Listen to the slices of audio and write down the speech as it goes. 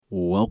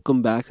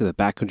Welcome back to the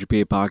Backcountry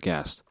PA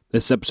podcast.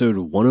 This is episode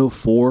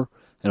 104,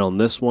 and on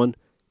this one,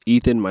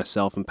 Ethan,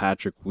 myself, and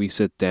Patrick, we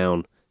sit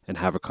down and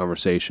have a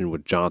conversation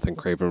with Jonathan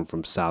Craven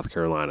from South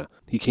Carolina.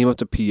 He came up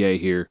to PA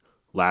here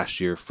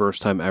last year,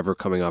 first time ever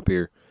coming up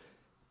here,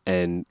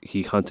 and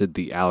he hunted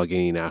the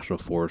Alleghany National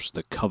Forest,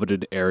 the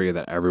coveted area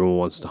that everyone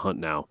wants to hunt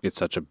now. It's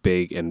such a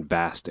big and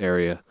vast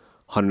area,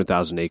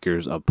 100,000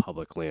 acres of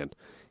public land.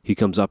 He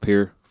comes up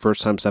here,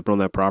 first time stepping on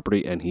that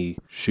property, and he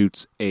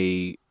shoots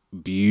a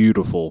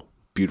beautiful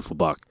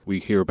buck. We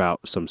hear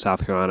about some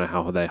South Carolina,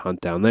 how they hunt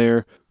down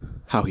there,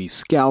 how he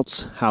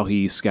scouts, how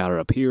he scouted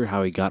up here,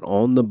 how he got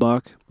on the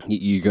buck.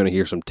 You're going to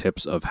hear some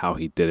tips of how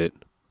he did it.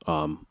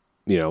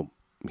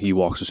 He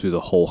walks us through the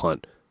whole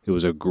hunt. It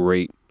was a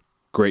great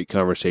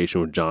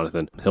conversation with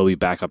Jonathan. He'll be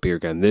back up here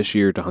again this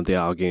year to hunt the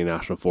Alleghany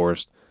National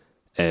Forest,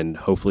 and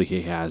hopefully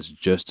he has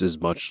just as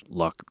much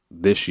luck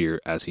this year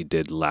as he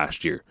did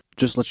last year.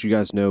 Just to let you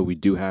guys know, we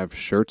do have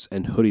shirts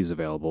and hoodies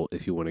available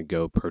if you want to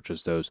go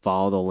purchase those.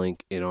 Follow the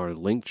link in our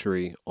link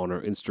tree on our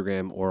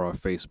Instagram or our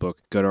Facebook.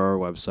 Go to our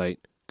website,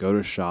 go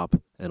to shop,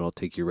 and it'll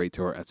take you right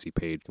to our Etsy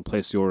page. You can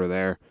place the order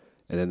there,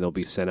 and then they'll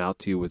be sent out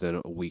to you within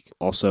a week.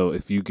 Also,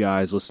 if you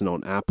guys listen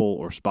on Apple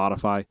or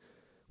Spotify,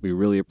 we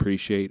really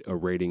appreciate a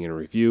rating and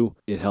review.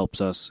 It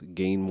helps us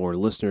gain more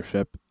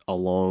listenership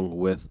along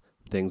with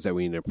things that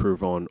we need to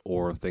improve on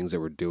or things that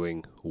we're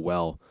doing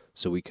well,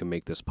 so we can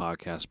make this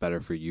podcast better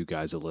for you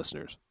guys, the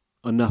listeners.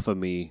 Enough of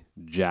me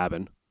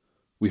jabbing.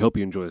 We hope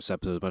you enjoy this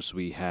episode as much as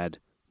we had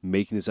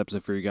making this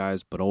episode for you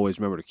guys, but always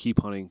remember to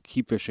keep hunting,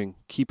 keep fishing,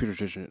 keep your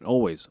tradition, and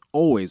always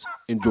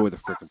enjoy the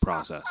freaking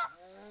process.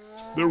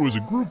 There was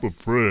a group of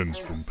friends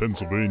from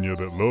Pennsylvania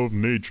that loved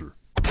nature.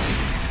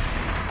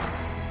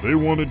 They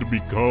wanted to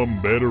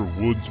become better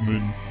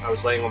woodsmen, I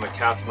was laying on the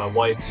couch with my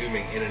wife,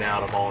 zooming in and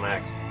out of all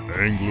X.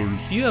 anglers,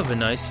 If you have a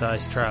nice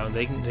sized trout,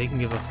 they can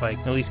give a fight,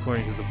 at least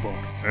according to the book.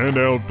 and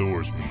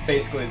outdoorsmen.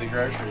 Basically the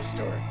grocery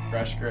store.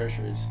 Fresh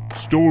groceries.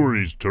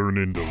 Stories turn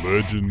into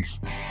legends,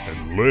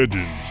 and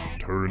legends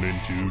turn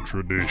into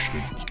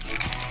traditions.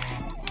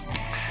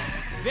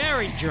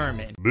 Very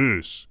German.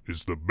 This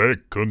is the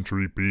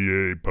Backcountry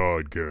PA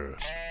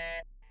podcast.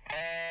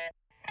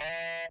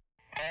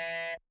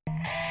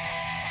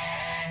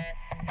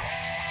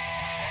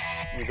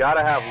 You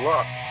gotta have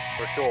luck,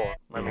 for sure.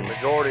 I mean,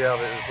 majority of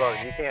it is luck.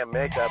 You can't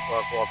make that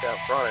buck walk out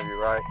in front of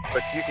you, right?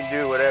 But you can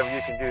do whatever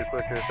you can do to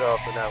put yourself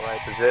in that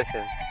right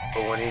position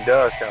for when he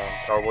does come,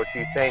 or what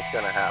you think's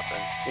gonna happen.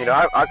 You know,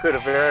 I could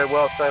have very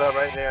well set up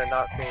right there and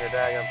not seen a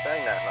daggum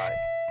thing that night.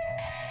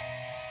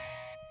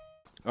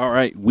 All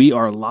right, we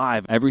are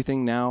live.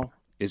 Everything now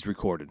is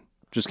recorded.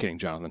 Just kidding,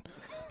 Jonathan.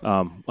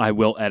 I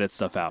will edit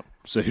stuff out,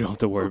 so you don't have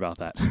to worry about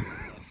that.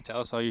 Just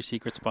tell us all your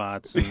secret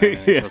spots, and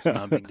it's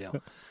not a big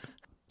deal.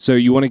 So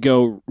you want to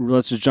go?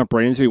 Let's just jump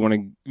right into it.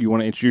 You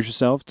want to introduce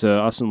yourself to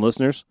us and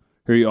listeners,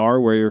 who you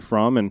are, where you're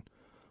from, and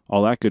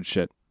all that good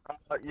shit.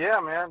 Yeah,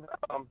 man.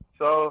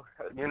 So,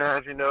 as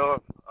you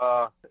know,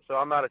 so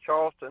I'm out of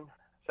Charleston,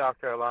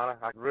 South Carolina.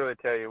 I can really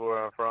tell you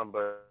where I'm from,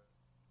 but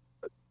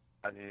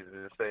I need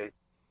to say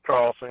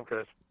Charleston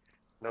because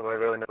nobody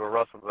really knows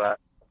Russell that.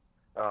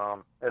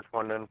 It's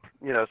one of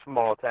them,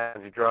 small towns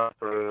you drive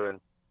through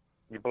and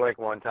you blink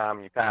one time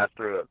and you pass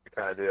through it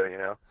kind of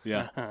deal,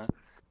 Yeah.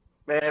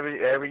 Man,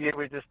 every year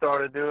we just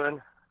started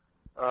doing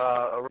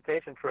a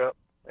rotation trip,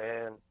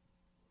 and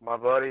my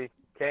buddy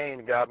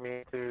Kane got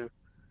me to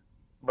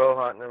bow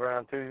hunting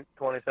around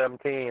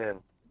 2017, and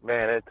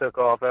man, it took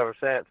off ever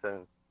since,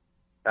 and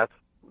that's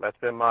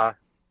been my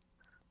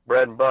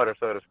bread and butter,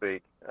 so to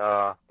speak.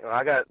 I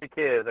got 2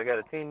 kids. I got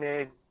a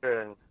teenager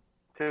and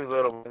 2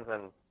 little ones,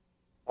 and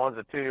one's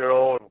a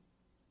 2-year-old.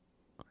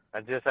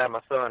 I just had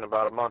my son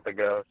about a month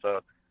ago,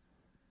 so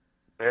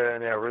they're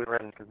in there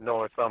rooting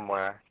north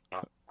somewhere.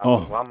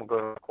 I'm going to go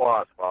to the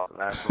quad spot, and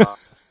that's my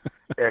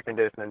air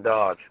conditioning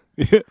Dodge.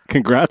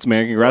 Congrats,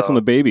 man. Congrats on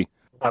the baby.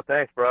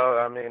 Thanks, bro.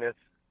 I mean, it's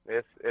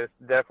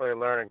definitely a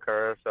learning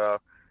curve, so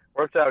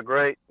works out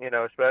great,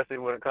 especially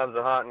when it comes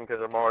to hunting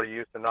because I'm already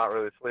used to not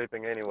really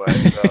sleeping anyway.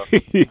 So.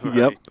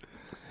 Yep.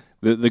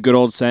 The good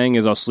old saying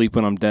is, "I'll sleep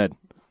when I'm dead."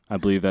 I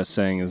believe that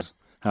saying is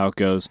how it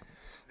goes.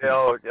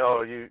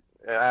 Absolutely.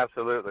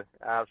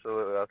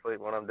 I'll sleep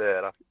when I'm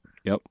dead.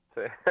 Yep.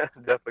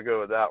 Definitely go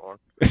with that one.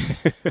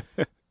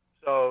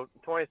 So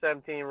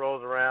 2017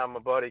 rolls around. My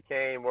buddy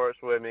Kane works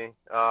with me.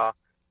 I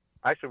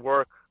actually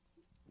work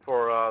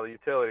for the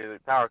utility, the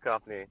power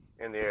company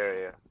in the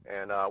area,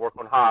 and work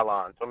on high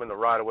lines. So I'm in the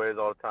right of ways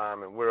all the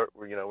time, and we're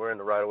in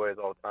the right of ways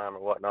all the time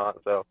and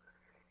whatnot. So,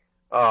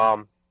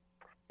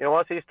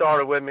 once he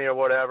started with me or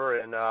whatever,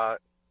 and I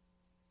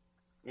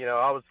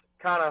was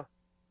kind of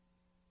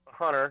a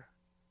hunter,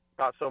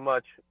 not so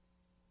much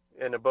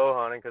into bow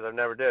hunting because I've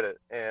never did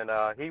it. And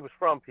he was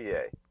from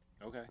PA.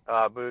 Okay.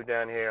 Moved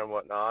down here and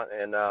whatnot.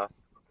 And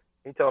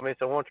he told me,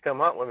 so why don't you come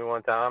hunt with me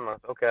one time? I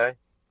said, okay.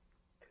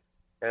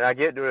 And I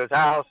get to his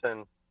house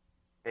and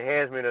he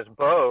hands me this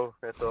bow.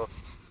 It's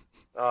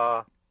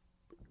a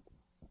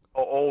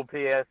old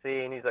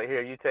PSC, and he's like,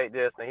 here, you take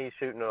this. And he's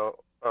shooting a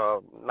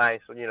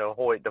nice,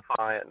 Hoyt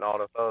Defiant and all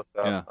this other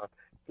stuff. Yeah.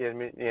 gives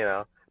me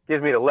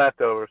the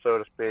leftovers, so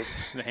to speak.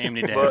 The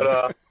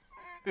hand-me-downs.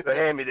 But the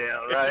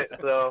hand-me-down, right?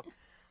 So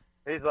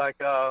he's like,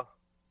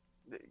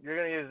 you're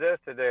gonna use this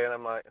today, and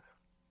I'm like,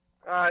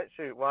 all right,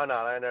 shoot, why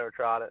not? I never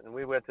tried it. And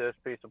we went to this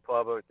piece of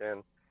public,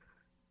 and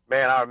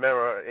man, I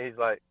remember he's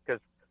like,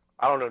 because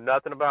I don't know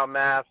nothing about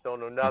maps, don't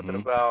know nothing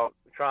about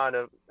trying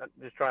to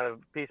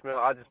piecemeal.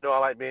 I just know I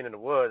like being in the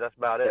woods. That's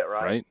about it,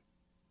 right? Right.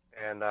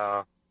 And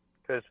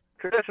because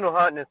traditional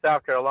hunting in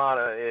South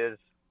Carolina is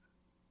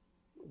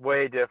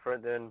way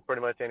different than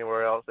pretty much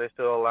anywhere else. They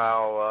still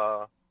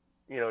allow,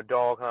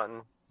 dog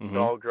hunting,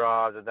 dog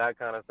drives, and that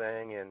kind of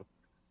thing, and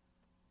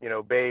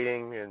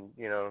baiting, and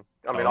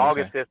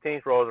August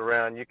 15th rolls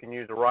around, you can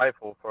use a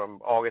rifle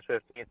from August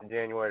 15th to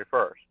January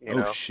 1st.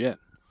 Oh shit.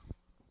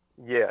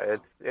 Yeah,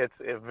 it's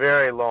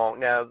very long.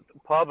 Now,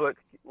 public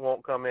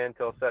won't come in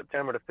until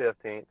September the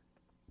 15th,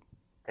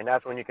 and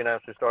that's when you can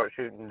actually start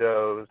shooting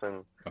does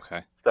and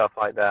stuff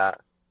like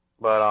that.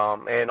 But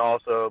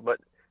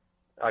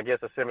I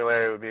guess a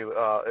similarity would be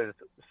is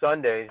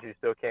Sundays. You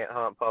still can't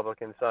hunt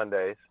public in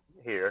Sundays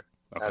here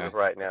as of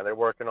right now. They're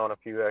working on a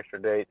few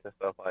extra dates and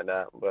stuff like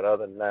that. But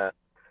other than that,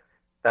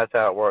 that's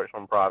how it works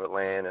on private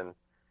land. And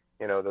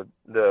the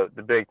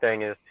big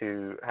thing is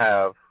to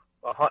have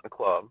a hunting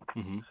club,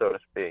 so to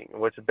speak,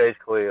 which is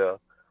basically a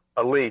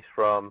lease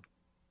from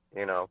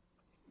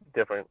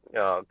different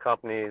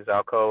companies,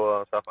 Alcoa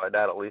and stuff like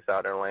that, at lease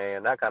out their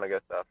land, that kind of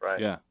good stuff, right?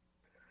 Yeah.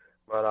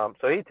 But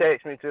so he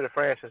takes me to the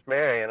Francis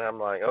Mary, and I'm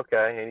like,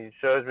 okay. And he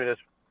shows me this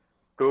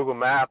Google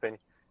map, and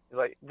he's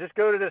like, just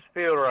go to this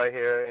field right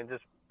here and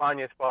just find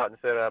you a spot and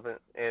set up.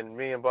 And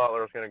me and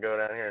Butler was going to go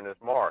down here in this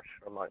marsh.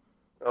 I'm like,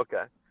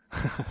 okay.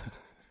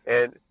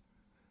 And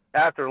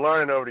after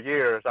learning over the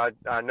years,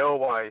 I know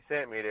why he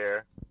sent me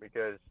there,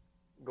 because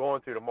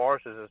going through the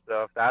marshes and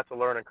stuff, that's a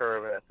learning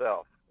curve in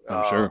itself.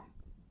 I'm sure.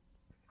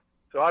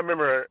 So I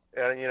remember,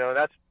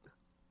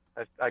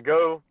 I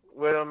go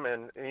with him,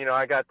 and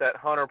I got that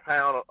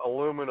 100-pound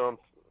aluminum,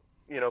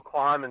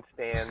 climbing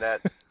stand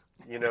that,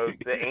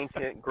 the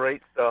ancient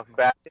great stuff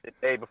back in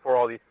the day before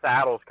all these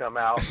saddles come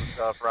out and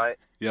stuff, right?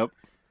 Yep.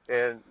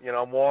 And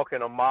I'm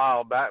walking a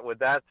mile back with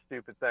that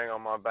stupid thing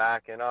on my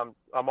back, and I'm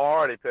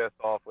already pissed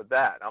off with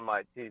that. I'm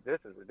like, geez, this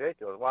is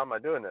ridiculous. Why am I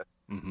doing this?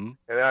 And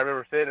then I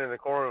remember sitting in the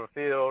corner of a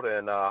field,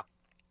 and I'm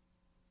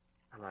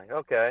like,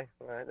 okay,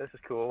 all right, this is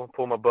cool.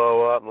 Pull my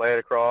bow up and lay it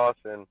across,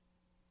 and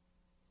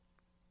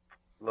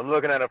I'm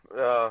looking at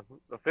the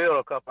field.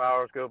 A couple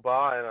hours go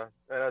by, and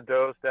a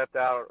doe stepped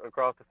out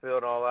across the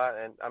field and all that.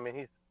 And I mean,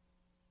 he's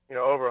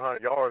over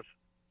 100 yards.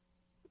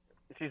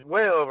 She's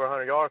way over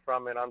 100 yards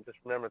from me, and I'm just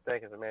remember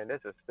thinking, man,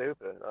 this is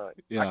stupid. I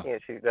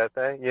can't shoot that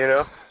thing,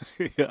 Yeah.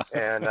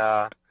 And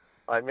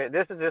like, man,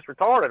 this is just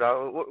retarded.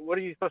 What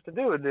are you supposed to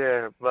do with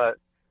there? But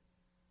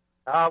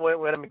I went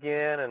with him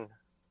again, and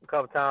a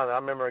couple times I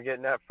remember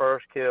getting that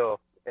first kill.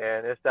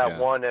 And it's that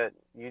one that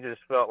you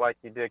just felt like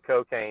you did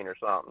cocaine or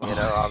something,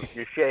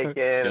 you're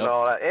shaking and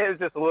all that. It was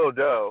just a little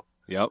doe.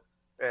 Yep.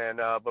 And,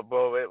 but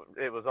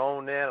it was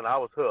on then, and I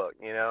was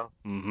hooked, And,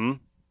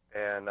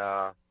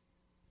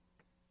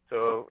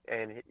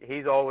 and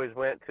he's always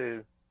went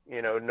to,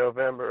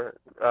 November,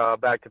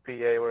 back to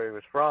PA where he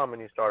was from,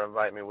 and he started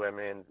inviting me with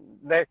me. And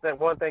next thing,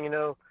 one thing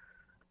one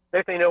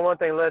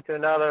thing led to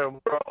another.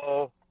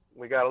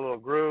 We got a little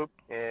group,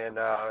 and,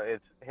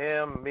 it's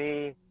him,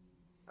 me,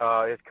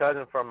 his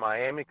cousin from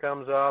Miami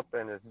comes up,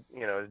 and his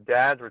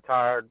dad's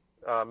retired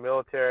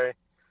military.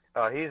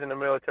 He's in the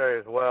military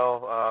as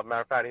well.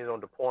 Matter of fact, he's on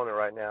deployment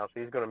right now, so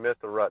he's going to miss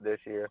the rut this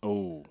year.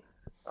 Oh.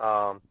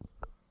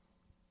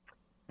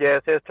 Yeah,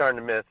 it's his turn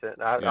to miss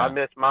it. I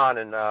missed mine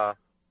in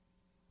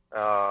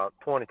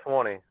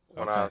 2020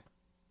 when I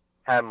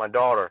had my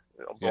daughter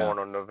born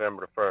on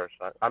November the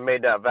 1st. I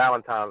made that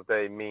Valentine's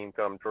Day meme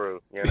come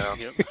true,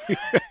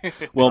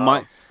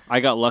 Well, I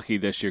got lucky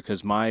this year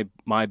because my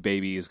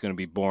baby is going to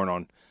be born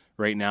on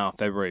right now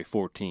February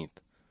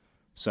 14th.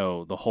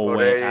 So the whole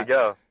way. There you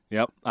go.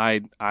 Yep. I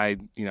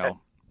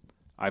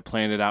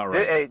planned it out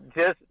right. Hey,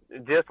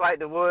 just like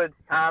the woods,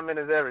 timing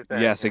is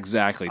everything. Yes,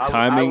 exactly.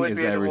 Timing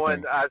is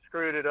everything. I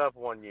screwed it up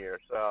one year,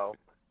 so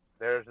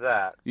there's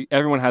that.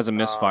 Everyone has a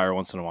misfire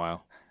once in a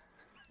while.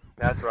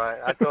 That's right.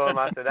 I told him,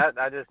 I said,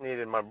 I just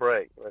needed my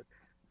break. But,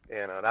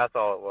 that's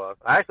all it was.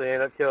 I actually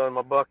ended up killing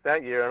my buck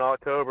that year in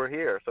October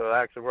here, so it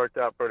actually worked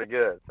out pretty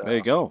good. So, there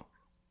you go.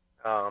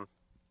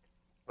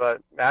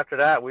 But after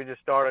that, we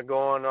just started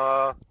going,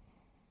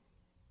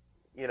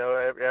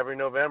 every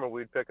November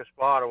we'd pick a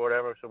spot or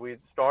whatever. So we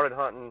started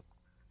hunting,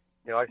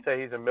 like I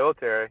say, he's in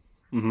military.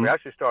 We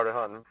actually started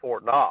hunting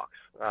Fort Knox.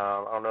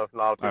 I don't know if a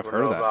lot of people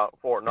know about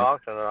Fort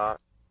Knox or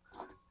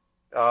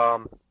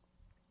not.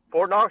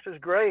 Fort Knox is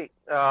great.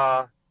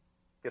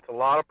 Gets a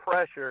lot of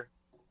pressure.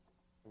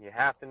 You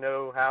have to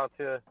know how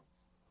to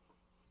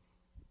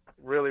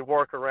really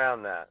work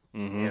around that,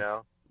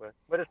 But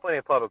there's plenty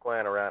of public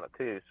land around it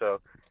too, so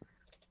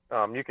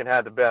you can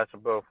have the best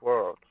of both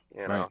worlds,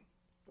 Right.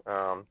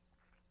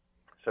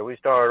 So we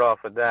started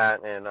off with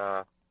that, and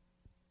I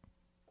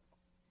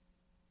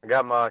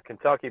got my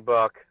Kentucky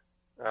buck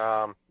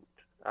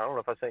I don't know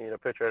if I sent you a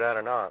picture of that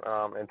or not.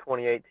 In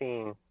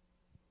 2018 is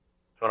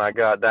when I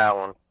got that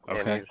one.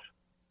 Okay. And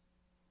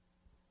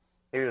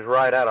he was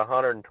right at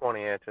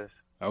 120 inches.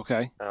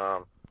 Okay.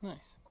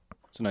 Nice.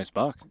 It's a nice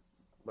buck.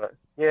 But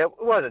yeah, it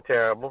wasn't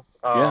terrible.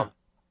 Yeah.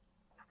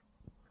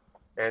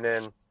 And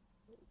then,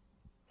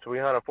 so we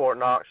hunted Fort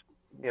Knox.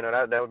 You know,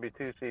 that would be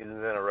 2 seasons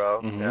in a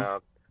row.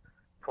 Mhm.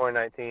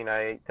 2019,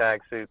 I ate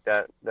tag soup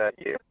that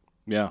year.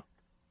 Yeah.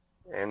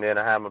 And then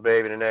I had my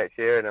baby the next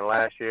year. And then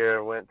last year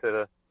I went to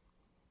the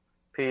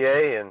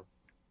PA. And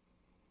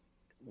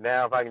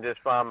now if I can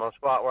just find my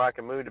spot where I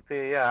can move to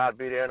PA, I'd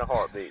be there in a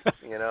heartbeat,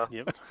 you know?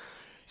 Yep.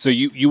 So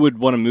you would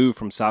want to move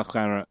from South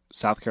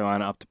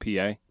Carolina up to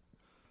PA?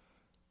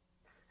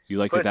 You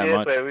liked it that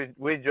much?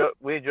 We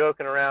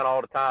joking around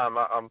all the time.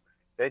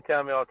 They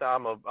tell me all the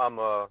time I'm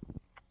a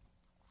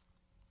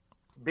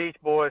beach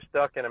boy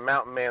stuck in a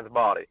mountain man's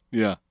body.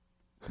 Yeah.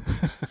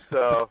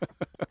 So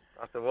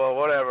I said, well,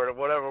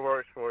 whatever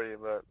works for you.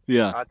 But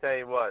yeah, I tell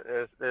you what,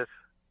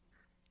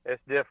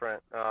 it's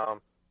different. I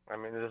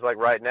mean, just like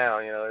right now,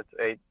 you know,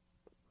 it's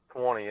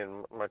 8:20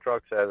 and my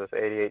truck says it's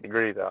 88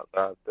 degrees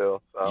outside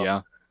still. So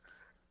yeah.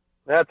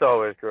 That's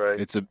always great.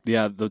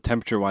 The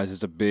temperature wise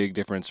is a big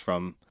difference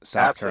from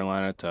South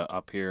Carolina to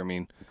up here. I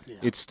mean,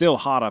 It's still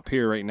hot up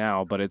here right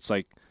now, but it's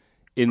like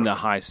in the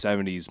high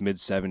 70s, mid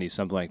 70s,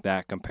 something like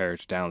that,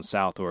 compared to down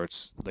south where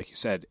it's, like you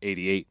said,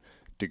 88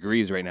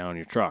 degrees right now in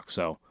your truck.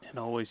 So And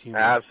always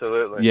humid.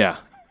 Absolutely. yeah,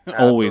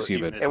 always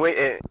humid. And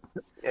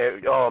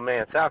oh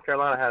man, South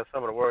Carolina has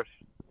some of the worst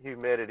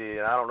humidity,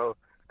 and I don't know,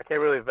 I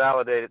can't really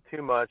validate it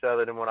too much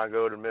other than when I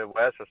go to the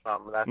Midwest or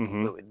something. That's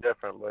completely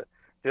different. But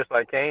just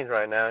like Kane's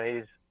right now,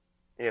 he's,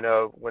 you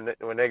know, when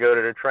they go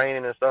to their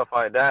training and stuff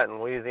like that in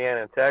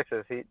Louisiana and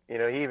Texas, he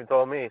even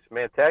told me, he said,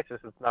 man,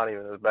 Texas is not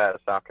even as bad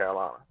as South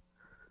Carolina.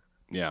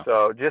 Yeah.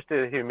 So just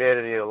the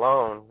humidity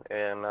alone,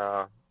 and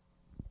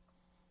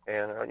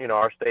you know,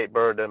 our state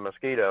bird, the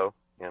mosquito,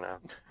 you know.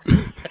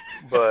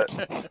 But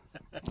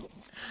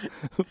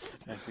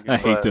I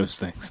hate those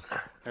things.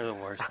 They're the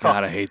worst.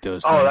 God, I hate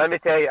those things. Oh, let me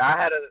tell you,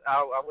 I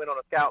went on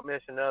a scout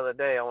mission the other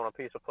day on a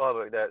piece of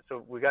public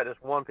so we got this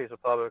one piece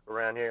of public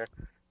around here.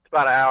 It's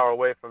about an hour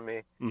away from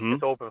me. Mm-hmm.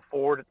 It's open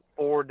 4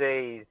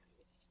 days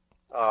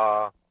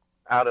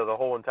out of the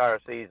whole entire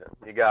season.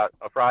 You got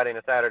a Friday and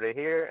a Saturday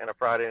here and a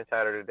Friday and a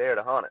Saturday there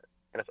to hunt it,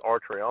 and it's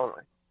archery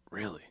only.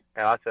 Really?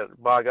 And I said,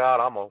 by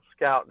God, I'm gonna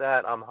scout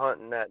that. I'm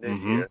hunting that this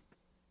year.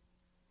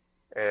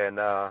 And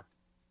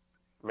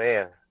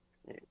man,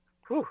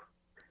 whew.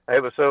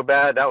 It was so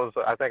bad. I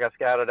think I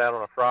scouted out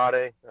on a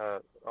Friday.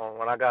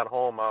 When I got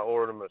home, I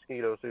ordered a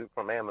mosquito suit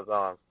from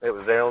Amazon. It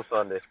was there on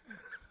Sunday.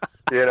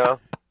 You know?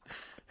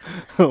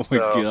 Oh my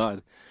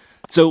God.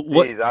 So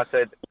what? Geez, I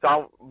said, so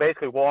I'm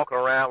basically walking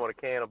around with a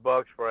can of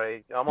bug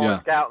spray. I'm on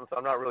scouting, so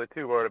I'm not really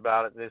too worried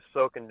about it. It's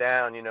soaking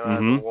down, you know, as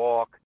I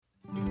walk.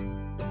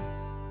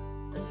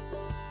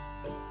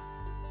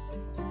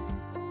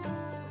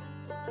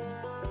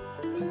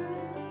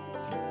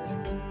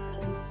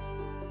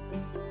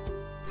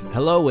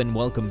 Hello and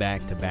welcome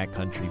back to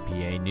Backcountry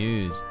PA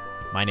News.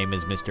 My name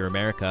is Mr.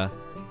 America.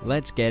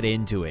 Let's get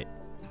into it.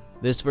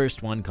 This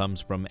first one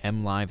comes from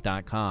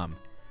mlive.com.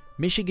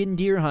 Michigan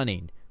deer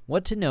hunting.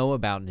 What to know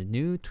about the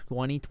new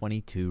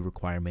 2022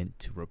 requirement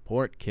to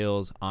report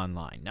kills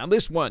online. Now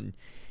this one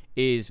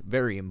is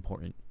very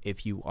important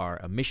if you are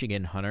a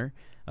Michigan hunter.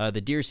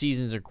 The deer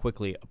seasons are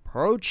quickly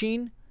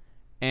approaching,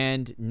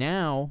 and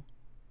now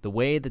the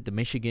way that the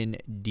Michigan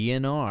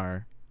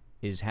DNR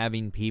is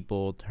having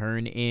people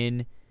turn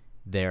in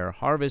their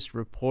harvest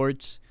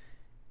reports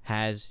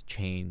has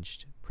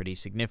changed pretty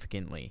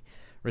significantly.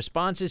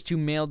 Responses to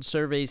mailed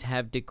surveys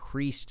have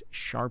decreased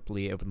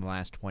sharply over the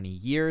last 20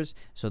 years,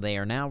 so they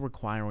are now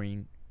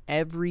requiring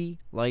every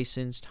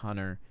licensed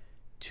hunter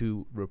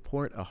to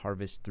report a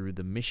harvest through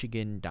the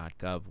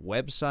michigan.gov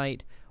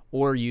website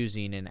or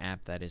using an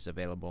app that is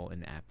available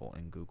in Apple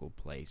and Google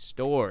Play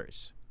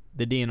stores.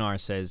 The DNR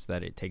says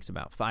that it takes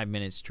about 5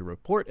 minutes to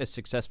report a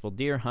successful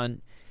deer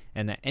hunt,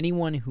 and that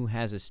anyone who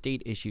has a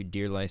state-issued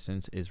deer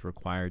license is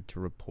required to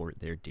report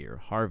their deer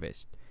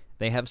harvest.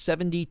 They have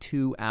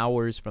 72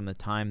 hours from the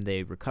time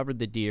they recovered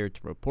the deer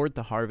to report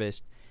the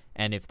harvest,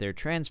 and if they're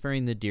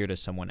transferring the deer to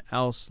someone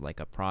else,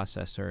 like a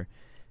processor,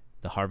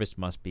 the harvest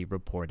must be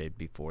reported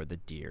before the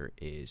deer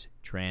is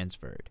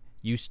transferred.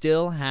 You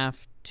still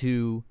have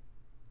to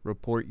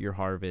report your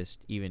harvest,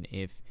 even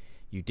if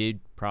you did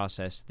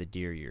process the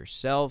deer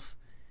yourself,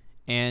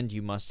 and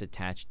you must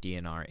attach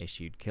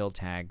DNR-issued kill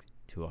tag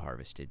to a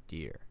harvested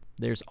deer.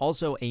 There's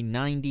also a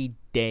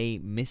 90-day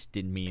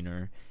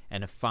misdemeanor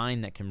and a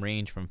fine that can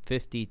range from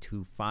 $50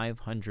 to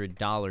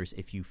 $500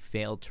 if you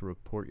fail to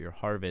report your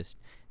harvest.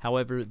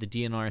 However, the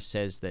DNR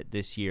says that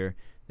this year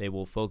they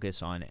will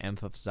focus on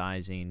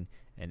emphasizing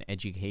an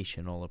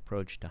educational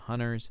approach to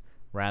hunters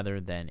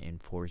rather than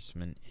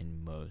enforcement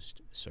in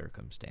most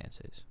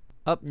circumstances.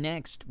 Up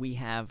next, we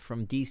have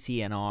from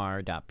dcnr.pa.gov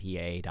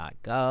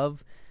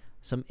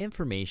some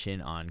information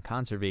on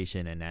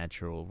conservation and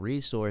natural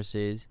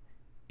resources.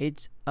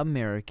 It's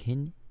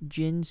American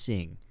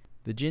ginseng.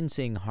 The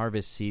ginseng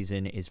harvest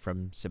season is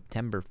from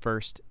September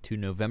 1st to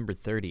November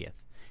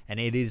 30th, and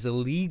it is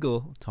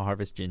illegal to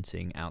harvest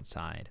ginseng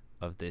outside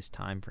of this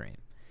time frame.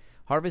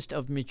 Harvest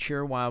of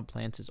mature wild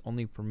plants is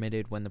only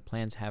permitted when the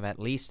plants have at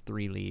least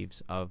 3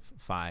 leaves of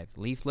 5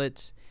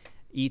 leaflets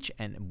each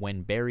and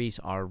when berries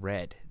are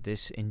red.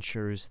 This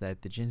ensures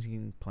that the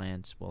ginseng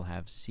plants will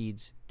have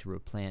seeds to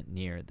replant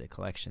near the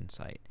collection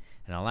site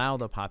and allow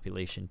the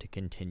population to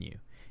continue.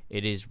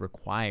 It is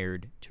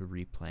required to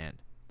replant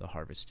the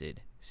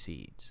harvested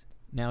seeds.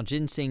 Now,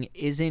 ginseng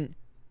isn't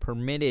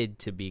permitted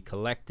to be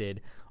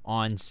collected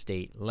on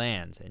state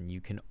lands, and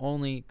you can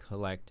only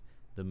collect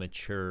the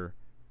mature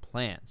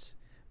plants.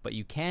 But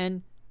you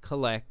can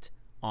collect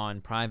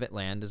on private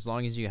land as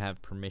long as you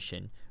have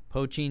permission.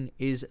 Poaching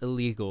is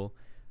illegal,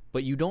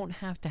 but you don't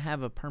have to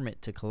have a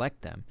permit to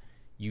collect them.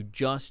 You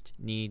just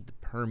need the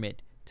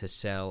permit to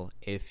sell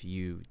if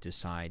you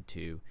decide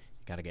to. You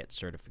got to get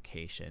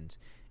certifications.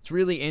 It's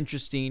really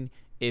interesting.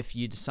 If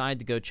you decide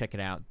to go check it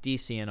out,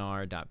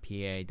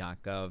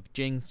 dcnr.pa.gov.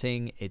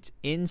 Ginseng, it's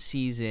in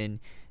season.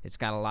 It's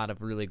got a lot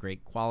of really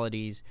great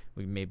qualities.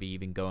 We maybe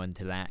even go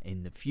into that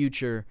in the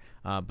future.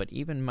 But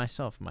even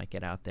myself might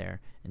get out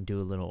there and do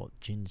a little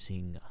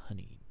ginseng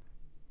hunting.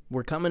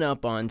 We're coming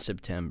up on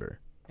September,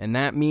 and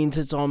that means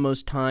it's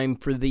almost time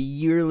for the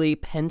yearly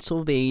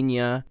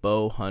Pennsylvania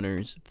Bow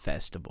Hunters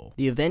Festival.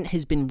 The event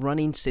has been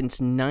running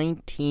since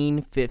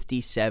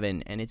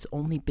 1957, and it's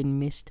only been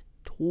missed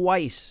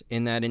twice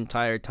in that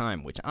entire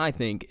time, which I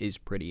think is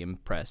pretty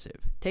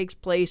impressive. It takes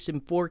place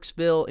in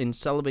Forksville in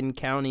Sullivan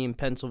County in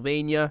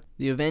Pennsylvania.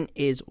 The event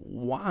is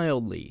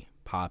wildly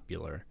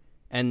popular,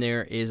 and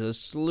there is a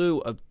slew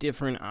of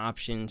different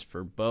options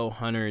for bow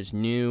hunters,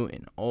 new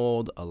and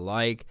old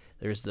alike.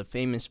 There's the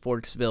famous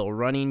Forksville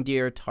running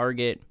deer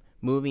target,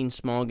 moving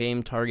small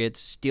game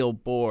targets, steel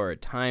boar,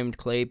 timed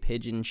clay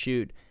pigeon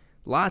shoot.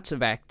 Lots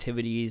of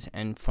activities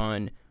and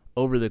fun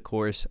over the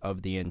course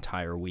of the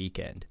entire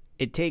weekend.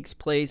 It takes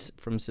place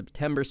from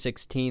September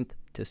 16th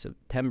to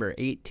September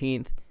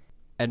 18th.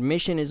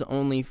 Admission is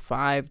only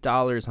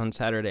 $5 on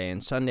Saturday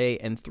and Sunday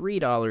and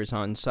 $3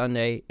 on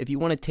Sunday. If you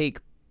want to take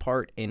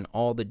part in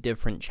all the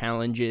different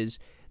challenges,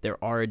 there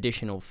are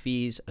additional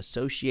fees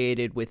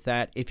associated with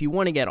that. If you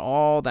want to get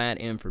all that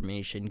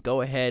information, go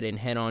ahead and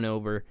head on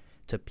over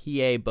to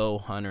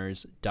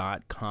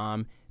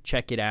pabowhunters.com.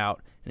 Check it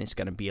out, and it's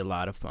going to be a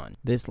lot of fun.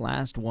 This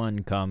last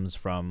one comes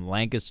from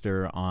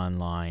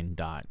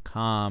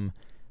LancasterOnline.com.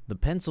 The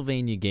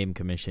Pennsylvania Game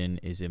Commission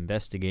is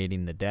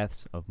investigating the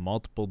deaths of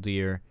multiple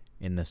deer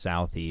in the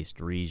southeast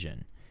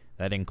region.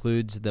 That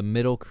includes the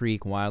Middle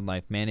Creek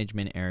Wildlife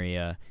Management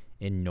Area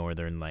in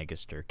northern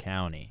Lancaster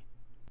County.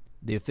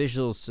 The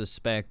officials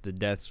suspect the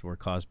deaths were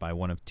caused by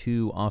one of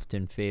 2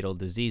 often fatal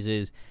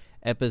diseases,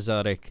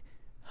 episodic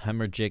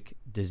hemorrhagic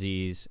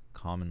disease,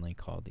 commonly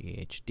called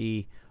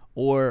EHD,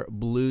 or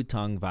blue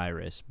tongue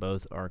virus.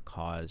 Both are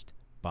caused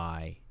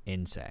by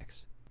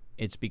insects.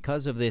 It's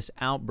because of this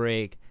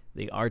outbreak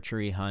the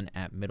archery hunt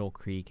at Middle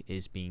Creek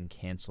is being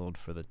canceled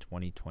for the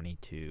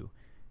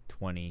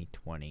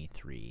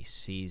 2022-2023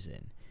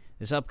 season.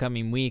 This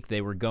upcoming week,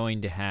 they were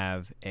going to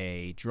have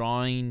a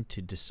drawing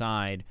to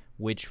decide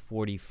which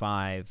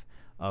 45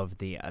 of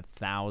the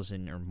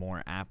 1,000 or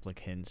more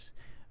applicants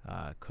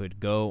could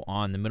go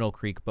on the Middle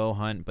Creek bow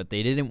hunt, but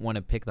they didn't want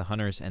to pick the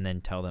hunters and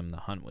then tell them the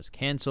hunt was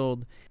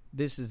canceled.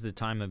 This is the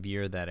time of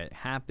year that it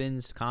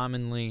happens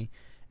commonly.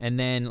 And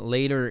then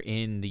later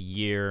in the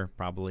year,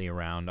 probably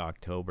around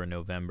October,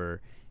 November,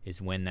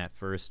 is when that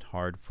first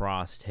hard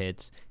frost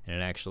hits, and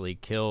it actually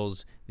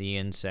kills the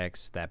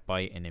insects that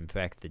bite and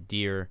infect the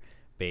deer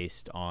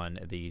based on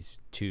these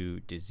 2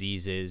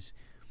 diseases.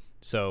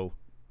 So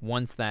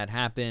once that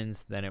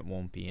happens, then it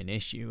won't be an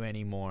issue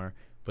anymore,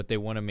 but they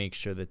want to make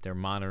sure that they're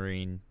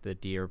monitoring the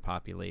deer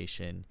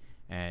population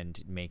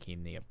and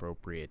making the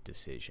appropriate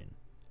decision.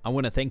 I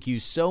want to thank you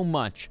so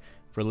much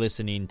for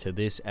listening to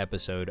this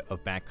episode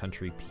of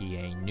Backcountry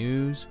PA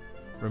News.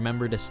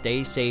 Remember to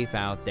stay safe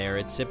out there.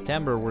 It's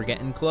September, we're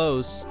getting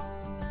close,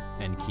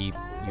 and keep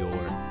your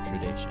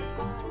tradition.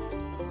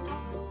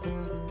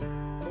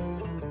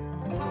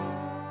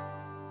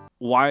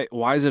 Why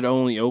is it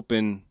only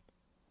open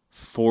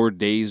 4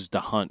 days to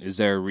hunt? Is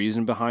there a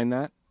reason behind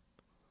that?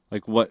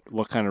 Like what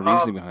kind of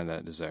reasoning behind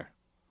that is there?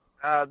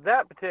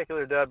 That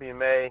particular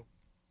WMA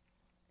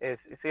is,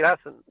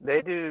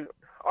 they do.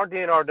 Our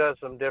DNR does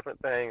some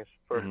different things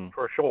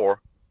for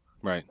sure.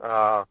 Right.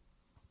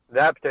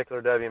 That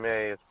particular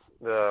WMA is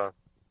the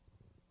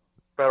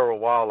Federal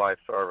Wildlife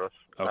Service,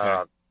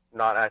 okay.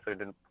 Not actually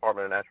the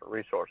Department of Natural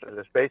Resources.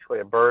 It's basically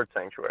a bird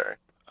sanctuary.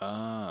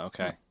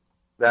 Okay.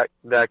 That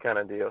kind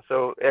of deal.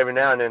 So every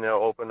now and then they'll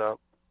open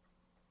up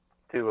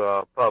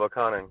to public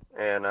hunting,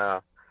 and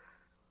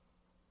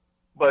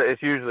but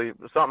it's usually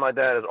something like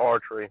that is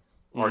archery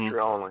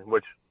only,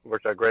 which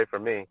are great for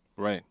me.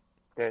 Right.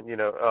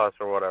 And us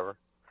or whatever.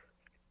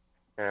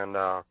 And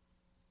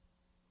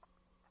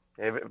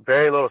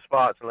very little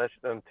spots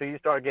until you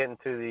start getting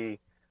to the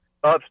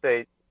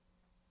upstate,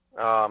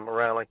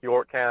 around like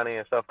York County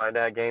and stuff like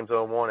that, game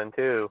zone 1 and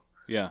 2.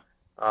 Yeah.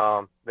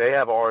 They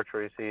have an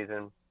archery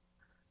season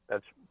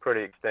that's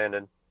pretty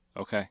extended.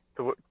 Okay.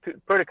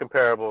 Pretty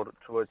comparable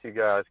to what you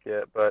guys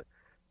get, but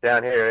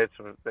down here it's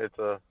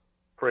a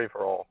free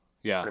for all.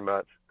 Yeah. Pretty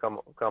much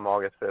come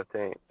August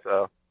 15th.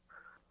 So.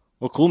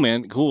 Well, cool,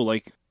 man. Cool.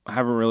 Like, I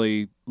haven't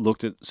really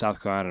looked at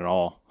South Carolina at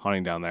all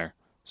hunting down there.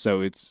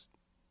 So is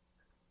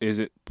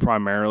it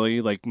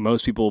primarily like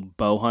most people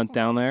bow hunt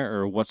down there,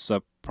 or what's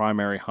the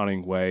primary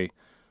hunting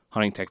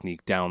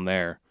technique down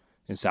there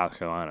in South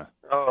Carolina?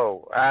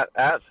 Oh,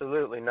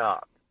 absolutely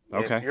not.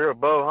 Okay. If you're a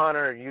bow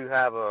hunter, you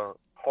have a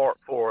heart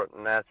for it,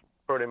 and that's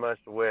pretty much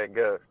the way it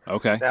goes.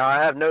 Okay. Now,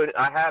 I have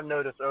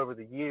noticed over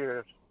the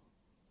years,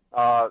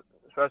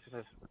 especially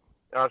since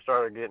I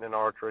started getting in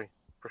archery,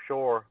 for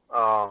sure,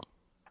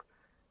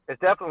 it's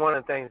definitely one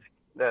of the things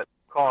that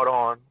caught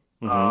on.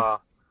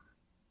 Mm-hmm.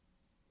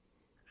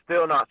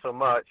 Still not so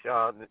much.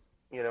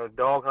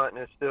 Dog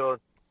hunting is still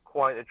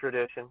quite a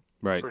tradition,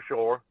 right, for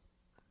sure.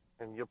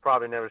 And you'll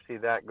probably never see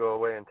that go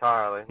away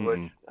entirely, mm-hmm.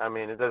 which, I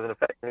mean, it doesn't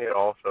affect me at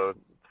all, so it's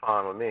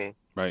fine with me.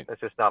 Right.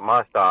 It's just not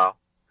my style.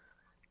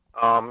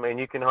 And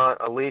you can hunt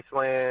a leased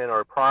land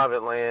or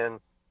private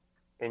land,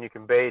 and you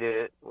can bait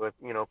it with,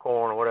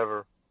 corn or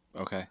whatever.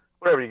 Okay.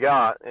 Whatever you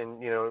got,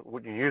 and, you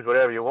can use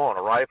whatever you want.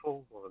 A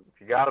rifle, if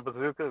you got a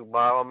bazooka,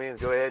 by all means,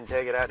 go ahead and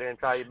take it out there and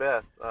try your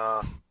best.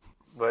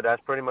 But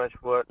that's pretty much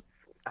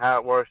how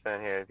it works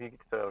down here. If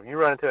you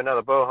run into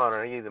another bow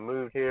hunter, he either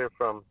moved here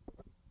from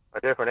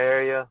a different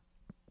area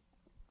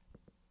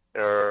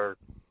or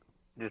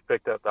just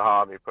picked up the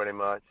hobby, pretty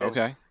much. And,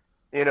 okay.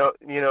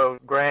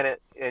 Granted,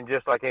 and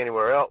just like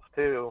anywhere else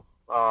too,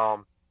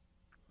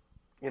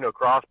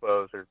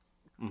 crossbows are,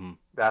 mm-hmm.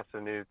 that's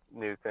the new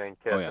thing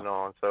catching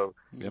on. So,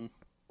 yep.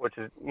 Which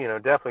is,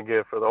 definitely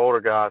good for the older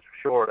guys for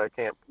sure. They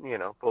can't,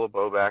 pull a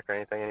bow back or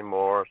anything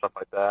anymore or stuff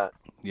like that.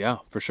 Yeah,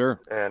 for sure.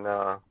 And,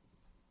 I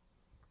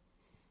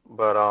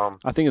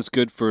think it's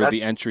good for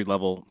the entry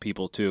level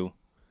people too,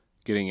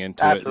 getting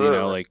into absolutely.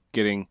 it, like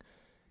getting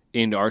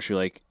into archery.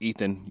 Like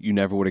Ethan, you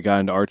never would have gotten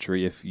into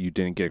archery if you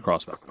didn't get a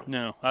crossbow.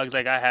 No, I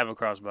have a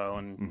crossbow,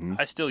 and mm-hmm.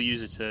 I still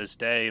use it to this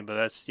day. But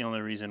that's the only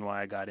reason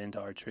why I got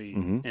into archery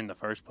mm-hmm. in the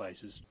first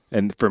place.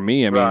 And for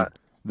me, I mean, right.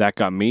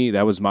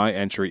 that was my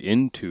entry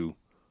into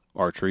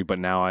archery. But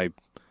now I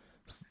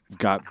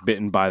got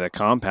bitten by the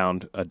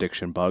compound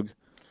addiction bug,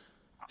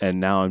 and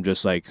now I'm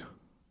just like,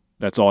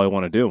 that's all I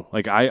want to do.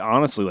 Like, I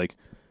honestly,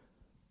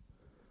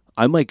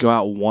 I might go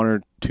out 1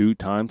 or 2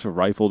 times for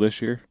rifle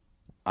this year.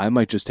 I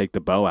might just take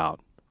the bow out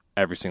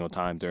every single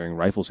time during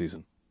rifle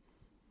season.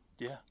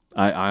 Yeah.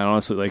 I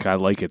honestly, I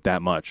like it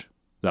that much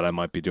that I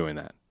might be doing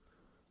that.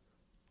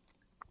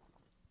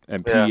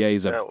 And PA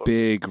is a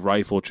big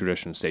rifle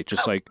tradition state.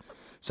 Just like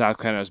South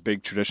Carolina's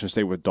big tradition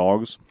state with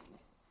dogs,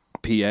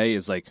 PA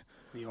is like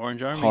the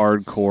Orange Army?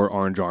 Hardcore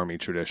Orange Army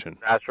tradition.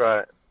 That's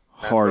right.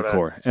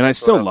 Hardcore. And I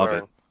still love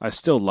it. I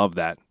still love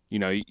that.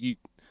 You I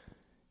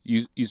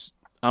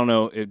don't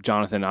know if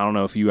Jonathan, I don't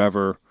know if you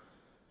ever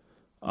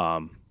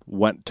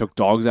took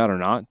dogs out or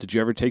not. Did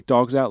you ever take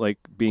dogs out, like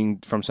being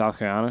from South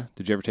Carolina?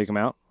 Did you ever take them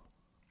out?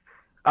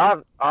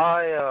 I've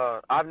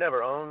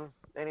never owned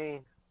any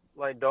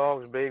like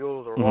dogs,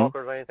 beagles, or mm-hmm.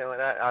 walkers or anything like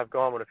that. I've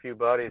gone with a few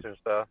buddies and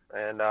stuff,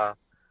 and I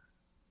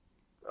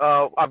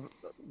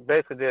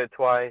basically did it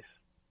twice,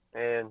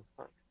 and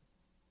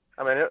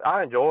I mean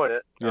I enjoyed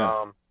it.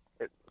 Yeah.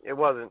 It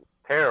wasn't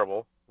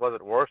terrible. It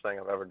wasn't the worst thing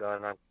I've ever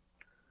done.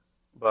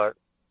 But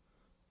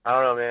I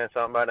don't know, man.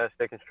 Something about that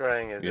stick and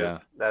string is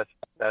just, that's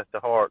the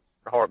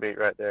heartbeat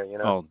right there.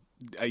 Oh,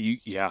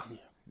 yeah.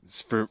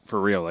 It's for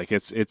real. Like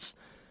it's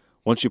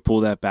once you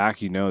pull that back,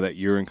 that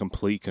you're in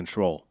complete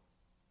control.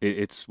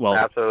 It's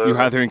absolutely.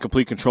 You're either in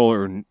complete control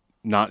or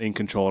not in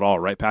control at all,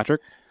 right,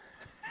 Patrick?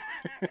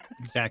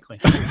 Exactly.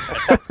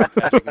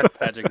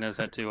 Patrick knows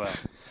that too well.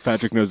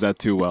 Patrick knows that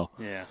too well.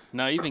 Yeah.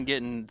 No, even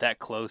getting that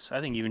close.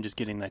 I think even just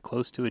getting that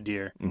close to a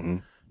deer. Mm-hmm.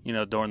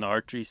 During the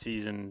archery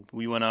season,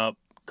 we went up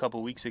a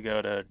couple weeks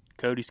ago to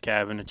Cody's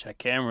cabin to check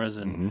cameras,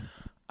 and mm-hmm.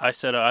 I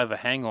have a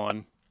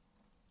hang-on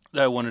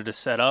that I wanted to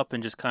set up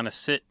and just kind of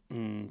sit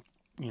and,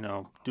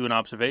 do an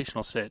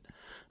observational sit.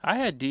 I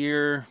had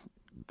deer,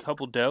 a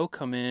couple doe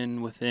come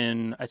in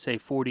within, I'd say,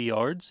 40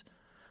 yards.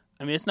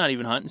 I mean, it's not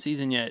even hunting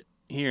season yet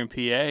here in PA,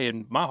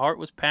 and my heart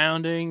was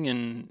pounding,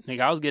 and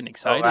I was getting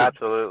excited. Oh,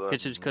 absolutely.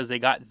 It's just because they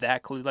got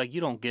that close. Like,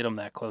 you don't get them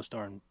that close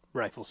during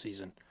rifle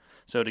season.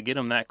 So to get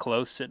them that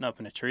close sitting up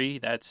in a tree,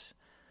 that's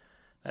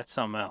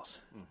something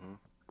else. Mm-hmm.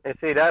 And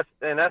see, that's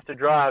the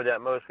drive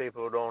that most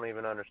people don't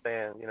even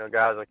understand.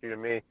 Guys like you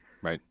and me.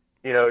 Right.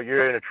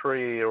 You're in a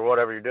tree or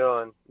whatever you're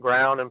doing,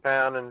 ground and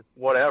pounding,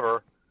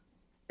 whatever,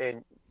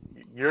 and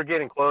you're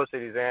getting close to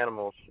these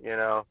animals,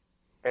 and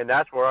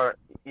that's where,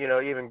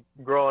 even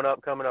growing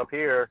up, coming up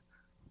here,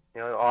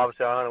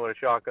 obviously I hunted with a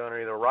shotgun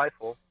or either a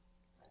rifle,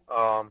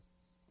 and,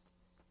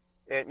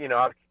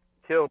 I've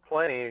killed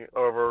plenty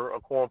over a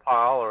corn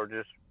pile or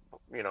just,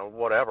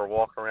 whatever,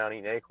 walking around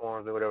eating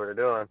acorns or whatever they're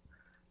doing,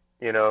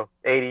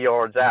 80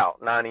 yards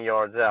out, 90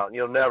 yards out.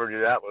 You'll never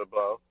do that with a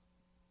bow.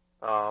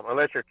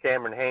 Unless you're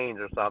Cameron Haynes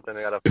or something,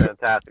 they got a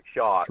fantastic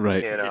shot.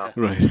 Right. Yeah.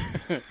 Right.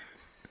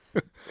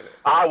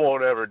 I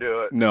won't ever do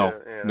it. No,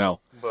 no.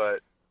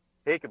 But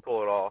he can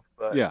pull it off.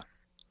 But Yeah.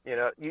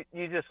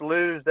 You just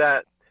lose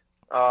that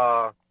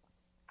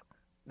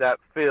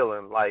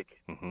feeling like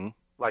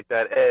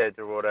that edge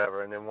or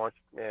whatever. And then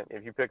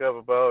if you pick up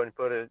a bow and you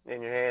put it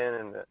in your hand,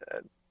 and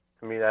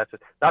to me that's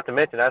just, not to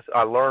mention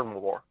I learn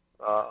more.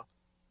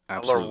 I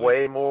learn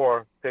way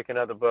more picking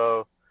up the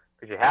bow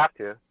because you have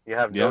to. You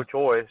have no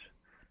choice.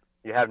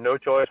 You have no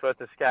choice but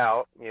to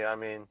scout. I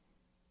mean,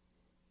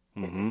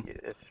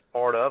 it's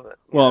part of it.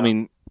 Well, I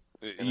mean,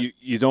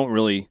 you don't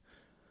really.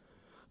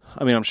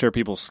 I mean, I'm sure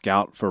people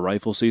scout for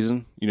rifle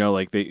season.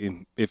 Like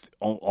if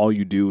all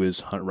you do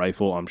is hunt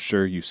rifle, I'm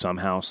sure you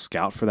somehow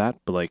scout for that.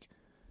 But like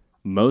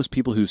most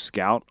people who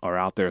scout are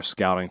out there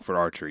scouting for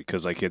archery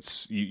because like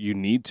it's you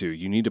need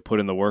to put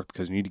in the work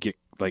because you need to get,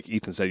 like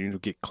Ethan said, you need to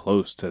get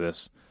close to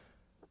this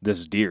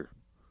deer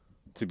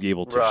to be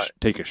able to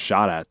take a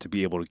shot at, to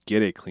be able to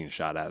get a clean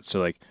shot at. So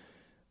like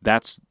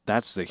that's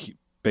the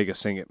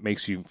biggest thing. It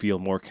makes you feel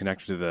more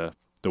connected to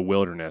the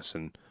wilderness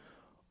and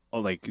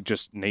like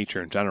just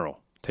nature in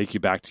general. Take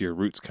you back to your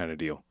roots kind of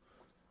deal.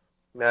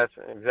 That's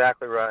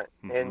exactly right.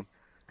 And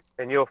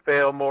you'll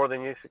fail more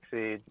than you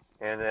succeed.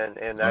 And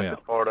that's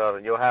just part of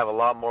it. You'll have a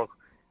lot more.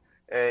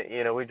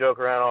 We joke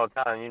around all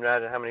the time. You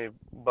imagine how many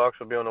bucks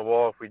would be on the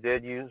wall if we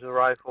did use a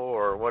rifle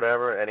or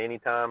whatever at any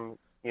time.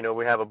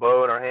 We have a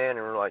bow in our hand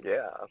and we're like,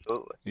 yeah,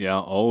 absolutely.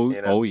 Yeah.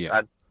 Oh yeah.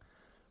 I'd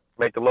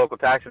make the local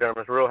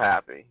taxidermist real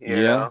happy. You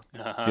know?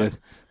 Yeah.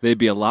 They'd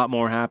be a lot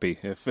more happy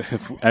if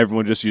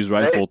everyone just used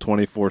rifle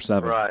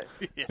 24/7. Right.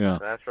 Yeah.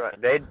 That's right.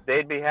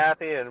 They'd be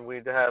happy and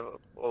we'd have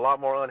a lot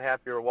more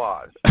unhappier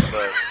wives.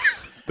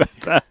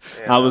 But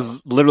I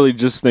was literally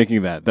just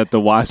thinking that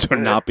the wives would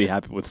not be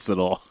happy with us at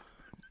all.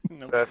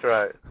 That's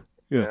right.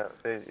 Yeah.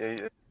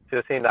 You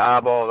just seen the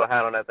eyeballs I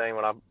had on that thing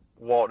when I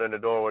walked in the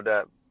door with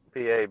that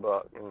PA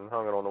buck and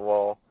hung it on the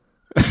wall.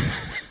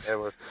 It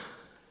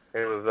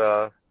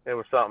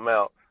was something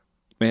else.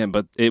 Man,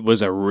 but it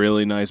was a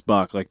really nice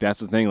buck. Like that's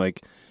the thing.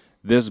 Like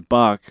this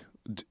buck.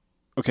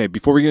 Okay,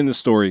 before we get into the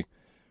story,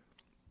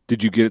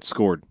 did you get it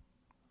scored?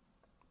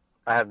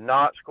 I have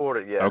not scored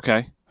it yet.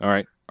 Okay. All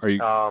right. Are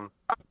you?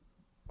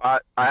 I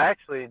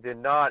actually did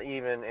not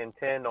even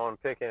intend on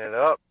picking it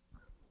up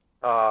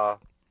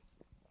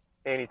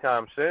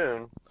anytime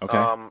soon.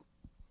 Okay.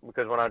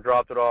 Because when I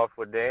dropped it off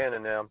with Dan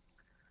and them,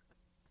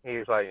 he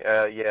was like,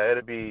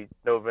 it'll be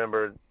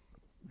November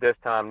this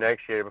time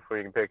next year before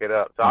you can pick it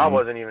up. So I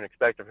wasn't even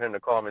expecting for him to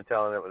call me and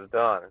tell him it was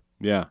done.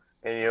 Yeah.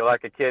 And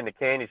like a kid in a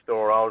candy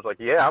store, I was like,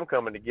 yeah, I'm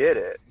coming to get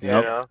it.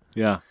 Yep. You know?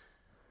 Yeah.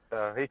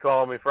 He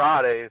called me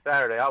Friday,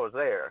 Saturday, I was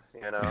there,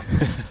 and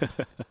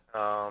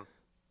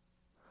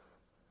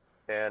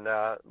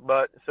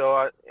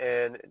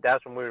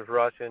that's when we was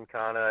rushing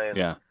kind of,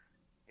 and,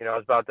 I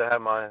was about to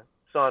have my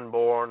son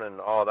born and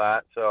all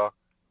that. So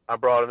I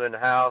brought him in the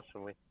house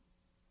and we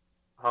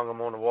hung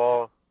him on the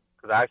wall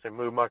because I actually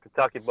moved my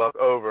Kentucky buck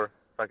over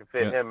so I could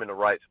fit him in the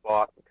right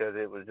spot because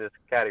it was just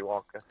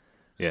cattywampus.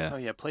 Yeah. Oh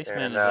yeah,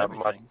 placement is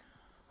everything.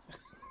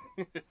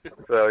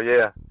 So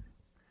yeah.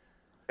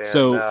 And,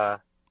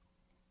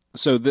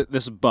 So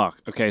this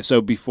buck, okay,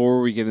 so before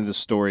we get into the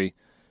story,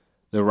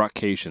 the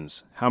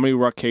rutcations. How many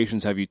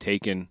rutcations have you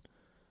taken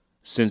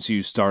since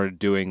you started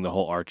doing the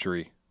whole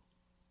archery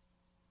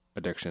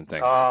addiction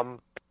thing?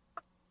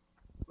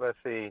 Let's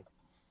see.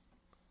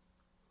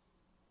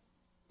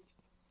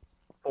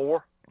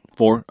 4.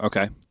 4?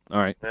 Okay. All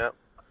right. Yeah.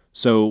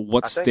 So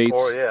what states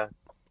 4, yeah.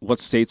 What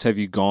states have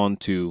you gone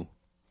to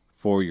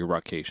for your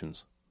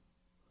rutcations?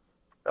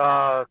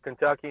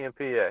 Kentucky and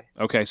PA.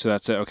 Okay, so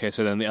that's it. Okay,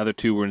 so then the other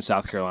 2 were in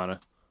South Carolina,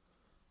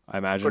 I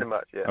imagine? Pretty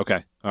much, yeah.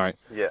 Okay, all right.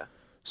 Yeah.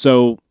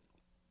 So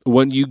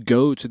when you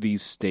go to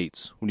these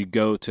states, when you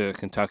go to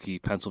Kentucky,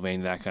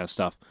 Pennsylvania, that kind of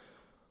stuff,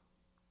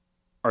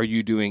 are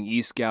you doing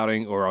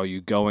e-scouting or are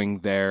you going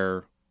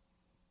there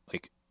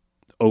like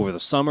over the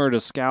summer to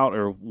scout,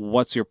 or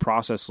what's your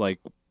process like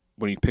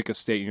when you pick a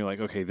state and you're like,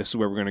 okay, this is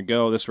where we're going to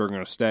go, this is where we're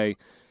going to stay,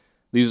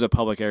 these are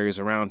public areas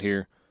around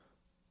here,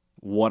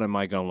 what am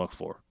I going to look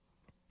for?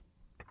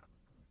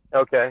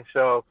 Okay,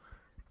 so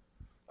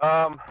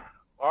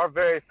our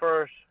very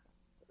first,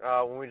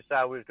 when we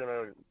decided we was going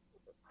to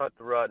hunt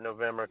the rut in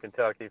November,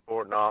 Kentucky,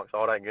 Fort Knox,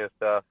 all that good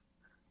stuff,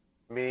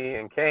 me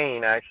and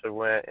Kane actually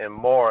went in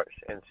March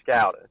and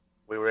scouted.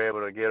 We were able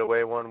to get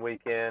away one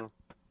weekend.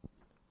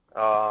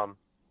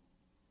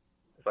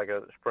 It's like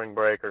a spring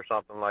break or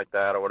something like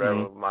that or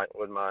whatever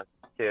with my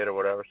kid or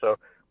whatever. So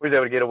we was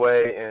able to get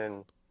away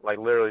and like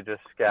literally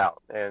just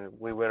scout. And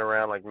we went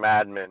around like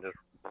madmen, just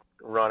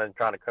running,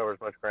 trying to cover as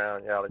much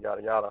ground, yada,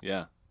 yada, yada.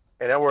 Yeah.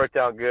 And that worked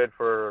out good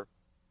for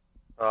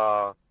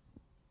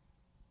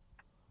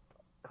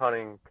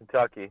hunting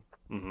Kentucky.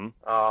 Mm-hmm.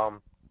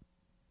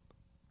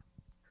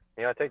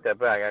 I take that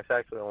back. It's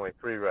actually only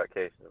 3 rut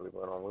cases we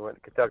went on. We went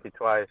to Kentucky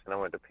twice, and I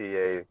went to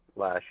PA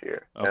last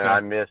year. Okay. And I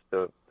missed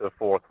the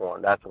 4th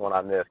one. That's the one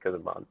I missed because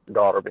of my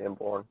daughter being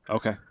born.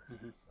 Okay.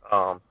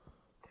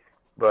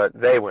 But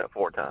they went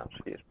 4 times,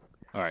 excuse me.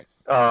 All right.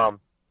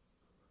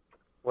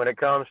 When it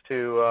comes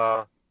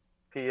to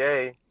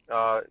PA,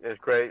 is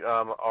great.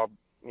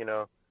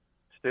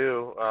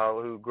 Stu,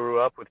 who grew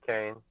up with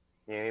Kane,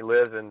 he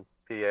lives in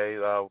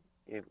PA.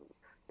 He's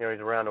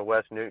around the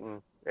West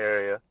Newton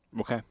area.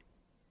 Okay.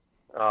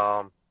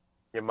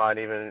 You might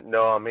even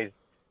know him. He's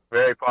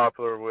very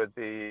popular with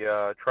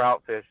the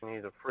trout fishing.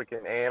 He's a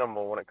freaking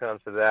animal when it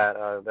comes to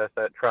that. That's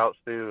that Trout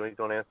Stu. He's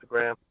on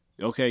Instagram.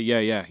 Okay,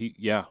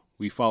 yeah.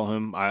 We follow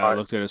him. I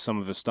looked at some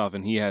of his stuff,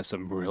 and he has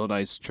some real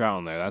nice trout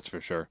in there. That's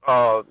for sure.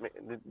 Oh,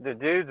 the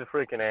dude's a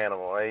freaking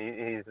animal.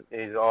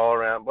 He's all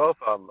around. Both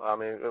of them. I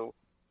mean,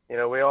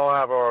 we all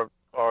have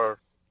our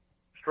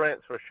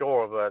strengths for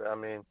sure, but I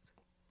mean,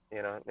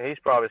 he's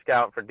probably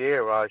scouting for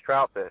deer while he's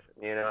trout fishing.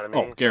 You know what I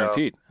mean? Oh,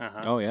 guaranteed. So,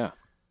 Oh, yeah.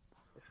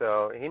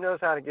 So he knows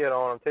how to get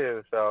on them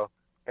too. So,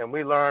 and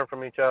we learn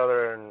from each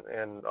other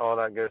and all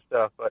that good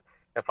stuff. But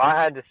if I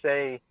had to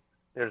say,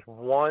 there's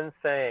one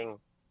thing,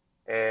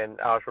 and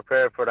I was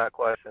prepared for that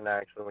question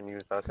actually when you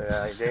started saying,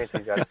 I guarantee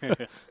you guys,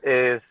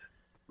 is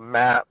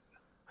map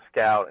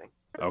scouting.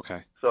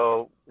 Okay.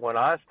 So when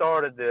I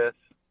started this,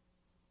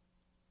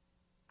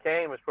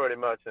 Kane was pretty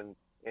much, and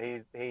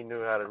he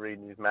knew how to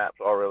read these maps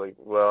all really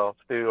well.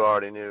 Stu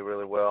already knew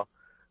really well.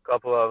 A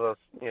couple of us,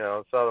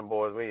 Southern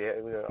boys,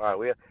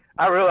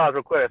 I realized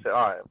real quick, I said,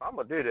 all right, if I'm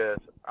going to do this,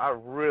 I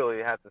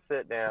really have to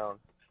sit down,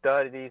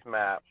 study these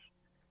maps,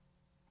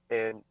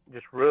 and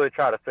just really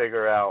try to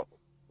figure out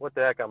what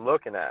the heck I'm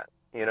looking at.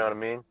 You know what I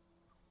mean?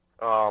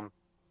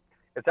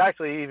 It's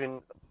actually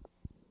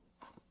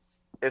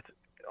it's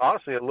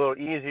honestly a little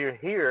easier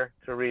here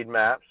to read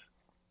maps.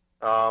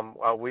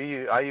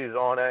 I use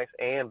Onyx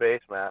and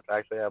base maps. I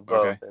actually have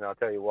both, and I'll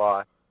tell you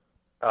why.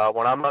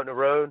 When I'm up the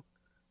road,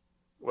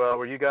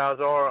 where you guys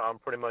are, I'm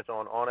pretty much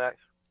on Onyx.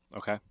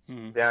 Okay.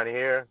 Mm-hmm. Down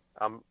here,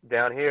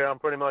 I'm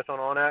pretty much on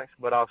Onyx,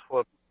 but I'll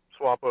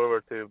swap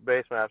over to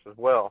base maps as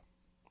well.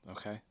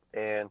 Okay.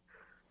 And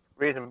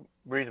reason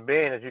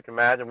being, as you can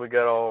imagine, we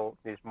got all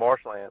these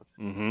marshlands.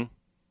 Mm-hmm.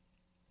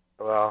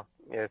 Well,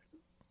 if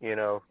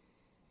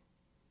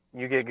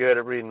you get good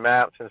at reading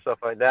maps and stuff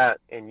like that,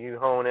 and you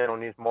hone in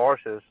on these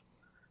marshes,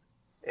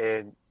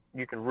 and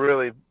you can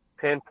really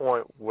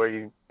pinpoint where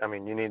you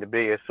need to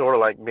be. It's sort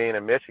of like being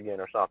in Michigan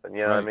or something.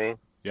 You know what I mean?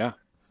 Yeah.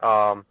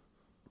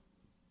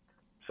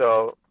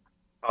 So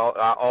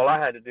all I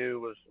had to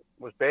do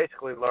was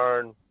basically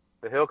learn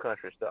the hill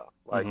country stuff,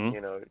 like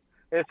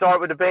and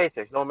start with the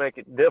basics. Don't make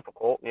it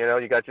difficult.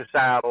 You got your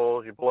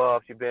saddles, your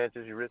bluffs, your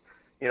benches,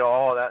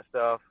 all that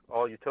stuff,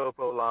 all your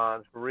topo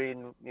lines,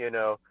 reading,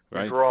 your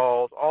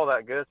draws, all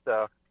that good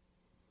stuff.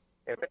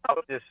 And I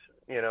would just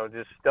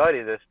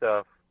study this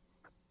stuff,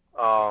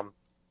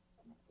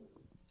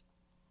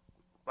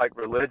 like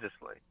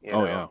religiously.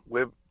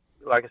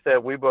 Like I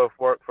said, we both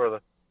work for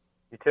the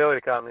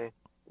utility company.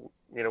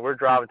 We're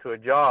driving to a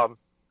job.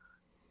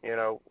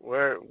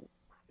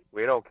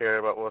 We don't care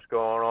about what's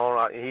going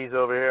on. He's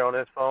over here on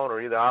his phone,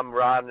 or either I'm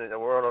riding and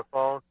we're on our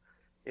phone.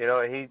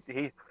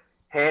 He's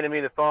handing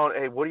me the phone.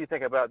 Hey, what do you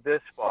think about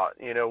this spot?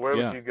 Where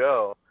would you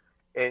go?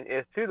 And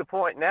it's to the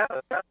point now.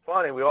 It's kind of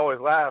funny. We always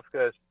laugh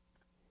because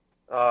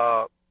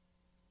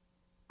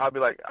I'd be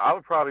like, I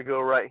would probably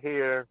go right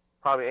here,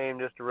 probably aim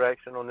this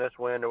direction on this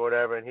wind or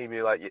whatever, and he'd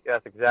be like,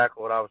 that's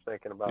exactly what I was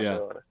thinking about doing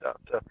and stuff.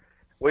 So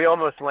we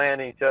almost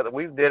land each other.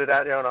 We did it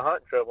out there on a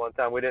hunt trip one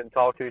time. We didn't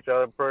talk to each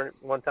other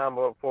one time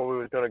before we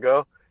was going to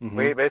go. Mm-hmm.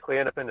 We basically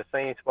ended up in the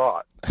same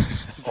spot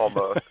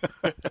almost.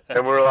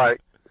 And we were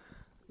like,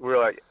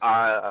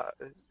 I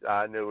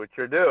knew what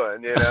you're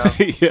doing,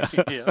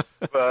 yeah.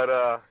 But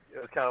it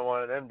was kind of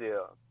one of them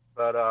deals.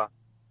 But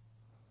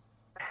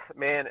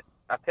man,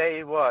 I tell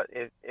you what,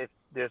 if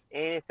there's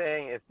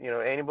anything, if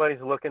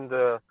anybody's looking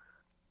to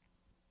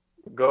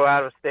go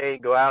out of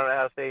state, go out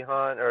of state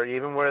hunt, or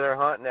even where they're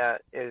hunting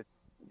at, is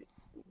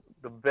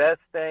the best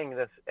thing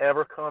that's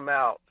ever come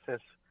out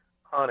since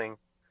hunting,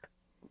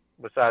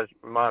 besides,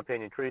 in my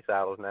opinion, tree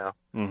saddles now,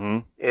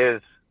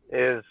 is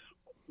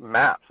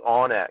maps,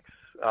 Onyx,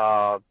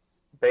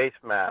 base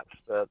maps.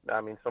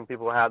 Some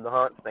people have the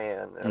hunt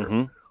stand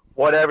or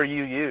whatever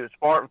you use.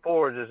 Spartan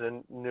Forge is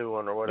a new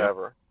one or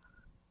whatever.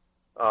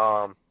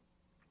 Yep.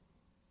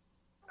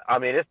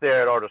 It's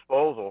there at our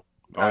disposal.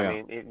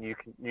 You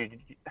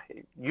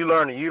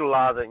learn to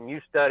utilize it and you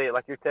study it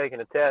like you're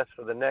taking a test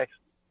for the next,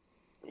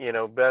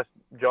 best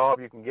job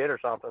you can get or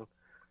something.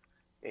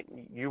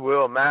 You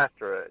will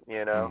master it,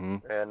 and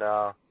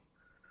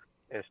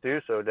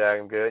Stu's so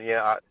daggum good.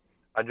 Yeah,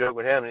 I joke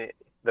with him.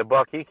 The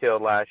buck he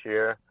killed last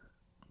year.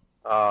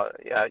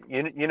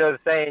 You know the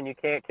saying, you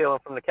can't kill him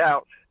from the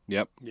couch.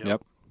 Yep.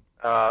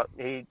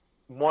 He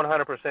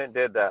 100%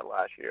 did that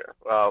last year.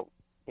 I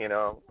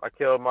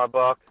killed my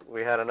buck.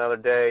 We had another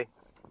day.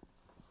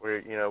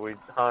 We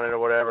hunted or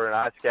whatever, and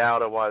I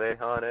scouted while they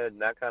hunted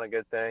and that kind of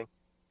good thing.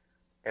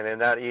 And then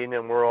that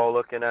evening, we're all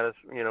looking at his,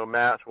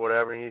 maps,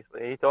 whatever. He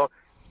thought,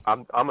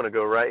 I'm going to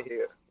go right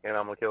here, and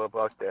I'm going to kill a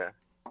buck there.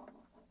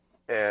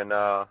 And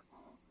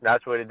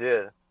that's what he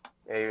did.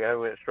 And he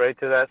went straight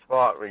to that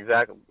spot,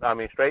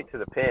 straight to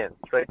the pin,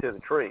 straight to the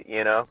tree,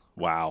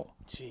 Wow.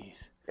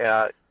 Jeez.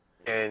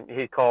 And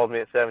he called me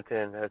at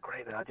 7:10,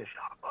 Craven, I just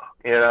shot a buck,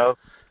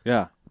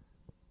 Yeah.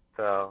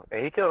 So,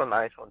 and he killed a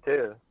nice one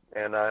too.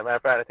 And matter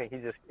of fact, I think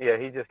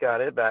he just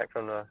got it back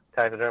from the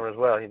taxidermist as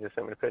well. He just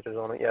sent me the pictures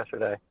on it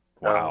yesterday.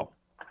 Wow.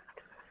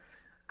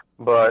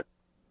 But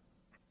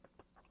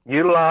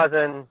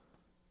utilizing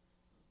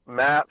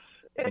maps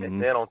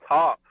and then on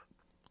top,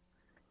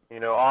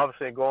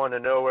 obviously going to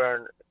nowhere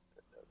and,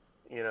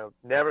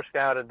 never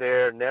scouted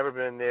there, never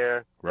been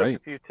there. Right.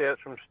 Took a few tips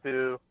from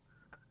Stu.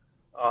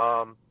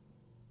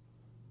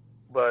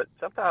 But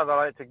sometimes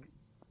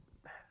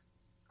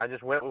I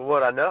just went with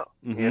what I know,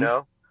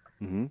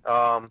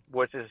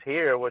 which is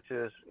here, which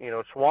is,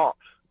 swamps,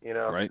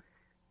 Right.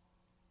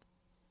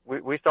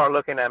 We start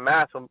looking at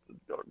maps. I'm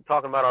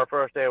talking about our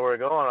first day we're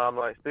going. I'm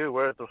like, Stu,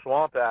 where's the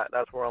swamp at?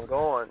 That's where I'm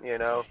going,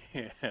 Yeah.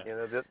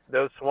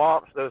 Those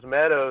swamps, those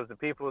meadows, the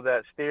people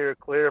that steer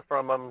clear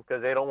from them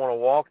because they don't want to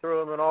walk through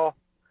them and all.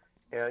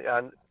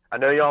 I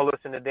know y'all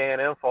listen to Dan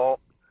Infalt.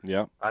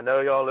 Yeah. I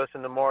know y'all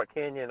listen to Mark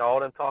Kenyon, all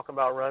them talking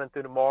about running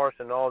through the marsh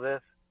and all this.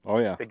 Oh,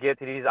 yeah. To get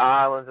to these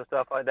islands and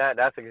stuff like that.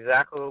 That's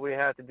exactly what we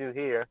have to do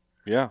here.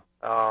 Yeah.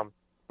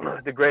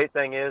 The great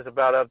thing is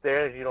about up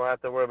there is you don't have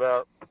to worry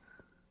about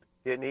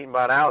getting eaten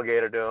by an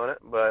alligator doing it,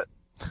 but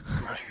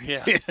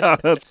Yeah.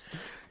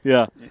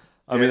 Yeah.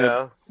 I mean,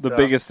 know, the so-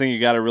 biggest thing you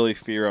got to really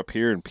fear up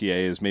here in PA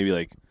is maybe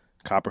like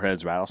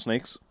copperheads,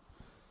 rattlesnakes.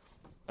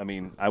 I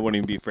mean, I wouldn't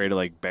even be afraid of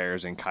like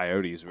bears and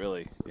coyotes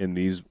really in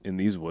these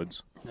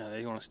woods. No,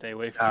 they want to stay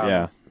away from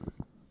Yeah.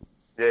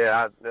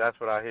 Yeah, that's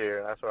what I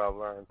hear. That's what I've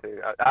learned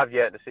too. I've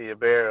yet to see a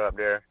bear up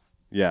there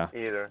Yeah.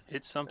 either.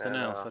 It's something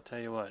else, I'll tell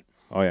you what.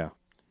 Oh yeah.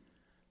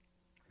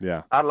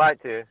 Yeah. I'd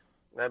like to.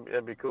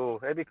 That'd be cool.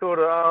 It'd be cool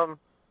to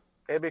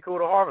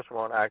harvest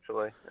one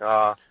actually.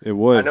 It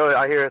would. I know.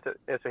 I hear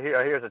it's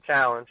a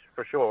challenge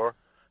for sure.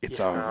 It's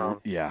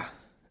Yeah.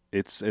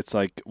 It's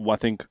like I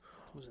think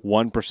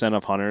 1%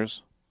 of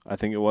hunters, I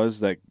think it was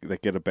that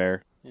get a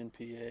bear In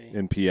PA.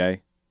 in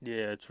PA.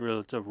 Yeah, it's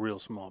a real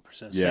small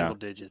percent, Yeah. single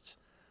digits.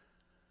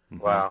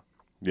 Wow.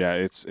 Yeah,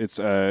 it's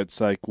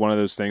like one of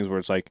those things where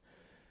it's like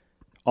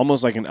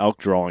almost like an elk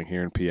drawing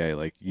here in PA.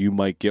 Like you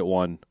might get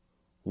one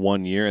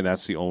year, and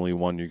that's the only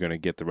one you're going to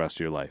get the rest of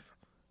your life.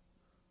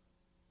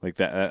 Like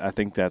that, I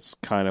think that's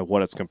kind of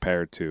what it's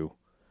compared to.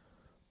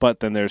 But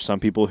then there's some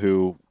people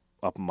who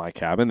up in my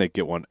cabin they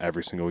get one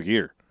every single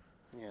year.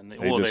 Yeah, and They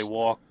they just-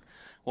 walk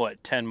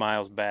 10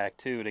 miles back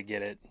too to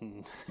get it.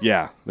 And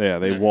Yeah,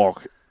 they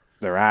walk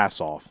their ass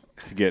off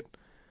to get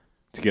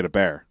a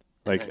bear.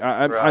 Like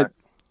Right.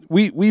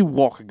 we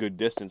walk a good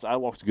distance. I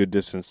walked a good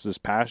distance this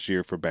past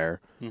year for bear,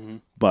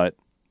 but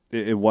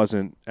it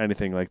wasn't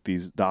anything like the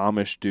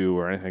Amish do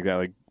or anything like that.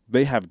 Like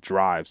they have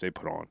drives they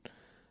put on.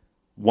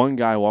 One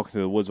guy walking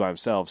through the woods by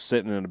himself,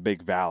 sitting in a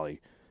big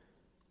valley.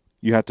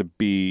 You have to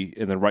be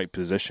in the right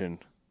position,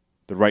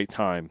 the right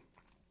time,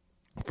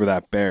 for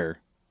that bear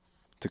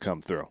to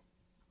come through.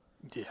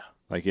 yeah.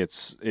 Like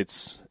it's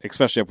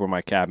especially up where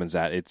my cabin's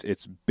at.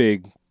 It's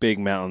big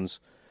mountains,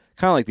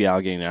 kind of like the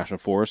Alleghany National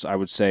Forest. I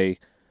would say.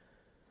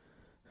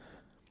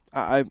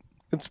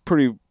 It's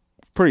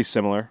pretty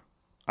similar.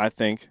 I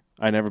think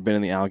I've never been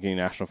in the Alleghany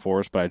National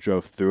Forest, but I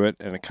drove through it,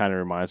 and it kind of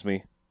reminds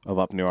me of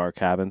up near our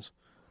cabins.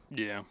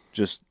 Yeah.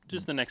 Just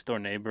the next door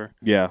neighbor.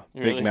 yeah,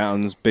 Really? big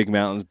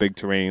mountains, big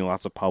terrain,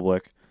 lots of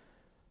public.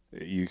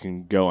 You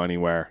can go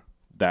anywhere.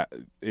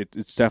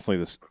 It's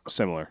definitely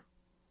similar.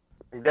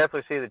 You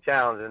definitely see the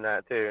challenge in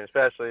that too,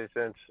 especially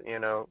since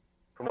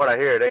from what I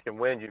hear, they can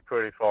wind you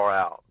pretty far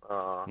out.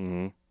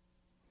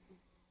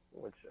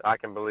 Which I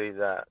can believe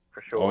that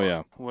for sure. Oh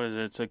yeah, What is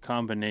it? It's a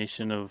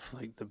combination of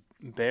like the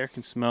bear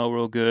can smell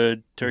real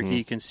good,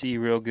 turkey can see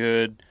real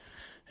good,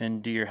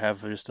 and deer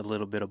have just a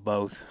little bit of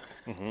both.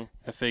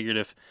 I figured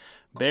if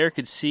bear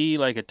could see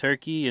like a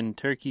turkey and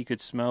turkey could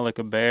smell like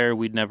a bear,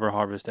 we'd never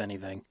harvest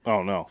anything.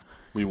 Oh no,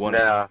 we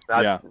wouldn't.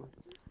 Yeah,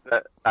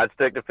 I'd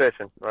stick to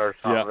fishing or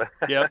something.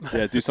 Yep.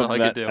 Yeah, do something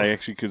all I that could do. I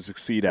actually could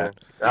succeed at.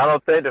 I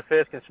don't think the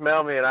fish can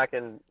smell me, and I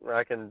can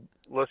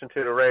listen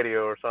to the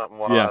radio or something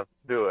while I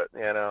do it.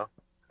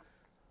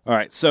 All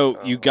right,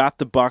 so you got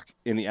the buck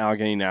in the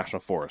Alleghany National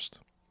Forest,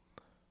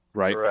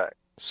 right? Correct.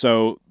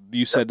 So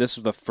you said this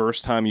was the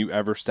first time you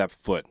ever stepped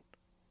foot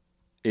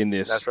in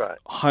this That's right.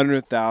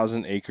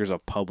 100,000 acres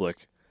of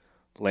public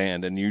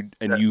land, and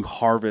you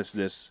harvest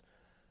this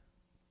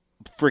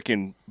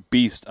freaking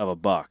beast of a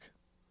buck.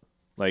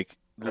 Like,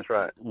 That's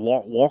right.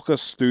 Walk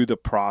us through the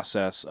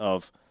process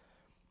of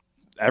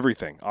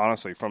everything,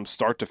 honestly, from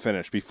start to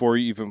finish. Before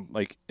you even,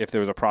 like, if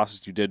there was a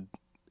process you did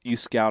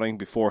e-scouting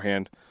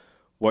beforehand,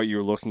 what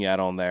you're looking at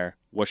on there,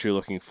 what you're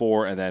looking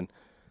for, and then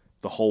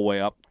the whole way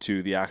up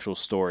to the actual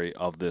story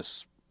of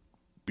this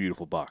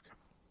beautiful buck.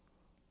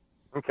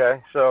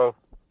 Okay, so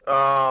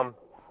I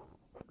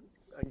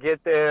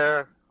get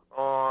there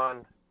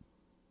on.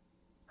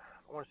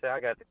 I want to say I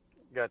got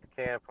to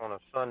camp on a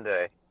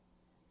Sunday.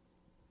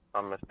 If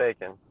I'm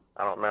mistaken.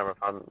 I don't remember if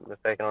I'm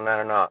mistaken on that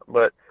or not.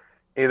 But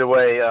either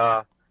way,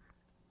 the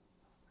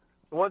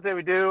one thing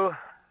we do,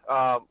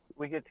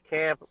 we get to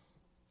camp,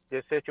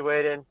 get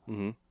situated,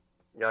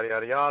 yada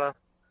yada yada.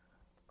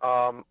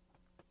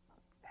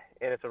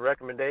 And it's a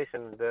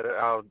recommendation that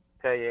I'll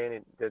tell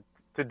you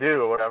to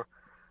do or whatever.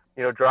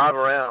 Drive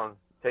around,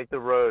 take the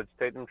roads,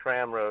 take them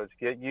tram roads,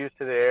 get used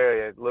to the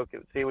area,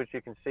 see what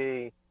you can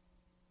see,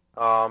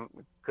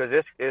 because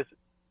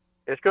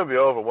it's going to be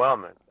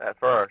overwhelming at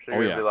first. You're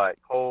going to be like,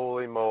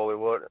 holy moly,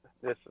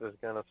 this is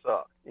going to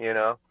suck,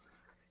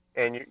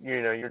 And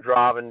you're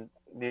driving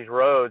these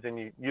roads,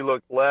 and you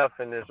look left,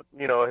 and there's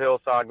a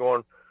hillside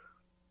going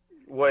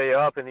way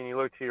up, and then you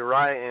look to your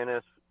right, and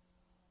it's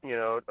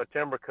a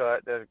timber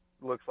cut that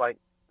looks like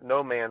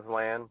no man's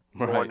land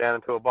going down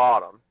into a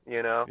bottom.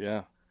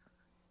 Yeah.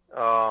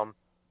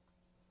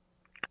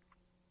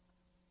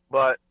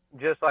 But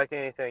just like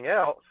anything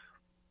else,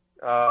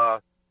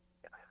 my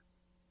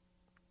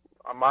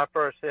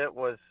first hit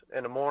was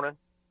in the morning.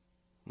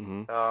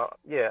 Mm-hmm. I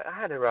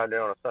had to ride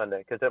there on a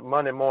Sunday because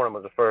Monday morning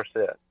was the first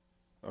hit.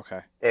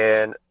 Okay.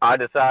 And I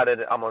decided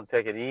I'm going to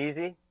take it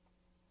easy.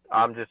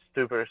 I'm just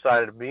super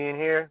excited to be in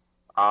here.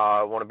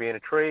 I want to be in a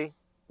tree.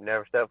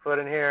 Never step foot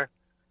in here.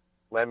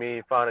 Let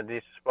me find a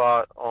decent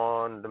spot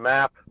on the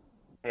map.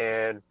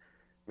 And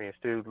me and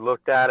Stu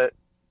looked at it.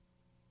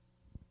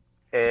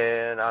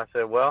 And I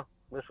said, well,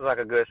 this is like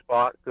a good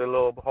spot. Good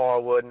little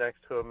hardwood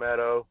next to a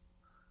meadow.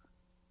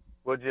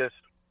 I'm just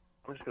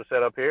going to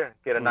set up here,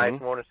 get a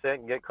nice morning sit,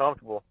 and get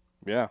comfortable.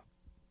 Yeah.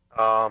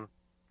 And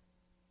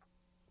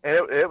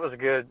it was a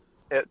good,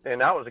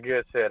 and that was a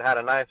good sit. Had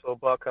a nice little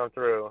buck come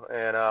through,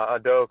 and a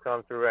doe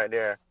come through right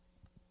there.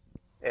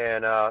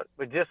 And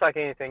but just like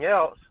anything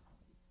else,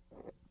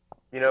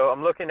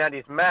 I'm looking at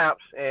these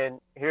maps, and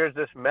here's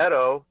this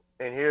meadow,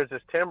 and here's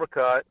this timber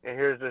cut, and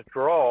here's this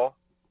draw.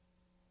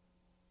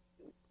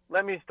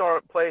 Let me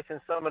start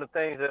placing some of the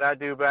things that I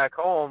do back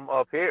home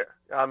up here.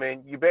 I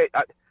mean, you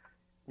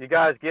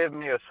guys give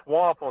me a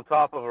swamp on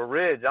top of a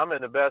ridge. I'm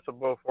in the best of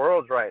both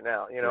worlds right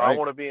now. I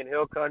want to be in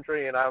hill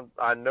country, and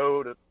I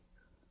know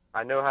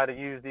how to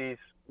use these,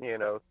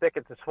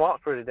 thickets and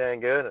swamps pretty dang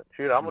good.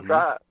 Shoot, I'm gonna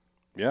try it.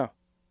 Yeah.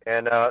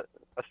 And I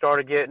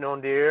started getting on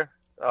deer.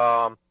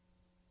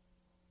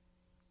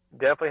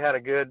 Definitely had a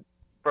good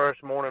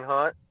first morning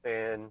hunt,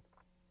 and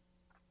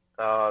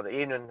the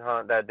evening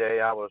hunt that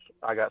day, I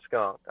got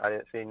skunked. I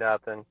didn't see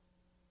nothing.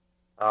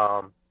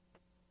 But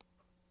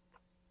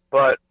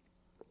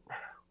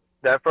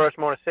that first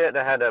morning sit,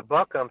 I had that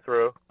buck come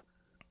through.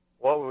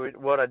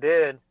 What I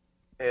did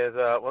is,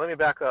 let me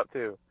back up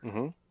too.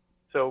 Mm-hmm.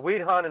 So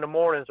we'd hunt in the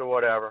mornings or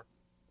whatever,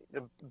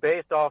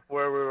 based off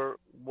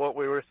what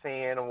we were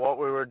seeing and what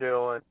we were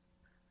doing,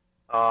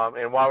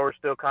 and while we were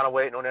still kind of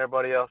waiting on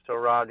everybody else to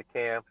arrive to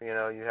camp.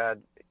 You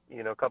had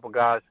a couple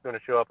guys going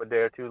to show up a day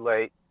or two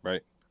late.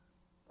 Right.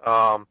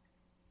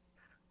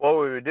 What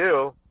we would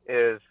do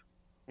is,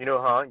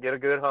 hunt, get a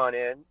good hunt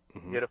in,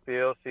 get a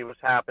feel, see what's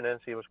happening,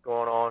 see what's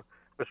going on.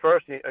 But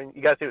first, you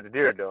got to see what the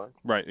deer are doing.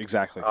 Right,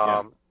 exactly.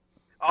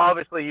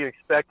 Obviously, you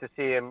expect to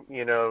see them,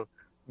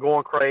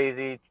 going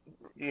crazy,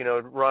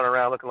 running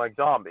around looking like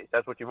zombies.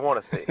 That's what you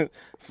want to see.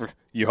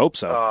 You hope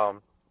so.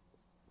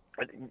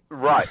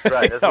 Right.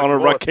 That's on a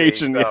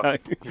Rutcation, yeah.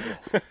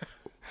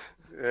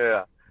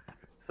 Yeah.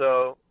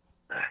 So,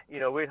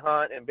 we'd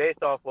hunt, and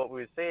based off what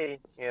we'd see,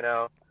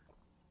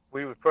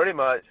 we would pretty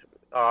much,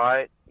 all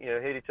right,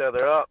 hit each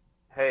other up.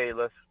 Hey,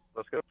 let's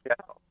go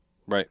scout.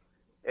 Right.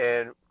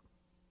 And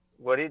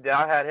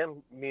I had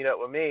him meet up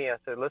with me. I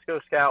said, let's go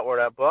scout where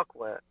that buck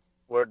went,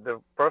 where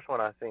the first one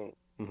I seen.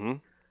 Mm-hmm.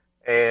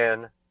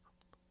 And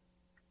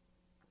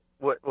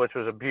which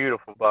was a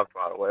beautiful buck,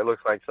 by the way. It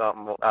looks like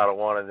something out of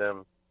one of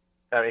them.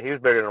 I mean, he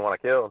was bigger than the one I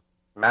killed,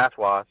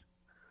 mass-wise.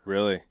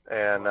 Really?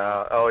 And,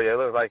 it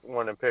looked like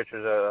one of them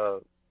pictures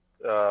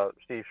of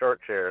Steve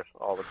Shirk shares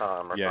all the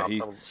time. Or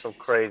some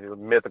crazy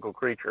mythical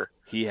creature.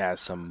 He has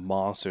some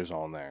monsters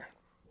on there.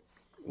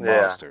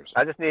 Yeah. Monsters.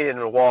 I just needed him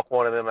to walk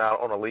one of them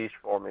out on a leash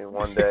for me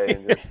one day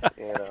and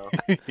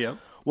just, Yep.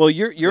 Well,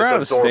 you're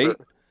out of state.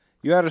 It.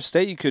 You're out of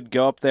state. You could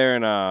go up there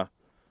and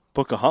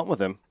book a hunt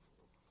with him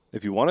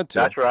if you wanted to.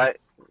 That's right.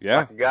 Yeah.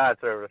 Like a guide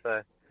service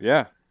thing.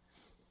 Yeah.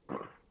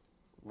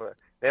 But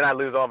then I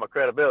lose all my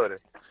credibility.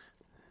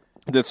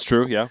 That's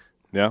true. Yeah.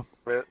 Yeah.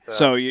 But,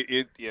 so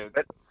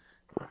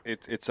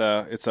it's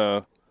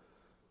a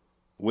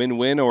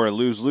win-win or a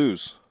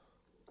lose-lose.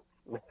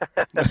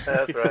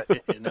 That's right.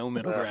 No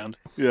middle ground.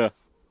 Yeah.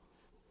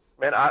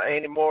 Man,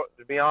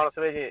 to be honest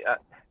with you,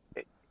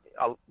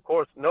 of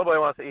course, nobody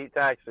wants to eat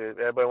taxi.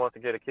 Everybody wants to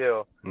get a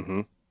kill.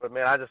 Mm-hmm. But,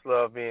 man, I just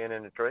love being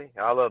in the tree.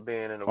 I love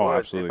being in the woods.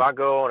 Absolutely. If I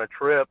go on a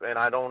trip and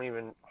I don't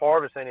even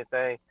harvest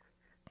anything,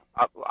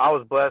 I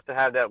was blessed to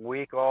have that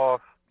week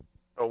off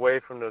away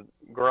from the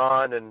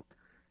grind. And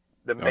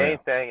the main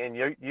thing, and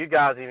you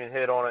guys even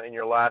hit on it in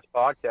your last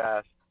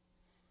podcast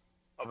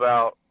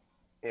about,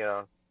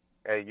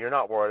 hey, you're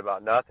not worried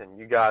about nothing.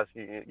 You guys,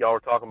 y'all were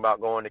talking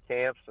about going to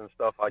camps and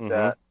stuff like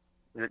that.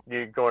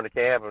 You're going to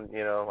camp, and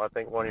I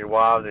think one of your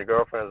wives or your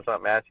girlfriends or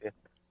something asked you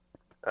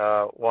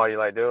why you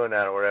like doing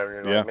that or whatever.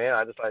 You're like, man,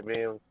 I just like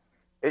being.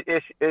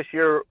 It's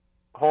your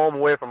home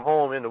away from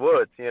home in the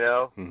woods,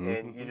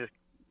 and you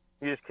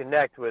just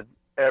connect with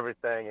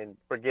everything and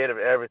forget of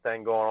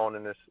everything going on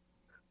in this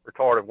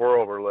retarded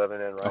world we're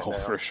living in right now. Oh,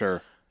 for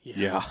sure.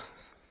 Yeah.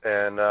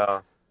 And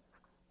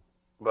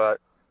But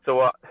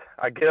so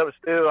I get up with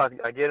Stu.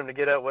 I get him to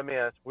get up with me.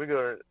 I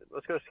said,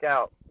 let's go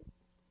scout.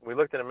 We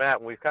looked at the map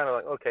and we kind of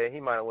like, okay, he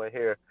might have went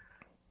here.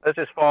 Let's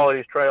just follow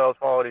these trails,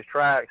 follow these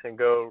tracks, and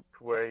go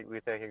to where we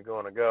think he's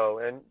going to go.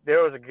 And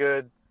there was a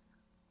good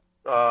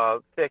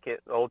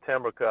thicket, old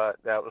timber cut,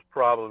 that was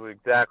probably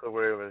exactly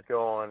where he was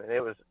going, and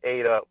it was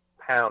ate up,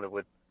 pounded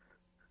with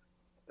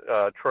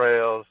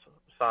trails,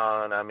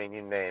 sign. I mean,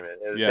 you name it.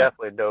 It was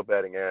definitely a doe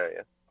bedding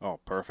area. Oh,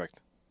 perfect.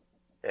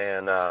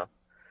 And like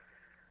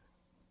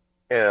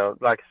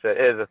I said,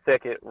 it is a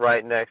thicket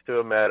right next to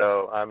a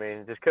meadow. I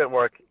mean, just couldn't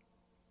work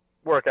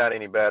out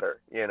any better,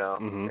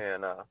 Mm-hmm.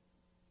 And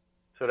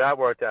so that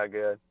worked out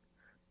good.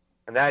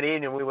 And that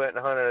evening we went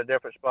and hunted a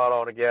different spot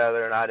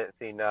altogether, and I didn't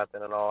see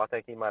nothing at all. I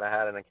think he might have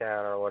had an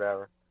encounter or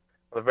whatever.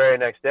 The very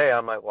next day,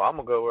 I'm like, well, I'm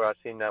gonna go where I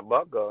seen that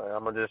buck go, and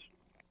I'm gonna just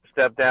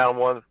step down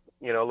one,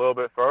 a little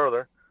bit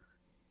further,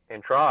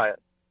 and try it.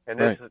 And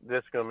this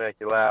is gonna make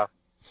you laugh.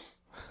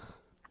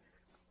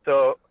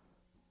 So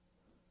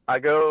I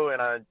go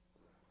and I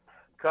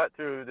cut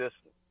through this.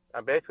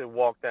 I basically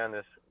walk down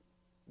this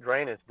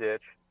drainage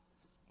ditch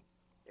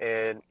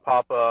and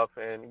pop up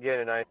and get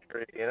a nice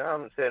tree. And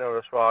I'm sitting over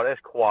the spot. It's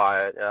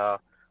quiet. The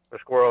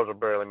squirrels are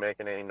barely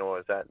making any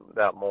noise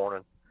that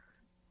morning.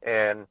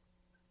 And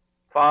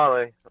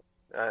finally,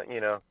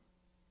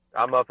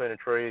 I'm up in a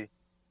tree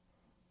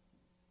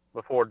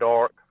before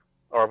dark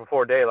or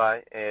before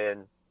daylight,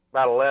 and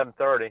about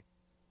 11:30,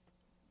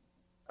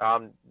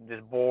 I'm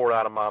just bored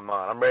out of my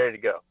mind. I'm ready to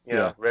go.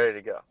 Ready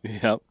to go.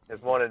 Yep.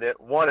 It's one of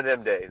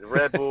them days. The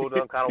Red Bull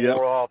done kind of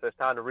wore off. It's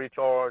time to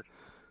recharge.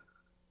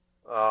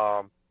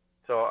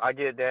 So I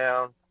get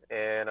down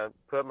and I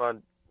put my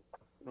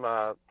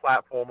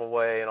platform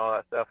away and all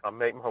that stuff. And I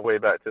make my way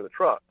back to the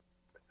truck.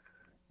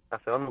 I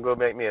said, I'm gonna go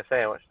make me a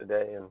sandwich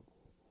today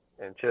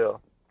and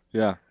chill.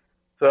 Yeah.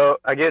 So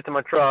I get to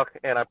my truck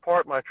and I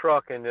park my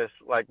truck in this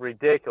like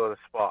ridiculous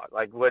spot.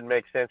 Like wouldn't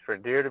make sense for a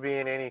deer to be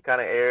in any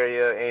kind of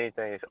area,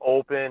 anything. It's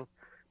open.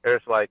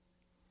 There's like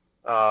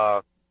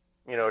a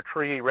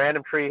tree,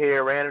 random tree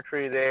here, random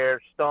tree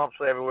there, stumps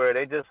everywhere.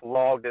 They just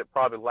logged it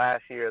probably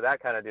last year,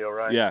 that kind of deal,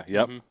 right? Yeah,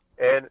 yep. Mm-hmm.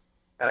 And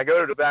I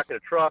go to the back of the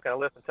truck and I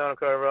lift the tonneau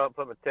cover up,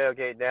 put my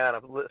tailgate down, I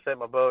set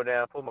my bow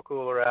down, pull my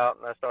cooler out,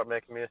 and I start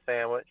making me a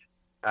sandwich.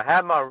 I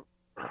had my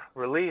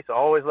release, I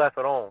always left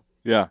it on.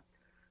 Yeah.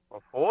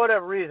 Well, for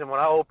whatever reason, when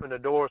I opened the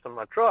doors of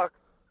my truck,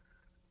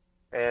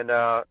 and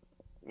I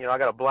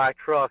got a black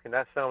truck, and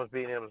that sun was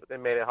beating it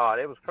made it hot.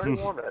 It was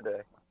pretty warm that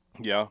day.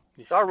 Yeah.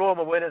 So I rolled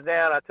my windows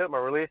down. I took my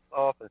release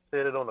off and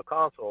set it on the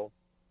console.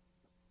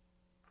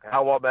 And I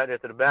walked back there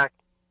to the back,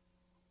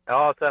 and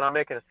all of a sudden I'm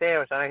making a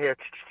sandwich, and I hear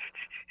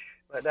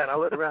like that. And I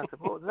looked around and said,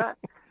 "What was that?"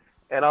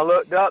 And I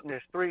looked up, and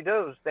there's 3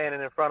 does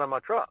standing in front of my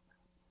truck,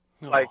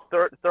 like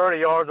 30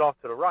 yards off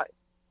to the right.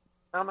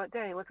 And I'm like,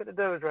 "Dang, look at the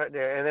does right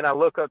there." And then I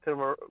look up to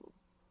my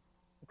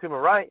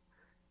right,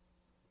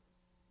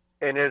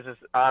 and there's this,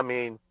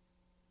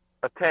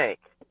 a tank.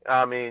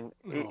 Every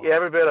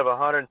bit of a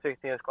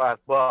 160-inch class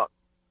buck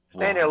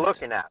standing there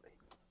looking at me.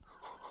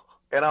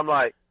 And I'm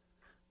like,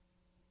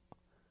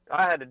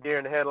 I had the deer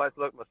in the headlights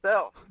look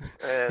myself.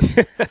 And,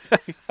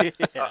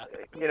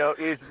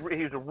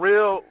 he's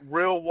real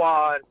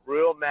wide,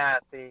 real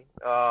massy,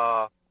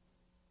 but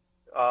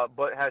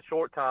has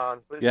short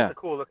tines. But it's just a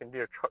cool looking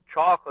deer.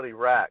 Chocolatey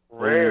rack,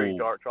 very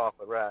dark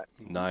chocolate rack.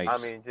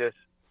 Nice.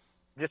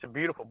 Just a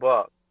beautiful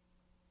buck.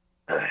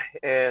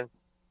 And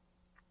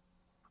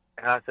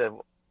I said,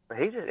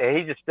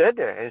 he just stood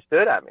there and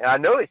stood at me. And I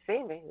know he's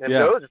seen me. And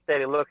Joe's just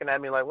steady looking at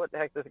me like, what the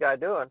heck is this guy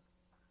doing?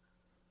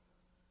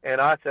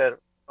 And I said,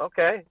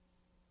 okay.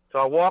 So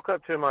I walk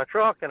up to my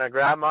truck and I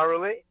grab my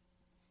release.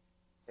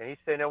 And he's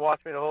sitting there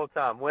watching me the whole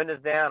time. Wind is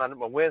down.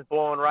 My wind's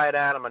blowing right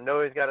at him. I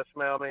know he's got to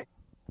smell me.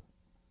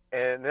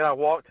 And then I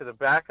walk to the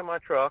back of my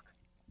truck.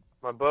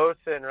 My bow's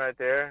sitting right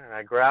there. And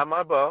I grab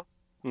my bow.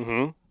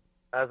 Mm-hmm.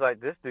 I was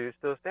like, this dude's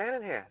still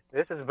standing here.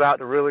 This is about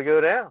to really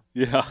go down.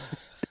 Yeah.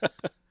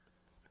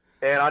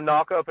 And I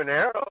knock up an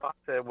arrow. I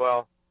said,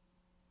 well,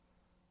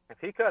 if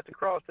he cuts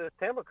across this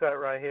timber cut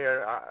right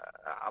here,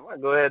 I'm going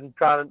to go ahead and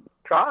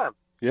try him.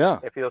 Yeah.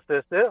 If he'll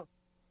sit still.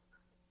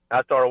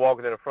 I started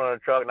walking to the front of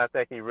the truck, and I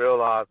think he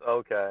realized,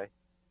 okay,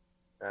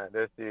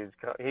 this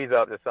he's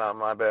up to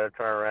something. I better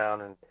turn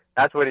around. And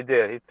that's what he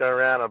did. He turned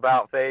around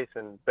about face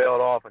and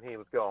bailed off, and he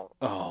was gone.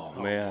 Oh,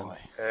 man. Boy.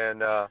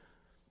 And,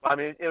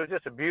 it was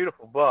just a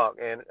beautiful buck.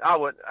 And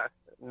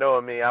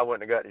knowing me, I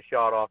wouldn't have got the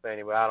shot off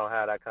anyway. I don't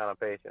have that kind of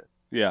patience.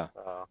 Yeah.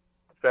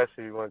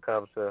 Especially when it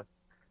comes to,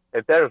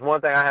 if there was one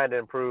thing I had to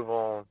improve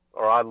on,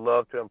 or I'd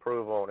love to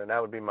improve on, and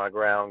that would be my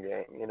ground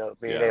game.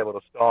 Being able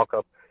to stalk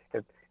up.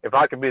 If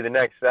I could be the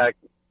next Zach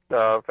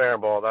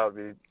Fehrenball, that would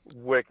be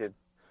wicked.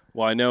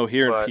 Well, I know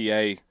here in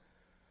PA,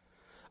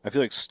 I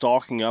feel like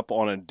stalking up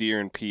on a deer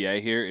in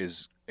PA here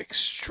is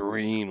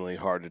extremely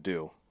hard to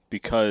do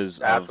because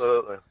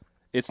absolutely.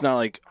 It's not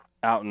like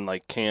out in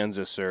like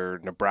Kansas or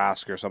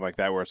Nebraska or something like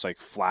that where it's like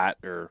flat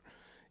or,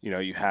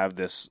 you have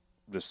this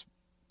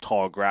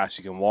tall grass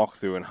you can walk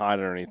through and hide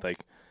underneath.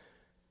 Like,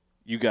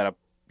 you got to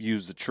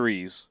use the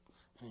trees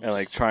and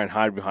like try and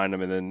hide behind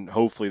them, and then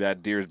hopefully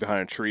that deer is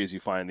behind a tree as you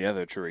find the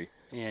other tree.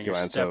 Yeah, you're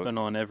stepping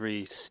on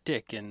every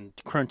stick and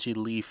crunchy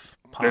leaf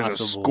possible.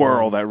 There's a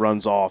squirrel that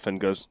runs off and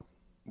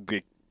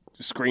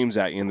screams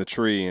at you in the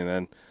tree, and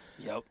then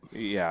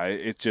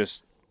it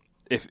just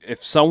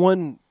if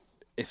someone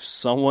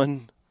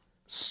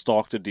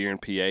stalked a deer in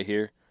PA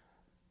here,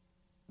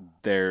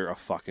 they're a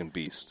fucking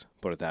beast.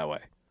 Put it that way.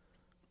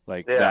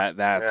 Like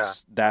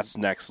that's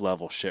next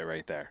level shit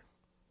right there.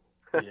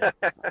 Yeah.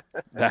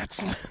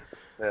 That's.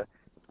 Yeah.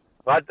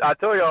 Well, I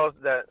told y'all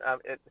that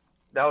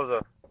that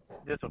was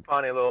just a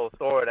funny little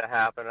story that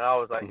happened, and I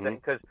was like,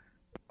 because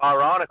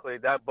ironically,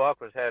 that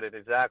buck was headed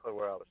exactly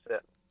where I was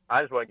sitting.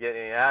 I just wasn't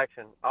getting any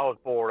action. I was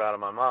bored out of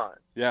my mind.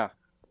 Yeah.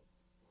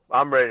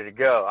 I'm ready to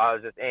go. I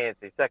was just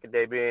antsy. Second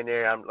day being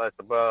there, let's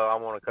the bow. I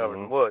want to cover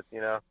the woods,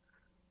 you know.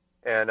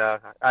 And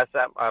if I'd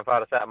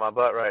have sat my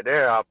butt right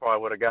there, I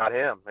probably would have got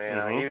him.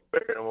 And he was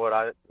bigger than what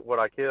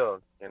I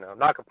killed. You know,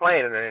 not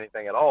complaining or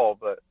anything at all,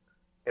 but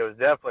it was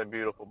definitely a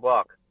beautiful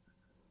buck.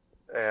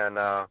 And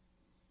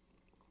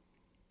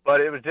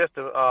but it was just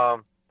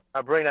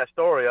I bring that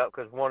story up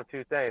because one or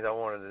two things I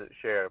wanted to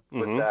share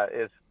with that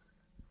is,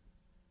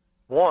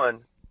 one,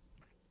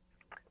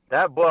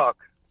 that buck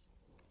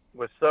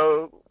was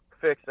so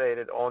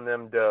fixated on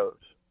them does,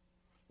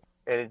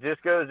 and it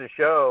just goes to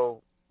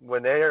show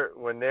when they're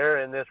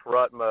in this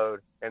rut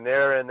mode and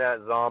they're in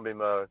that zombie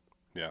mode.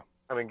 Yeah.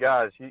 I mean,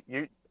 guys,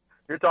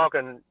 you're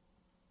talking.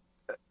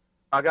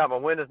 I got my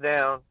windows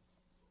down,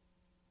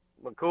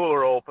 my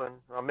cooler open.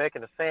 I'm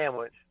making a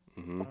sandwich.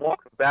 I'm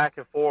walking back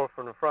and forth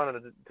from the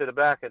front to the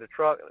back of the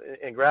truck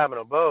and grabbing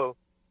a bow,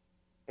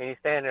 and he's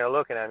standing there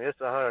looking at me. This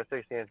is a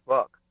 160-inch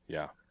buck.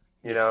 Yeah.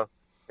 You know,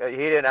 he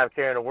didn't have a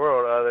care in the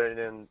world other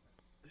than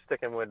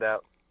sticking with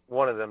that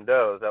one of them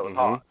does that was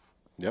hot.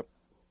 Yep.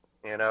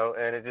 You know,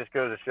 and it just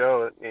goes to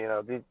show that, you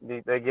know,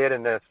 they get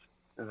in this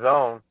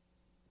zone,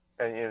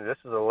 and you know, this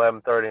is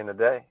 11:30 in the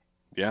day.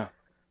 Yeah.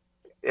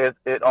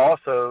 It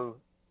also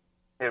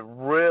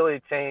really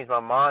changed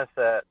my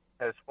mindset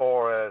as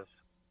far as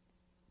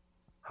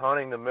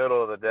hunting the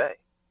middle of the day.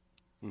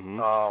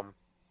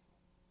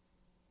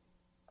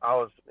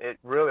 It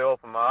really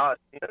opened my eyes.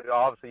 You know,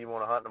 obviously you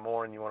want to hunt in the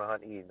morning, you want to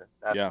hunt in the evening.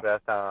 That's the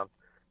best time.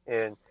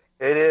 And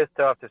it is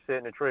tough to sit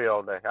in a tree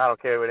all day. I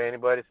don't care what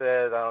anybody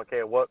says. I don't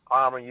care what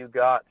armor you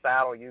got,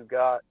 saddle you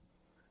got,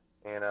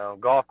 you know,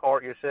 golf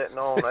cart you're sitting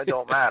on. It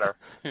don't matter.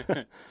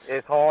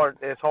 It's hard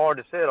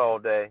to sit all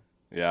day.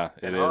 Yeah,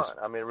 it is. is.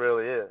 I mean, it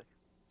really is.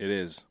 It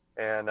is.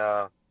 And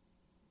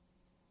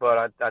but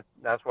I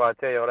that's why I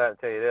tell you all that. I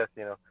tell you this,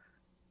 you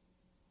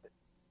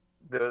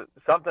know,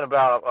 something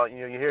about you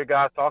know, you hear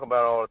guys talk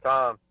about it all the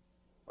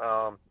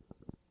time.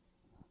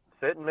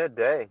 Sitting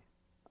midday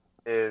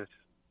could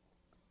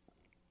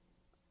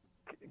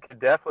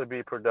definitely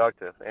be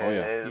productive, and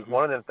it's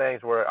one of them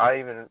things where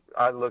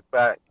I look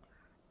back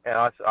and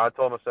I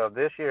told myself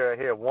this year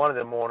here, one of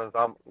them mornings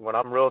when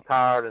I'm real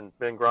tired and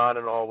been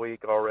grinding all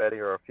week already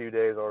or a few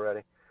days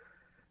already,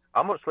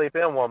 I'm gonna sleep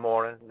in one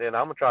morning, then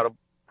I'm gonna try to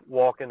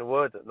walk in the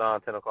woods at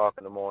 9, 10 o'clock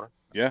in the morning.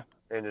 Yeah.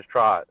 And just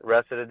try it the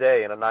rest of the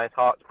day in a nice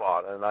hot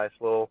spot, in a nice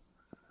little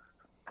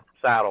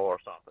saddle or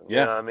something.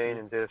 Yeah. You know what I mean?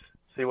 And just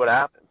see what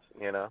happens,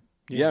 you know?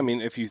 Yeah, I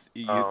mean, if you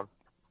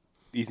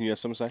Ethan, you have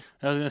something to say?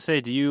 I was going to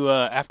say, do you,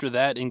 after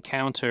that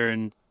encounter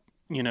and,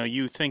 you know,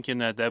 you thinking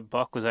that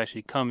buck was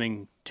actually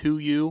coming to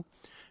you,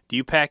 do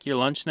you pack your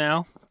lunch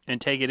now and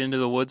take it into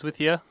the woods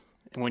with you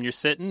when you're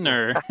sitting,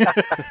 or?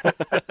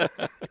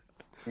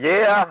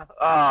 Yeah,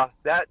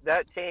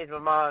 that changed my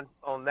mind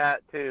on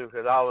that too,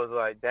 because I was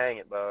like, dang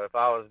it, bro. If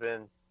I'd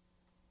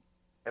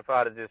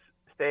have just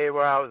stayed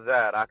where I was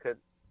at, I could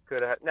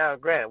have. Now,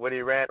 granted, would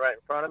he ran right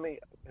in front of me?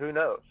 Who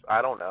knows?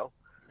 I don't know.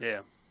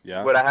 Yeah.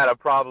 Yeah. Would I had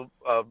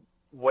a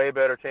way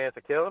better chance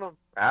of killing him?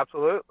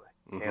 Absolutely.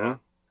 You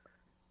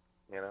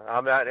know,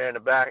 I'm out there in the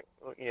back,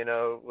 you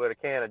know, with a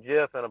can of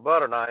Jif and a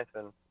butter knife,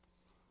 and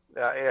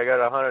I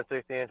got a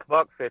 160-inch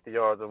buck 50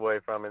 yards away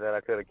from me that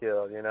I could have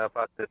killed, you know, if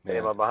I just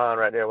stayed my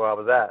behind right there where I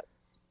was at.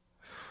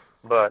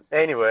 But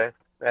anyway,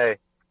 hey,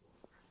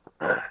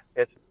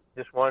 it's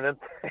just one of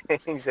them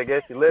things. I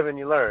guess you live and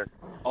you learn.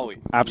 Oh,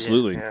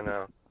 absolutely. You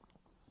know.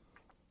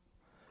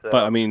 So,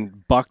 but I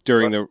mean, buck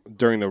during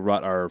the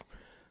rut are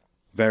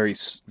very,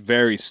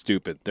 very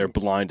stupid. They're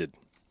blinded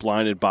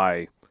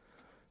by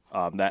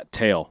that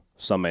tail.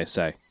 Some may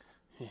say.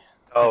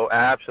 Oh,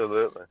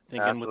 absolutely.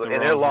 Thinking with the and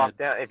wrong they're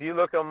locked head. down. If you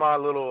look on my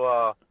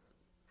little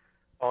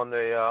on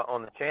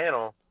the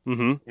channel,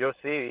 you'll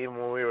see even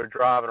when we were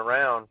driving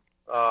around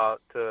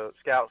to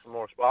scout some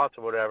more spots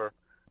or whatever,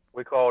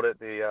 we called it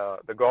the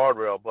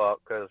guardrail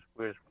buck because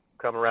we was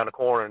coming around the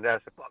corner and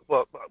that's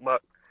buck,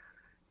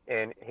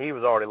 and he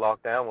was already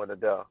locked down with a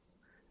doe.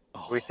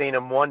 Oh. We seen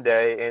him one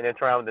day and then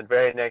trying the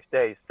very next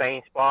day,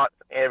 same spots,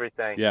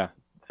 everything. Yeah.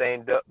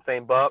 Same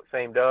buck,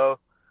 same doe.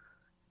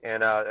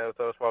 And so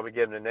that's why we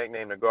give him the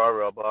nickname the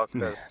guardrail buck,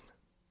 because,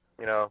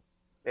 you know,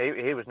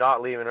 he was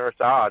not leaving her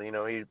side. You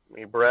know, he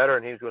bred her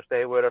and he was going to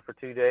stay with her for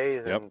 2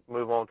 days and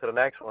move on to the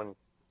next one.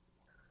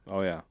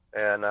 Oh, yeah.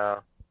 And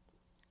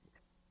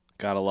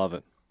gotta love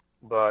it.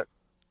 But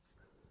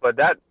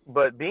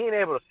being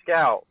able to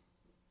scout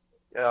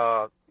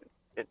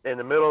in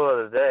the middle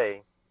of the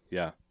day,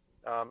 Yeah.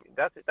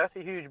 That's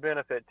a huge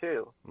benefit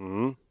too.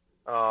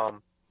 Mm-hmm.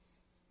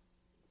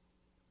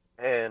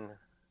 And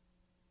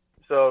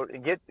so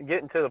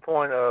getting to the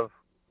point of,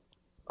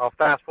 I'll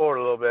fast forward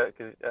a little bit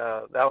because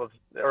that was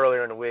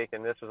earlier in the week,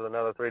 and this was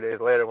another 3 days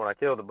later when I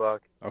killed the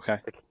buck. Okay.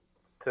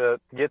 To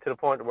get to the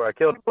point where I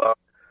killed the buck.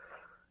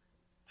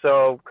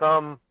 So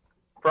come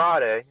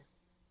Friday,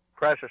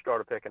 pressure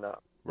started picking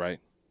up. Right.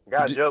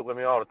 Guys joke with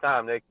me all the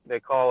time. They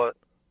call it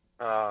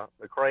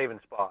the Craven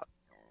spot.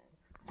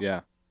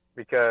 Yeah.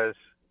 Because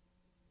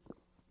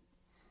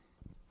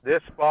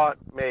this spot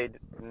made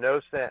no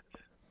sense.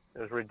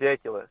 It was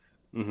ridiculous.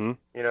 Mm-hmm.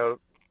 You know,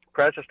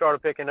 pressure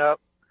started picking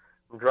up.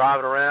 I'm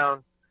driving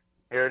around.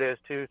 Here it is,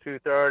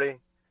 2:30.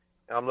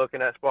 I'm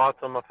looking at spots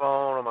on my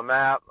phone, on my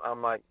map.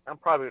 I'm like,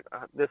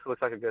 this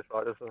looks like a good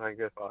spot. This looks like a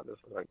good spot. This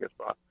looks like a good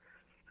spot.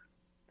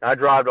 I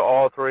drive to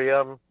all three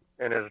of them,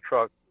 and there's a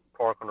truck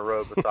parked on the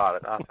road beside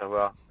it. I said,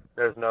 well,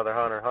 there's another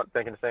hunter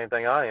thinking the same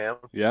thing I am.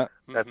 Yeah.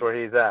 That's where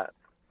he's at.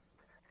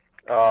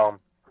 So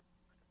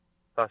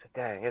I said,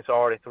 dang, it's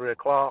already 3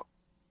 o'clock.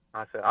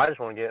 I said, I just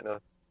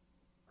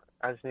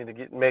need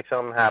to make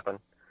something happen.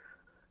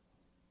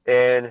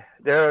 And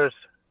there's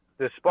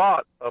this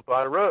spot up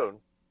by the road,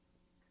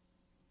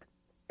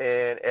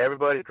 and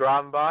everybody's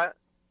driving by it.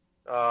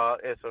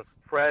 It's a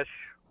fresh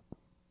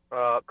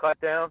cut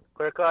down,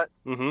 clear cut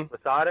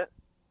beside it.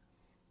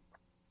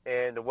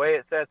 And the way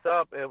it sets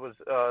up, it was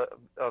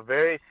a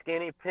very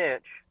skinny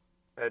pinch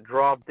that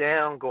dropped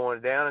down,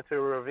 going down into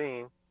a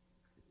ravine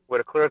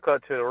with a clear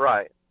cut to the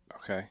right.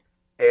 Okay.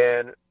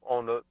 And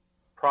on the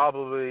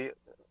probably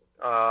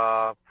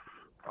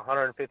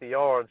 150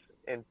 yards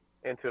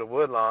into the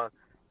wood line,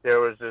 there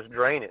was this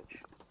drainage.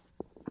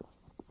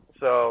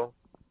 So,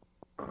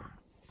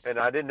 and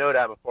I didn't know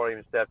that before I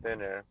even stepped in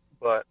there,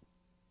 but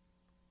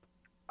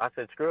I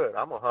said, screw it,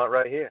 I'm going to hunt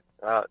right here.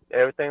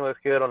 Everything looks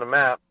good on the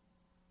map.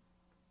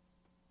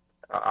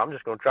 I'm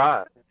just going to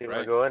try it, see if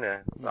I go in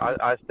there.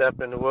 I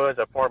stepped in the woods,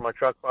 I parked my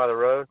truck by the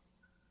road,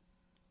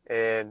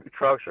 and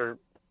trucks are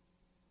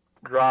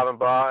driving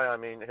by. I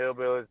mean,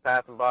 hillbillies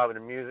passing by with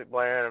the music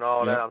blaring and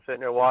all that. I'm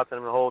sitting there watching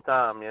them the whole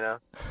time, you know.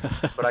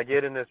 But I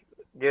get in this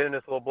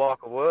little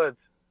block of woods,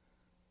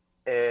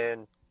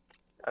 and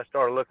I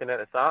started looking at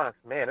the signs.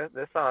 Man,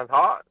 this sign's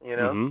hot, you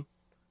know.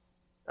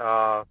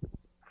 Mm-hmm.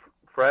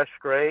 Fresh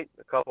scrape,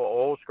 a couple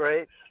old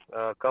scrapes,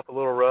 a couple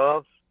little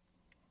rubs,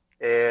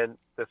 and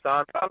the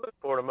sign I look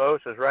for the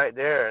most is right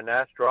there, and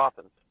that's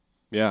droppings.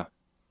 Yeah.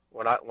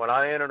 When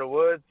I enter the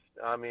woods,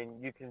 I mean,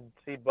 you can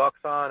see buck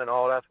sign and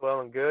all that's well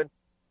and good.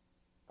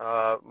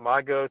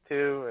 My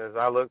go-to is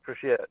I look for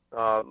shit.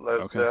 I'm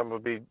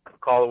gonna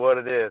call it what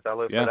it is. I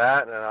look for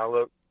that, and I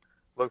look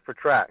for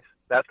tracks.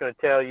 That's going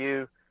to tell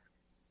you,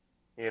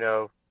 you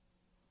know,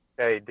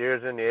 hey,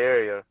 deer's in the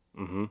area,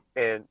 and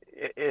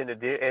in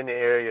the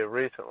area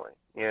recently.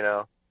 You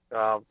know,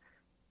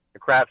 the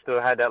crap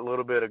still had that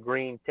little bit of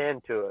green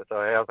tint to it. So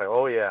I was like,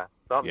 oh yeah,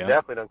 something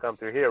definitely done come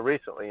through here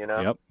recently. You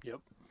know. Yep.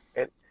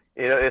 And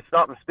you know, it's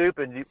something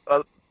stupid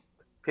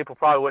people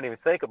probably wouldn't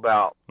even think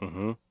about.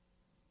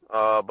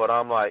 But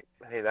I'm like,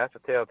 hey, that's a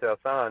telltale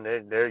sign.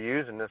 They're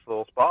using this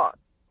little spot,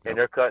 and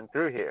they're cutting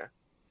through here.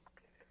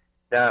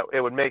 Now,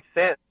 it would make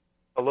sense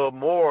a little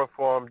more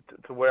for them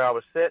to where I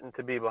was sitting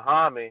to be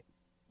behind me,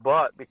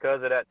 but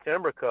because of that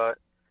timber cut,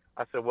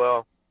 I said,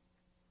 well,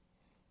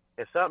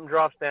 if something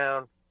drops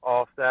down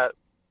off that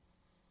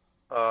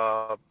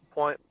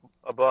point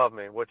above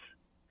me, which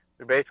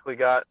we basically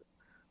got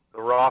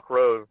the rock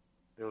road,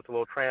 it was a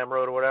little tram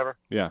road or whatever.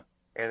 Yeah.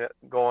 And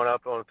going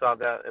up on the top of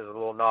that is a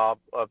little knob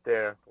up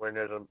there where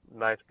there's a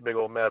nice big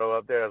old meadow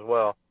up there as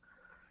well.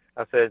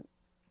 I said,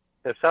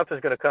 if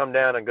something's going to come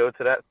down and go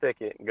to that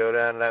thicket and go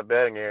down to that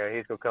bedding area,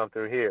 he's going to come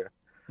through here.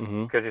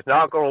 Because he's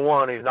not going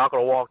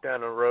to walk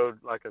down the road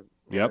like a,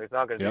 you know, he's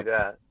not going to do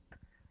that.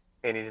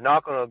 And he's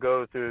not going to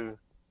go through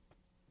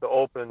the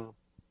open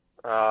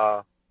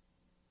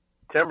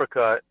timber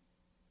cut,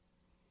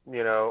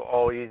 you know,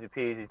 all easy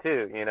peasy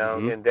too, you know,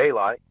 in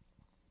daylight.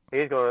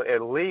 He's going to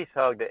at least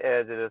hug the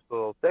edge of this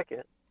little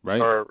thicket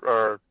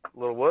or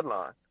little wood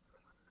line.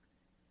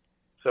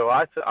 So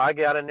I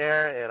got in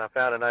there and I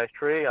found a nice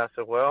tree. I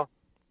said, well,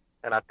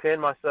 and I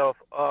pinned myself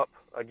up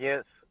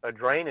against a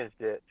drainage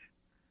ditch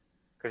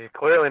because he's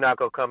clearly not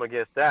going to come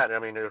against that. I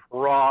mean, there's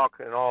rock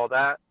and all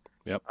that.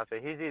 Yep. I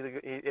said,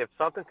 if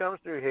something comes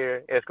through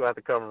here, it's going to have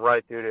to come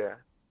right through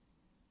there.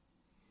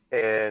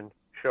 And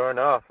sure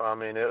enough, I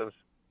mean, it was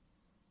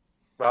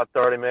about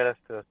 30 minutes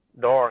to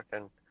dark,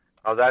 and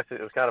it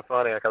was kind of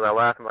funny because I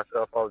laugh at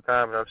myself all the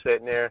time, and I'm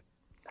sitting there,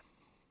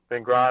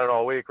 been grinding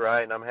all week,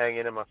 right, and I'm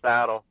hanging in my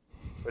saddle,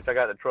 which I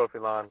got the trophy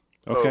line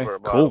over,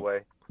 by the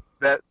way.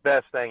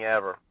 Best thing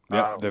ever.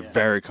 Yeah, they're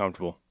very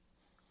comfortable.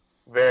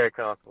 Very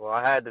comfortable.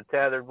 I had the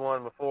tethered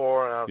one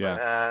before, and I was like,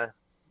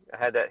 I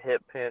had that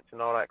hip pinch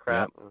and all that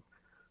crap. Yep. And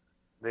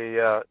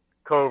the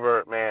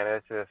covert,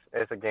 man,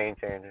 it's a game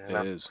changer.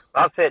 It is.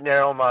 I'm sitting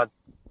there on my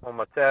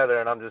tether,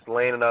 and I'm just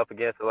leaning up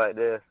against it like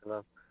this,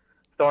 and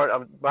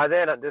by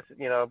then, this,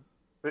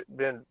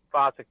 been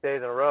 5-6 days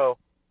in a row.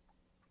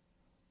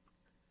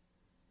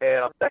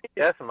 And I'm second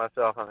guessing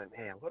myself. I'm like,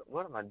 man,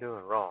 what am I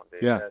doing wrong,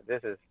 dude? Yeah.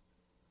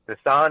 The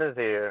sign is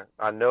here.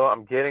 I know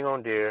I'm getting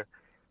on deer.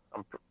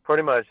 I'm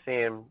pretty much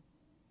seeing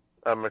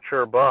a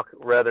mature buck,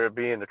 whether it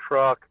be in the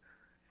truck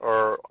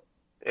or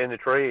in the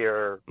tree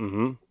or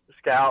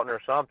scouting or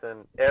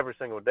something, every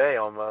single day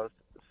almost,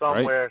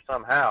 somewhere,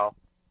 somehow.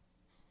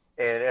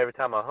 And every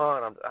time I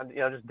hunt, I'm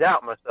just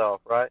doubt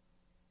myself, right?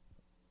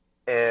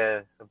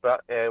 And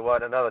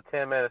another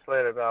 10 minutes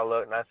later, I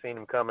look and I seen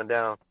him coming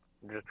down,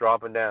 just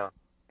dropping down.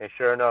 And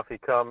sure enough, he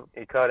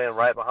cut in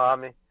right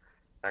behind me.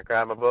 I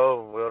grabbed my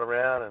bow and wheeled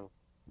around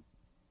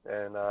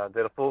and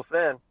did a full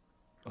send.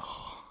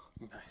 Oh,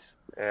 nice.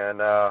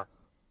 And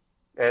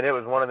it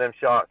was one of them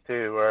shots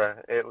too,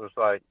 where it was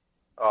like,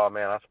 oh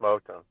man, I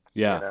smoked him.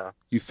 Yeah.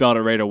 You felt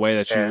it right away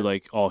that you were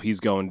like, oh, he's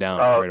going down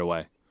right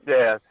away.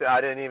 Yeah.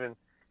 I didn't even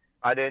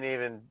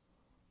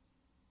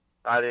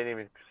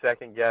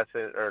second guess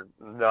it or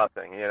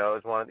nothing. It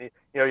was one of the,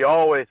 you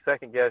always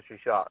second guess your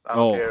shot. I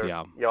don't care.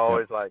 Yeah. You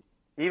always like,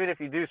 even if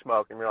you do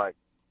smoke and you're like,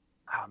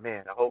 oh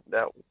man, I hope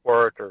that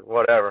worked or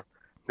whatever.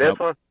 This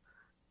one,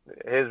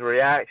 his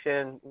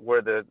reaction it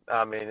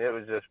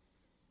was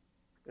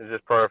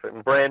just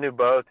perfect. Brand new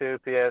bow too,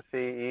 PSC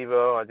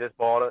Evo. I just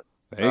bought it.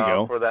 There you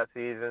go. For that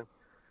season.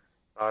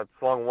 I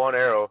slung one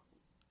arrow,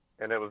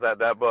 and it was at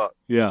that buck.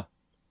 Yeah.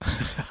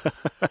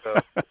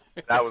 So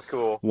that was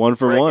cool. One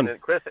for one.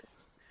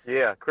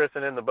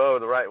 Christening the bow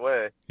the right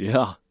way.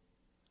 Yeah.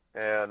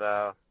 And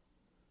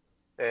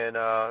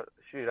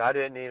shoot, I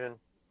didn't even.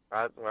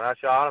 When I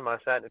shot him, I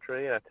sat in the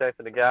tree and I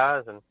texted the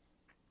guys and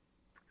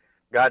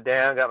got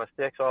down, got my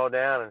sticks all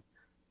down,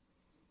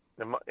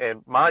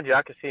 and mind you,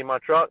 I could see my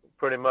truck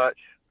pretty much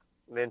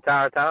the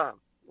entire time.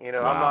 I'm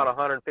not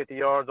 150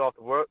 yards off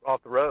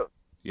the road.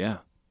 Yeah.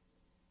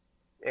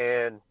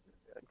 And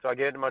so I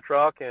get into my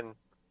truck and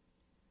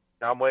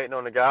I'm waiting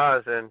on the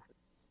guys, and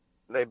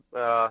they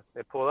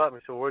pull up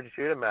and said, "Where'd you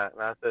shoot him at?"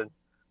 And I said,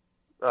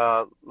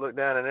 "Look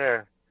down in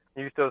there.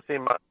 You can still see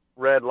my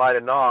red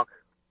lighted knock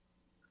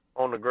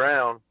on the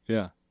ground."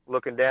 Yeah.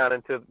 Going down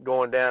into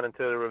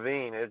the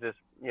ravine. It just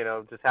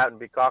just happened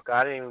to be cockeyed.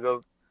 I didn't even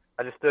go.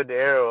 I just stood the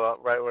arrow up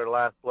right where the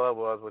last blood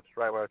was, which is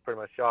right where I pretty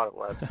much shot it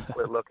when I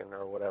quit looking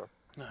or whatever.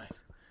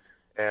 Nice.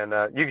 And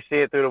you can see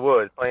it through the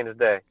woods, plain as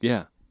day.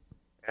 Yeah.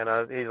 And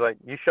he's like,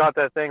 "You shot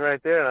that thing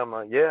right there?" And I'm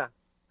like, "Yeah."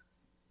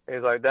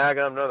 He's like,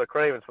 "Daggum, another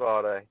Craven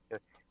spot day."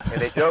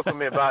 And they joke with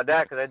me about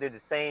that because I did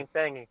the same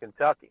thing in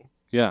Kentucky.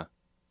 Yeah.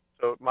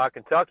 So my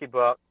Kentucky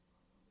buck,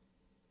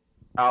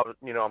 I'm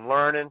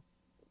learning,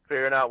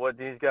 figuring out what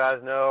these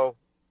guys know.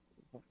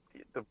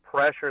 The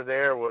pressure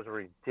there was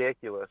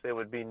ridiculous. It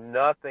would be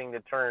nothing to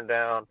turn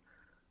down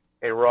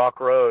a rock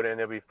road and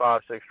there'd be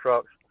 5-6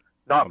 trucks,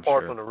 not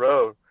parked on the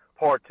road,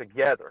 parked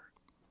together.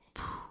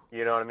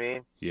 You know what I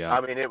mean? Yeah.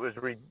 I mean, it was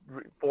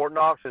Fort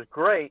Knox is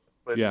great,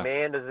 but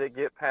man, does it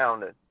get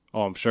pounded.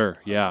 Oh, I'm sure.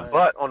 Yeah.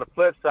 But on the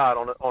flip side,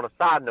 on a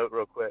side note,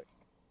 real quick,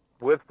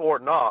 with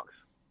Fort Knox,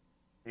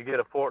 you get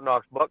a Fort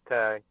Knox buck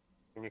tag,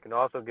 and you can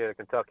also get a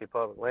Kentucky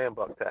public land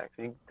buck tag.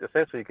 So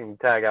essentially, you can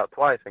tag out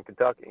twice in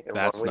Kentucky in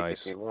 1 week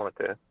if you wanted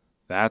to.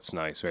 That's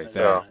nice right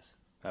there.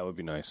 That would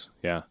be nice.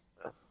 Yeah.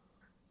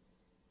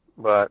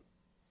 But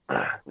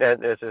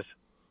it's just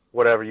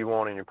whatever you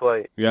want in your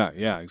plate.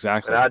 Yeah.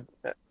 Exactly.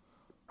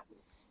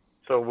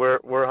 So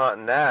we're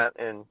hunting that,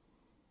 and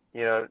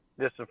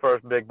this is the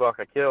first big buck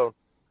I killed.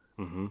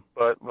 Mm-hmm.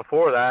 But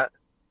before that,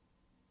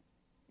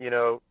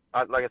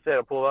 like I said,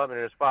 I pull up and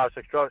there's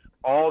 5-6 trucks.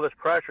 All this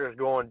pressure is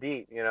going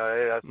deep.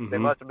 They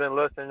must have been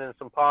listening to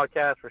some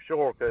podcasts for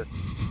sure, because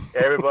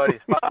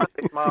everybody's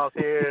 5-6 miles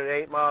here,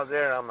 8 miles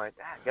there, and I'm like,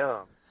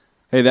 gum.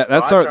 Hey,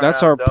 that's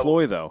our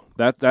ploy though.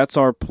 That's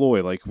our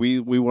ploy. Like we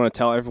want to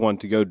tell everyone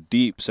to go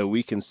deep so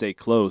we can stay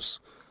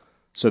close,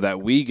 so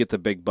that we get the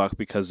big buck,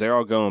 because they're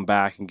all going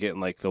back and getting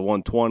like the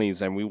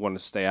 120s, and we want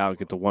to stay out and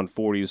get the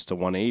 140s to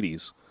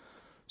 180s.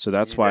 So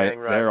that's why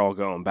they're all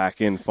going back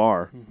in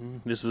far. Mm-hmm.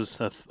 This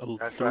is a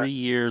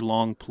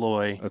 3-year-long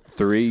ploy. A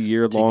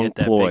 3-year-long ploy. To get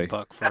that big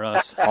buck for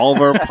us.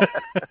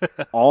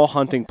 All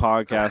hunting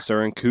podcasts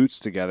are in coots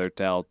together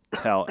to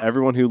tell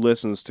everyone who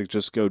listens to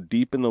just go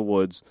deep in the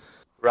woods.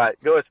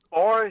 Right. Go as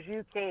far as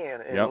you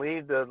can and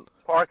leave the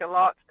parking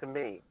lots to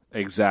me.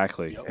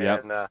 Exactly.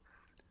 Yep. And,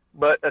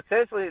 but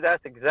essentially,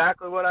 that's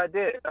exactly what I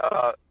did.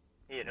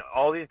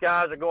 All these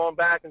guys are going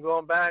back, and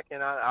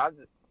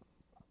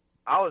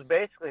I was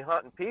basically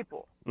hunting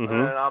people. Mm-hmm.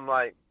 And I'm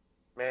like,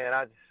 man,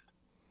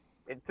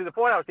 to the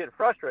point I was getting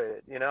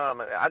frustrated. I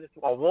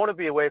want to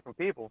be away from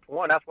people. For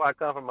one, that's why I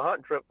come from a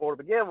hunting trip for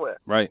to begin with.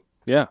 Right.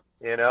 Yeah.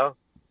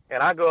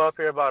 And I go up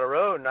here by the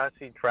road and I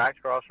see tracks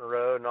crossing the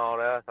road and all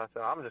that. So I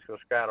said, I'm just going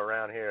to scout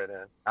around here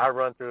then. I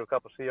run through a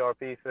couple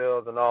CRP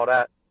fields and all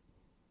that.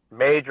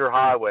 Major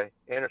highway,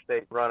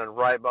 interstate running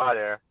right by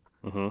there.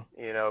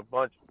 Mm-hmm.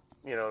 Bunch,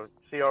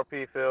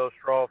 CRP fields,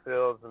 straw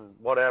fields, and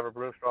whatever,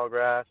 broom straw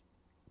grass.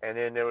 And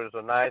then there was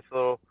a nice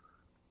little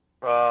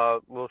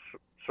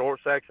short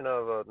section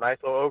of a nice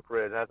little oak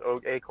ridge. It has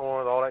oak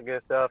acorns, all that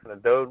good stuff, and a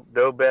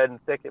doe bed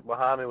and thicket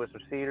behind me with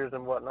some cedars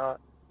and whatnot.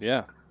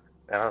 Yeah.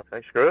 And I was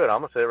like, screw it,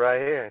 I'm gonna sit right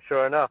here. And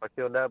sure enough, I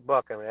killed that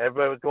buck. I mean,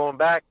 everybody was going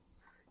back,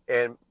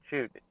 and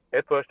shoot,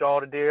 it pushed all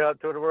the deer up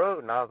to the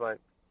road, and I was like,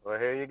 well,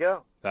 here you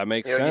go. That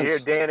makes You sense. hear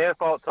Dan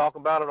Infalt talk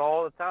about it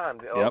all the time.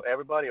 Yep.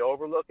 Everybody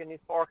overlooking these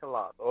parking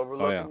lots,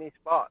 overlooking these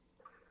spots.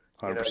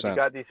 100%. You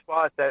got these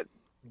spots that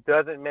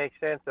doesn't make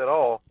sense at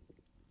all.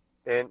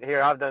 And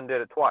here I've did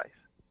it twice.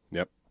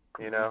 Yep.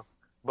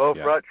 Both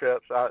rut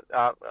trips,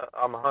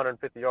 I'm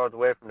 150 yards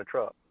away from the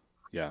truck.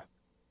 Yeah.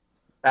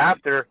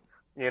 After,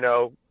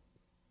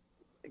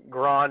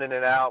 grinding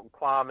it out and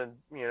climbing,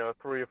 3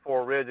 or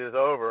 4 ridges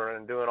over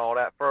and doing all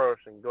that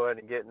first and go ahead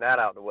and getting that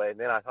out of the way.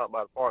 Then I talk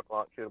about the parking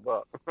lot and shoot a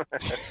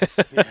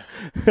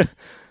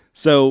buck.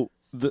 So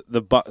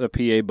the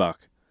PA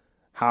buck,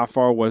 how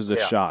far was the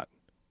shot?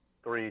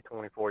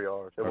 324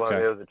 yards. It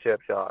Okay. was a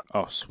chip shot.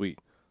 Oh, sweet.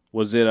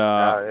 Was it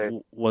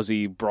was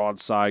he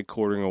broadside,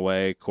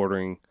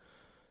 quartering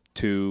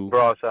to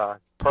broadside?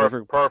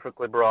 Perfect.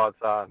 Perfectly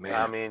broadside. Man.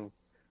 I mean,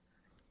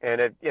 and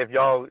if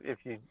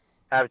you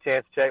have a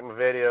chance to check my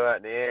video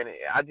at the end,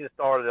 I just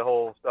started the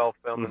whole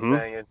self-filming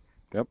thing, and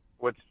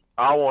which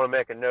I want to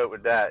make a note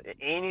with that.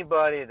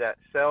 Anybody that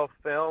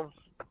self-films,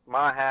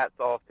 my hat's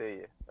off to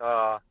you.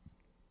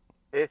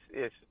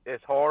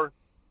 It's harder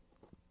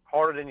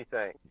than you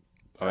think.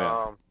 Oh,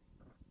 yeah.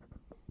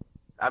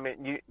 I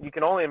mean, you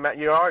can only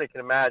you already can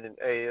imagine.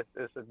 It's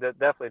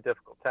definitely a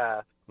difficult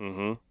task.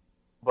 Mm-hmm.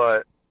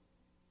 But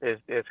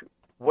it's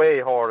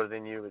way harder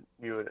than you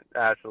would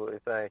absolutely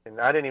think.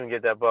 And I didn't even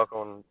get that buck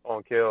on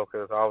kill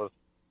because I was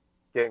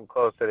getting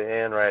close to the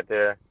end right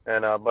there.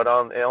 And but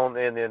in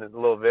the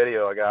little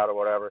video I got or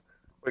whatever,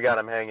 we got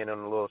him hanging in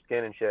a little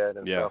skinning shed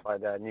and stuff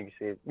like that. And you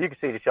can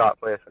see the shot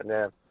placement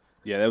then.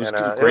 Yeah, that was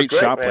great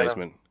great shot man.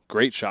 placement.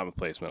 Great shot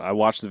placement. I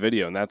watched the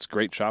video, and that's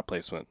great shot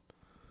placement.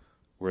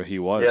 Where he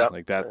was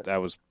like that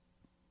was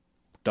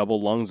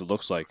double lungs. It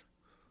looks like.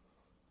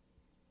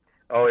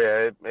 Oh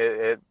yeah,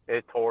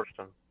 it torched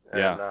him.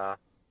 And, yeah.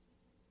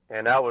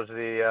 And that was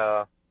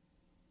the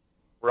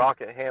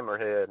rocket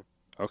hammerhead.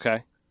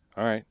 Okay.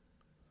 All right.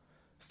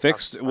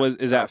 Fixed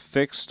is that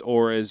fixed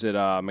or is it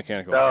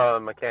mechanical?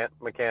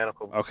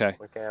 Mechanical. Okay.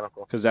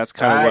 Mechanical. Because that's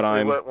kind of what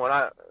I'm.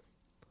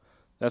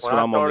 That's what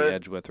I'm on the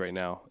edge with right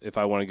now. If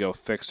I want to go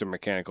fixed or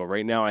mechanical,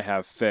 right now I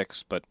have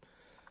fixed, but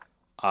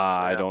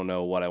I don't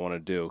know what I want to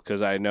do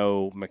because I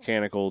know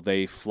mechanical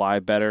they fly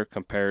better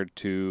compared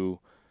to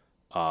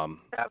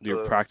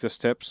your practice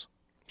tips.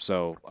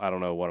 So I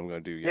don't know what I'm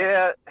going to do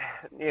yet.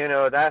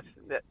 Yeah,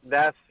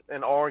 that's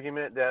an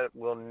argument that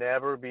will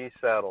never be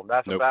settled.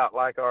 That's about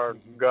like our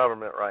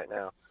government right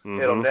now.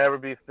 Mm-hmm. It'll never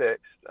be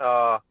fixed.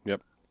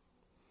 Yep.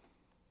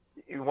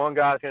 One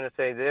guy's going to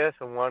say this,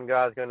 and one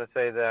guy's going to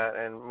say that,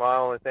 and my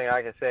only thing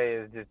I can say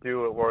is just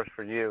do what works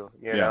for you.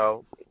 You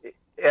know,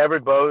 every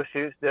bow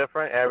shoots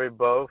different. Every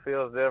bow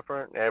feels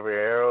different. Every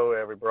arrow,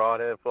 every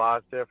broadhead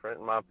flies different.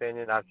 In my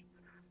opinion, I've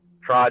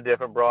tried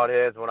different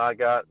broadheads. When I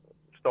got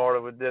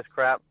started with this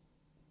crap,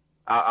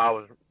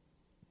 I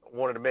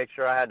wanted to make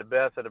sure I had the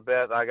best of the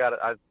best. I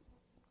don't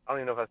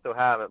even know if I still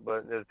have it,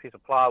 but there's a piece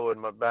of plywood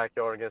in my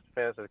backyard against the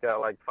fence that's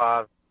got like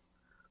 5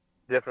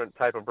 different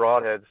type of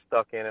broadheads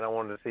stuck in it. I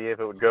wanted to see if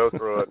it would go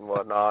through it and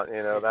whatnot,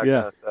 that kind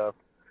of stuff.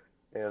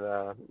 And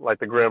like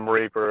the Grim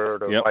Reaper or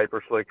the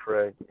Viper Slick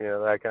Trick,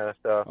 that kind of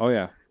stuff. Oh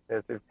yeah.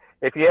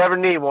 If you ever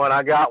need one,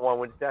 I got one.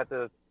 We just have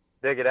to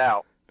dig it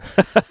out.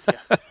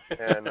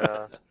 And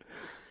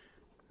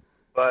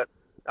but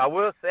I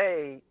will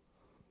say,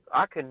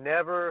 I could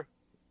never.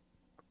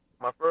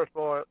 My first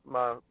bow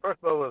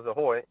was a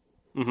Hoyt.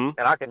 Mm-hmm.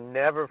 And I can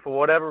never, for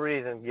whatever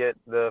reason, get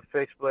the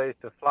fixed blades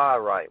to fly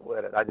right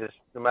with it. I just,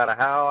 no matter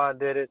how I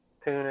did it,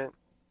 tune it,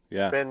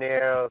 spin the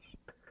arrows.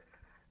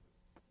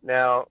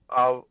 Now,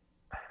 I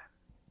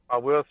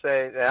will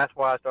say that's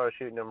why I started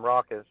shooting them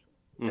rockets,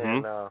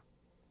 and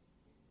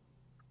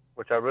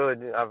which I really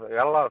do. I've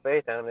got a lot of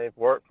faith in them. They've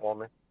worked for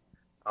me.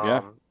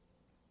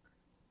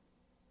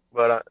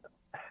 But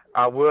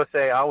I will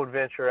say I would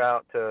venture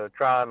out to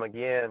try them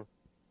again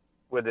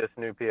with this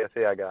new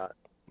PSC I got.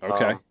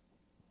 Okay.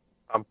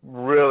 I'm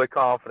really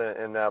confident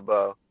in that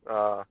bow,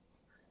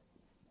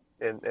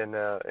 in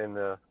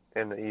the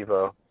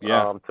Evo,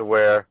 to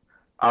where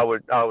I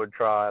would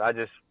try it. I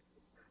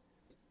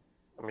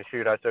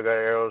still got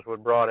arrows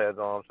with broadheads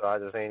on them, so I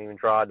just ain't even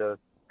tried to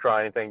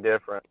try anything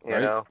different, you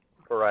know,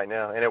 for right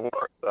now, and it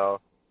worked. So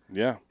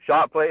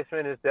shot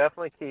placement is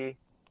definitely key,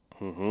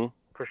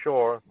 for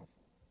sure.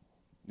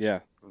 Yeah,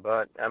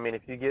 but I mean,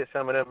 if you get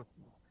some of them,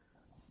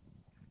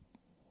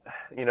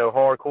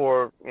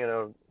 hardcore,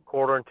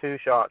 quarter and 2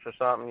 shots or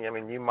something, I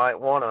mean, you might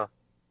want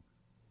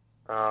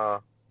a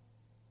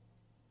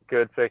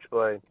good fixed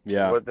blade.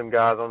 Yeah. What them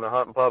guys on the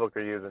hunting public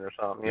are using or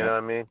something. You know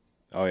what I mean?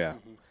 Oh yeah.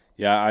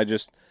 Yeah.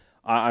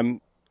 I'm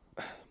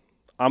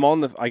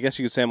on the. I guess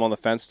you could say I'm on the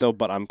fence still,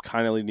 but I'm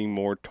kind of leaning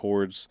more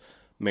towards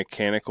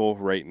mechanical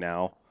right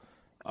now.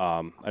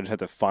 I just have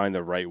to find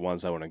the right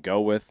ones I want to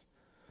go with,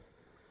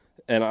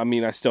 And I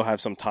mean, I still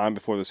have some time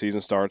before the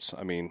season starts.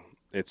 I mean,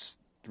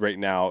 right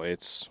now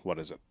what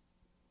is it?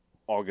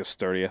 August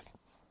 30th.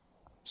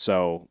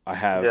 So I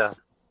have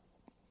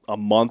a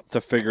month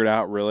to figure it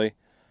out, really.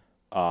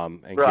 I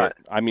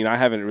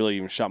haven't really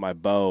even shot my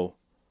bow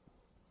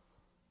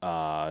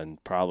in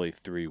probably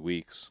 3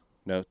 weeks.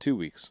 No, 2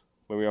 weeks.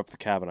 When we were up at the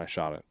cabin, I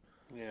shot it.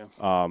 Yeah.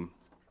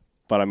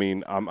 But I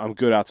mean, I'm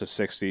good out to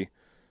 60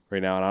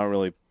 right now, and I don't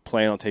really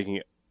plan on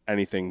taking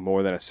anything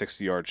more than a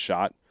 60-yard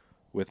shot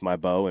with my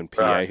bow in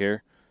PA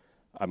here.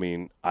 I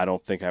mean, I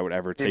don't think I would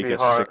ever take a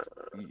six.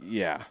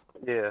 Yeah.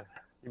 Yeah.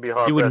 You'd be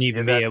hard. You wouldn't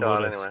even be able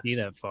to see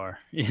that far.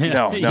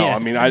 No. Yeah.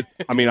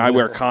 I mean, I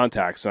wear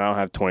contacts and I don't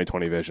have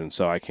 20/20 vision,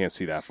 so I can't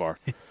see that far.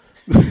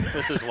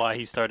 This is why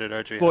he started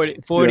archery.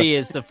 40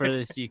 is the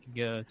furthest you can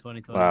go.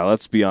 20/20.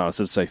 Let's be honest.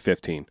 Let's say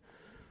 15.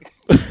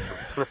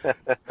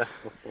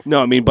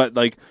 No, I mean, but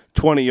like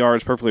 20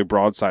 yards, perfectly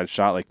broadside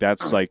shot. Like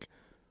that's like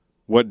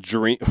what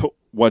dreams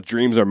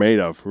are made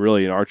of,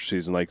 really, in archery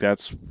season. Like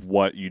that's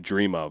what you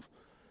dream of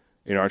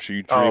in archery.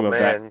 You dream of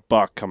that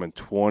buck coming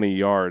 20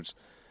 yards.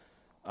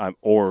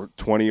 Or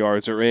 20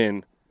 yards are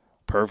in,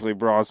 perfectly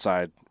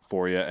broadside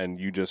for you, and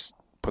you just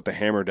put the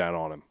hammer down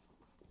on him.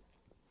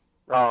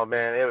 Oh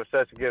man, it was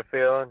such a good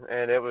feeling,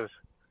 and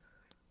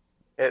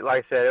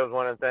like I said, it was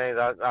one of the things.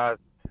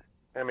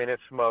 I mean, it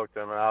smoked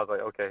him, and I was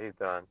like, okay, he's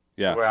done.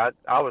 Yeah. Where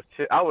I was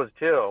chill. I was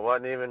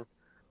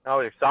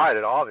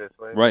excited,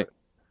 obviously. Right.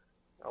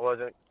 I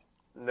wasn't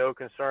no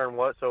concern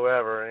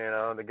whatsoever. You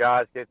know, the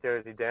guys get there,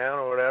 is he down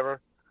or whatever?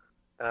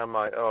 And I'm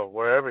like, oh,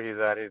 wherever he's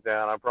at, he's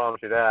down. I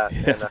promise you that.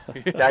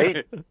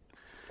 And,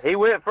 he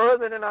went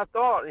further than I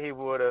thought he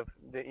would have.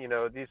 You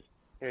know, these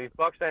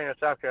bucks down here in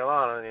South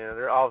Carolina, you know,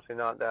 they're obviously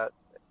not that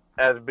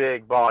as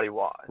big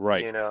body-wise.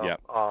 Right. You know,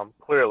 yep.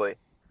 Clearly.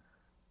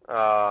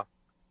 And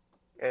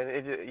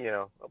it just, you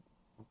know,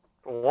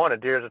 for one, a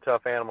deer's a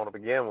tough animal to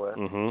begin with.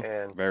 Mm-hmm.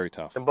 And very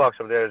tough. The bucks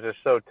up there is just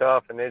so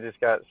tough, and they just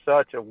got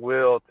such a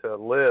will to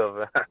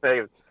live.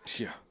 I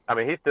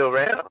mean, he still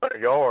ran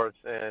 100 yards,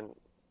 and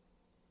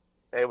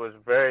it was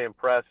very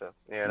impressive.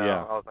 You know,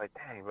 yeah. I was like,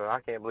 dang, but I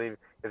can't believe it.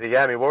 Because he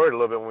got me worried a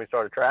little bit when we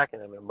started tracking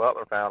him, and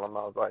Butler found him.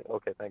 I was like,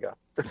 okay, thank God.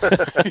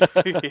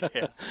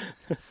 Yeah.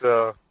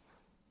 So,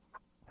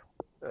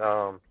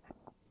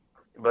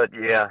 but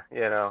yeah,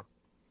 you know,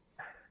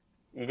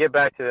 you get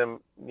back to them,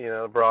 you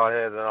know,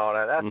 broadheads and all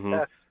that.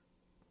 That's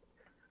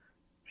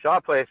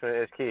shot placement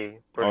is key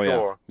for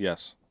sure. Yeah.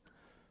 Yes.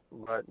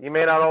 But you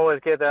may not always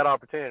get that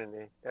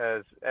opportunity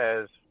as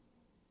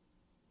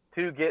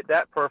to get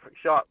that perfect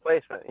shot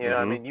placement. You know,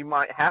 I mean, you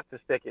might have to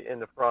stick it in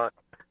the front.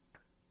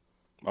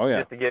 Oh yeah.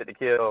 Just to get the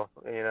kill.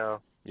 You know.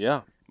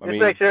 Yeah. Just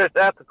make sure it's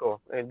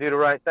ethical and do the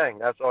right thing.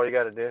 That's all you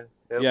got to do.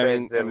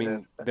 I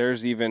mean,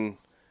 there's even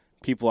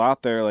people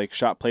out there like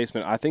shot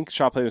placement. I think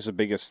shot placement is the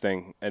biggest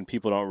thing, and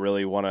people don't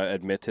really want to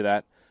admit to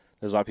that.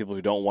 There's a lot of people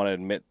who don't want to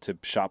admit to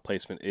shot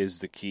placement is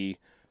the key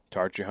to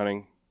archery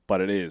hunting,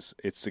 but it is.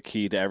 It's the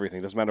key to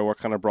everything. Doesn't matter what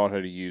kind of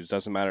broadhead you use.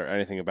 Doesn't matter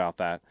anything about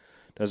that.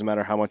 Doesn't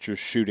matter how much you're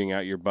shooting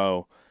out your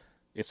bow.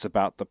 It's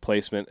about the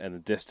placement and the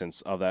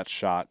distance of that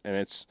shot. And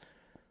it's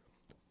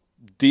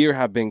deer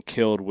have been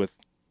killed with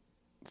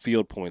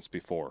field points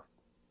before.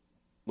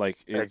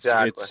 Like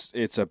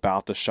it's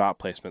about the shot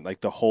placement.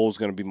 Like the hole's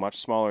going to be much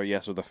smaller,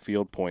 yes, with a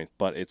field point,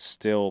 but it's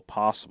still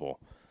possible.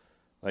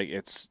 Like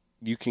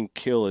you can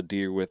kill a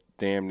deer with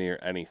damn near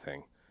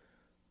anything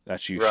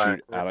that you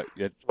shoot out of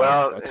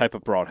a type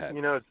of broadhead.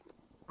 You know,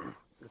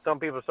 some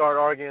people start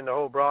arguing the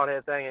whole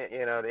broadhead thing.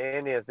 You know, the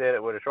Indians did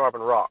it with a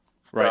sharpened rock.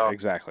 Right, so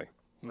exactly.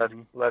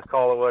 Let's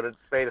call it what a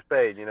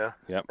spade. You know.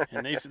 Yep.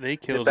 And they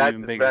killed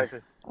even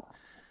bigger.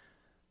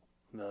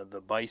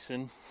 The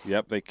bison.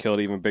 Yep, they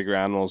killed even bigger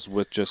animals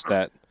with just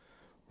that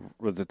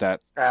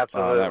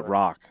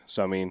rock.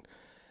 So I mean,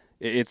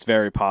 it's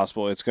very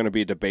possible. It's going to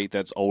be a debate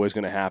that's always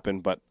going to happen.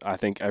 But I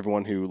think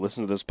everyone who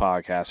listens to this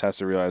podcast has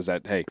to realize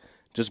that hey,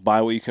 just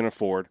buy what you can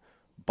afford,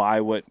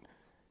 buy what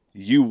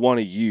you want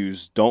to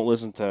use. Don't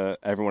listen to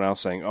everyone else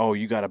saying, "Oh,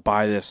 you got to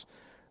buy this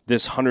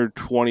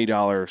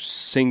 $120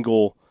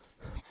 single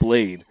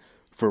blade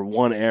for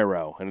one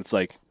arrow," and it's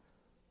like.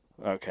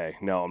 Okay,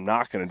 no, I'm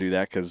not going to do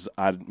that because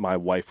my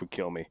wife would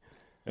kill me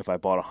if I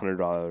bought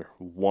 $100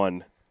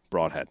 one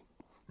broadhead.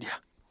 Yeah,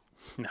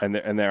 no.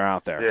 and they're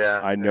out there. Yeah,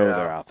 I know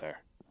they're out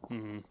there.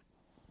 Mm-hmm.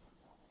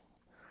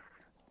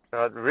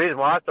 The reason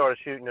why I started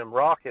shooting them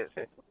rockets,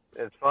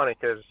 it's funny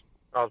because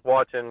I was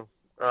watching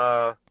when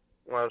I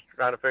was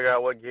trying to figure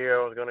out what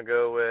gear I was going to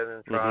go with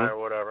and try or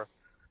whatever.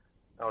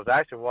 I was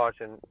actually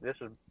watching. This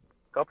was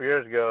a couple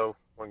years ago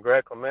when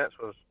Greg Clements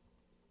was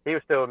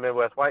still with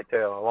Midwest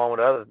Whitetail along with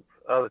other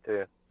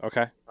two.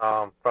 Okay.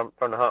 From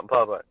the hunting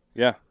public.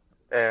 Yeah.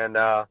 And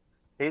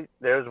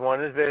there's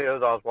one of his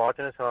videos. I was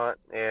watching his hunt,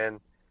 and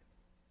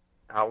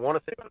I want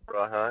to see it was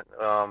a hunt,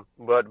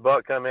 but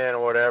buck come in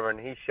or whatever, and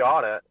he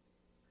shot it,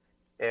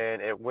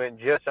 and it went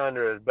just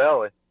under his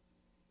belly.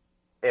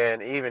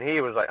 And even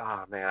he was like,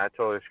 "Oh man, I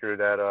totally screwed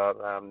that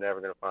up. I'm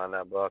never gonna find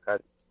that buck. I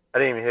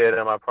didn't even hit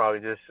him. I probably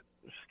just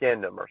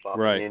skinned him or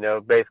something. Right. You know,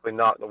 basically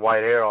knocked the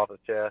white hair off his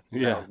chest.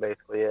 Yeah. That was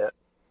basically it."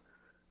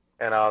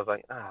 And I was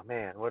like, oh,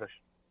 man,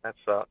 that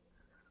sucked.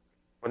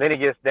 When then he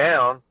gets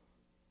down,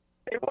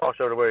 he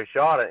walks over to where he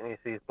shot it, and he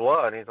sees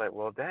blood, and he's like,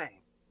 well, dang.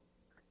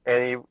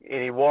 And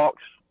he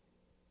walks,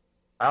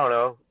 I don't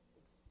know,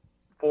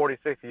 40,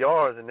 60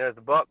 yards, and there's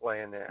the buck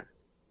laying there.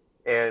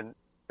 And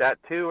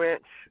that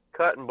 2-inch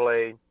cutting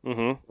blade,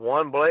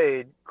 one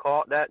blade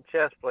caught that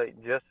chest plate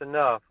just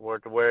enough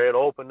to where it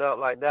opened up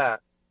like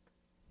that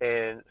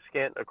and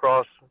skint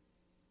across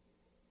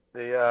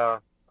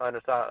the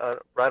underside,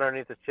 right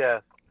underneath his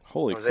chest.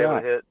 Holy crap! Was crap!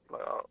 able to hit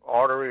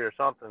artery or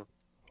something.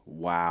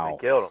 Wow! And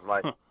killed him,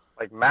 like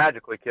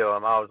magically killed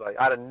him. I was like,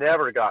 I'd have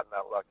never gotten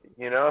that lucky,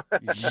 you know?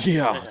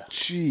 Yeah,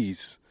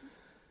 jeez,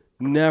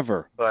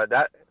 never. But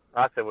I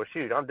said, well,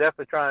 shoot, I'm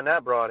definitely trying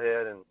that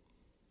broadhead,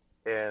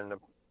 and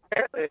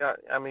apparently,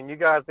 I mean, you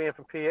guys being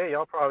from PA,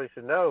 y'all probably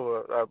should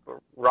know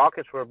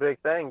rockets were a big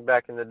thing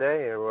back in the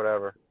day or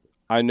whatever.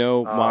 I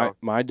know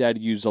my dad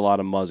used a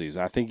lot of muzzies.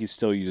 I think he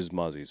still uses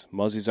muzzies.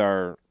 Muzzies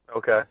are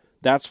okay.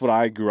 That's what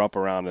I grew up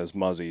around as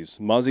muzzies.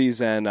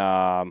 Muzzies and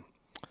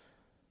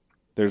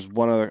there's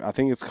one other. I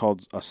think it's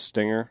called a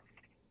stinger.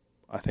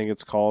 I think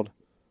it's called.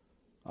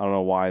 I don't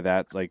know why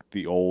that's like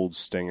the old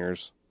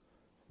stingers.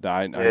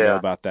 I know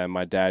about them.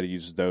 My dad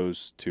used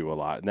those too a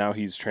lot. Now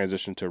he's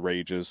transitioned to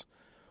rages,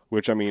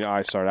 which I mean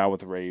I started out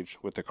with rage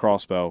with the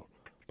crossbow,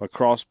 but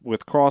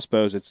with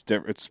crossbows it's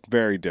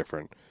very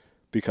different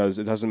because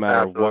it doesn't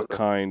matter what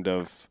kind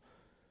of.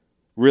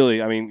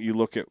 Really, I mean, you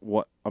look at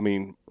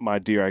my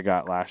deer I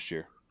got last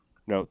year.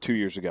 No, 2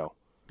 years ago.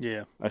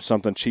 Yeah.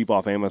 Something cheap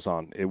off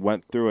Amazon. It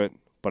went through it,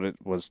 but it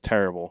was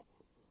terrible.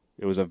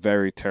 It was a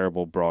very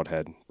terrible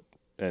broadhead,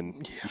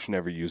 and you should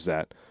never use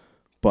that.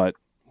 But,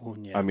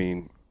 I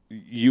mean,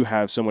 you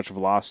have so much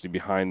velocity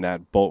behind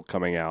that bolt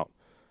coming out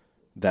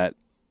that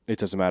it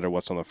doesn't matter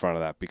what's on the front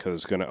of that because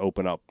it's going to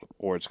open up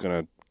or it's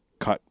going to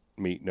cut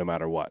meat no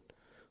matter what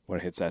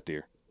when it hits that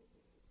deer.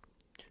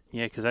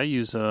 Yeah, because I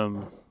use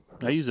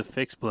a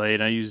fixed blade.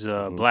 I use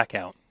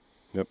Blackout.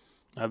 Yep.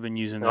 I've been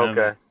using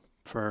them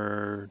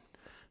for.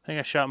 I think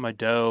I shot my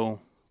doe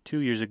 2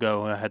 years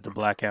ago. I had the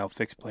Blackout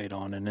fixed blade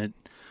on, and it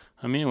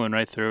went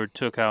right through. It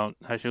took out.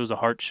 Actually, it was a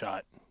heart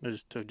shot. It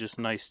just took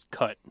a nice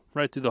cut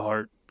right through the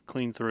heart,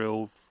 clean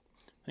through.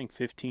 I think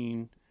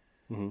 15.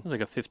 It was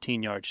like a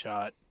 15-yard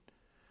shot.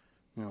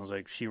 And I was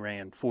like, she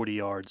ran 40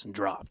 yards and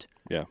dropped.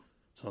 Yeah.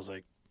 So I was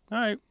like, all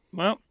right,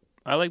 well.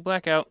 I like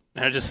Blackout,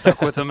 and I just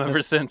stuck with them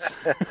ever since.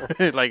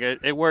 Like,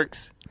 it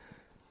works.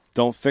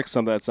 Don't fix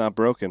something that's not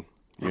broken.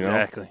 You know?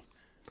 Exactly.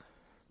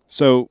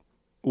 So,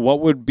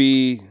 what would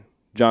be,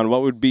 John,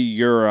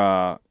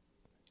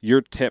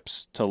 your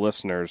tips to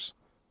listeners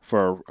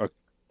for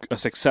a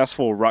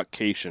successful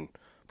rutcation,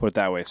 put it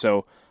that way?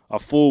 So, a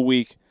full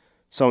week,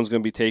 someone's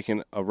going to be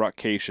taking a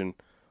rutcation.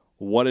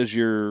 What is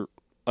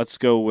let's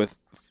go with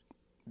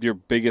your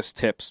biggest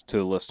tips to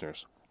the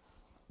listeners.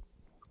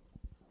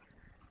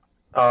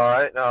 All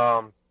right.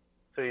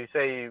 So you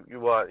say you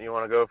want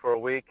to go for a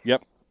week?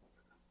 Yep.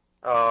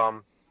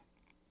 Well,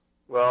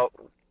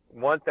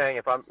 one thing,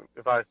 if I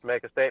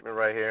make a statement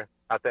right here,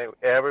 I think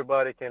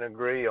everybody can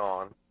agree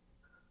on,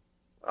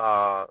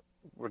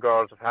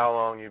 regardless of how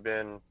long you've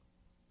been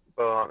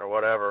bow hunting or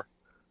whatever.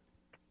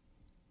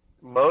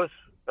 Most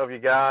of you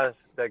guys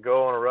that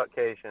go on a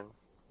rutcation,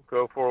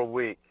 go for a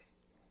week.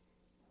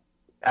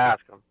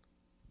 Ask them.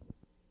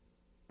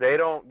 They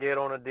don't get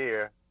on a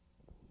deer.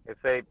 If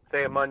say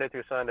a Monday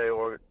through Sunday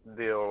or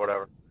deal or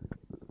whatever,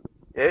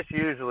 it's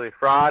usually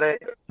Friday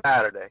or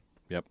Saturday.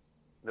 Yep.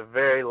 The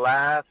very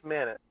last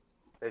minute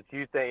that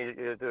you think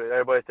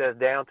everybody says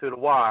down to the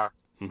wire.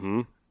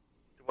 Mm-hmm.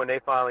 When they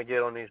finally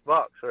get on these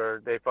bucks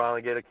or they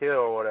finally get a kill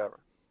or whatever.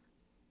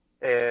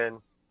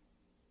 And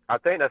I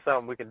think that's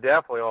something we can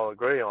definitely all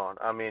agree on.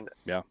 I mean,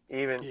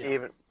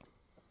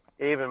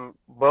 even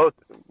both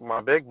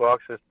my big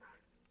bucks is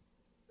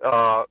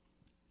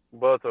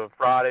both a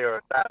Friday or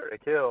a Saturday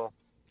kill.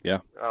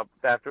 Yeah.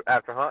 After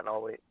hunting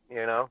all week,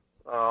 you know.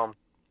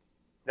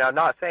 Now,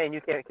 not saying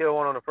you can't kill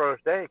one on the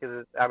first day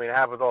because it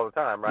happens all the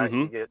time, right?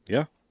 Mm-hmm.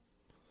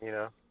 You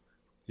know.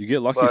 You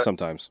get lucky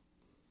sometimes.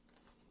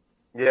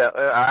 Yeah,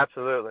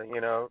 absolutely. You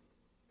know,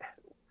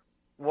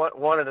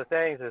 one of the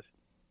things is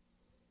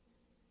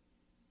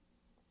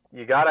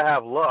you got to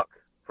have luck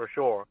for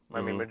sure. Mm-hmm.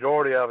 I mean,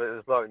 majority of it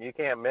is luck. You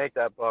can't make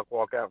that buck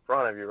walk out in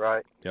front of you,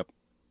 right? Yep.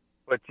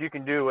 But you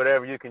can do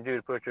whatever you can do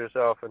to put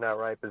yourself in that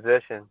right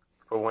position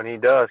for when he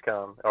does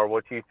come, or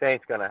what you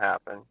think's going to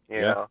happen.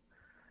 You know.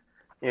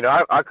 You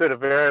know, I could have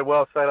very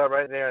well set up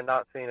right there and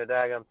not seen a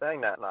daggum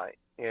thing that night.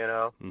 You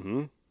know.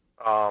 Mm-hmm.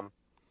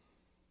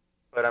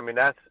 But I mean,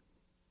 that's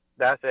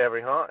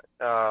every hunt.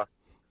 How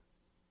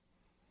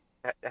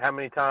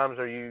many times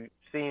are you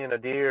seeing a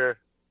deer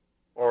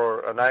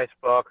or a nice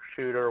buck,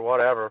 shooter, or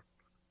whatever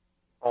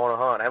on a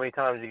hunt? How many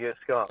times do you get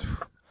skunked?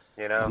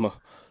 You know,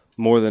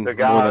 more than I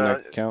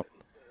can count.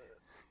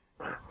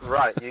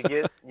 Right,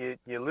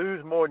 you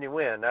lose more than you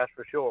win. That's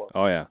for sure.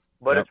 Oh yeah.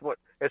 But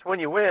it's when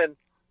you win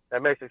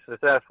that makes it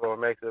successful. It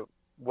makes it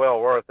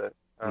well worth it.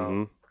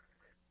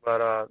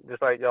 But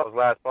just like y'all's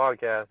last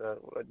podcast,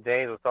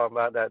 James was talking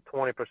about that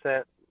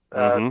 20%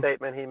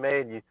 statement he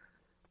made, you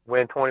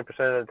win 20%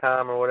 of the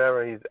time or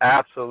whatever. He's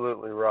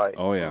absolutely right.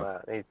 Oh, yeah. On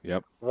that. He's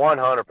Yep.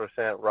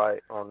 100%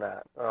 right on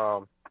that.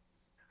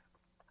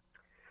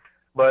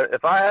 But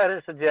if I had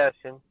a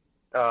suggestion,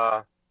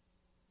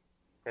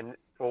 and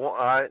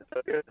so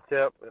here's the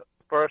tip.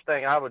 First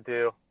thing I would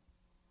do,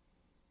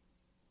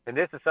 and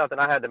this is something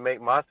I had to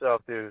make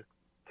myself do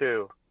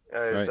too,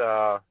 is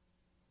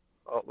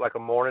like a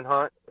morning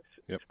hunt,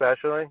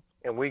 especially.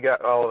 And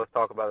all of us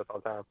talk about this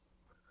all the time.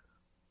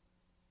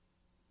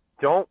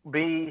 Don't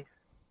be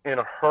in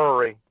a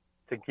hurry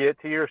to get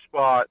to your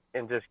spot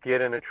and just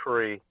get in a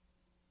tree.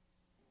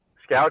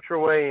 Scout your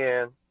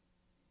way in,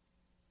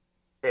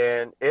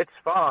 and it's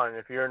fine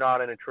if you're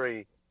not in a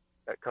tree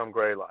at come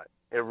gray light.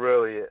 It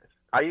really is.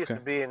 I used to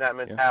be in that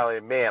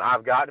mentality, man,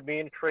 I've got to be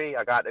in a tree.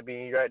 I got to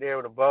be right there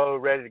with a bow,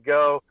 ready to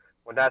go.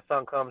 When that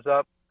sun comes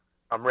up,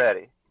 I'm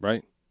ready.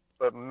 Right.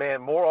 But,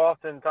 man, more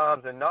often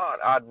times than not,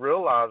 I'd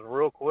realize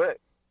real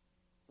quick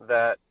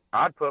that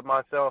I'd put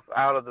myself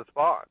out of the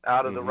spot,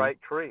 out of the right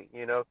tree,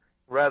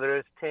 whether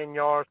it's 10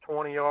 yards,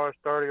 20 yards,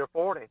 30 or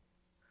 40.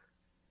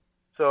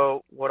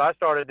 So what I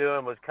started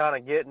doing was kind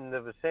of getting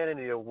the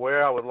vicinity of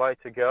where I would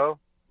like to go.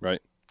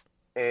 Right.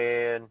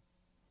 And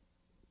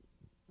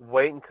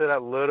wait until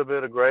that little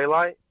bit of gray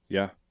light.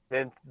 Yeah.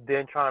 Then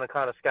trying to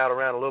kind of scout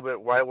around a little bit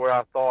right where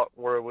I thought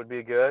where it would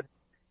be good,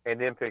 and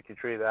then pick your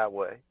tree that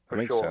way. That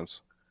makes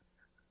sense.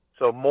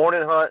 So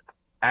morning hunt,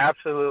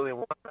 absolutely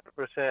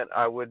 100%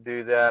 I would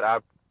do that. I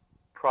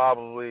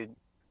probably,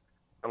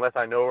 unless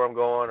I know where I'm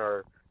going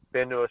or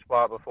been to a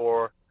spot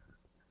before,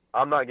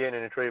 I'm not getting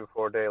in a tree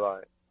before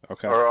daylight.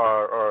 Okay.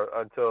 Or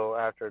until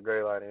after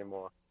gray light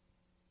anymore.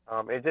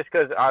 It's just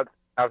because I've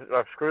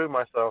screwed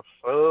myself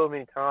so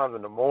many times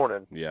in the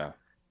morning. Yeah.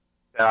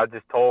 And I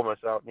just told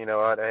myself,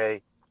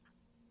 hey,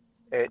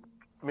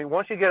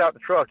 once you get out the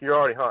truck, you're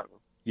already hunting.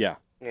 Yeah.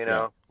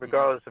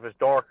 Regardless if it's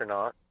dark or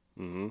not.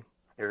 Mm-hmm.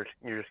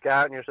 You're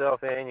scouting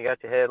yourself in. You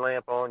got your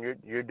headlamp on.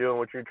 You're doing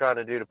what you're trying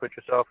to do to put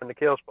yourself in the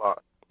kill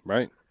spot.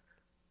 Right.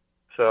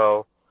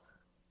 So,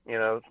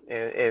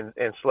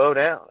 and slow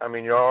down.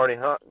 You're already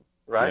hunting,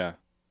 right? Yeah.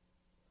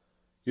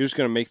 You're just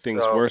going to make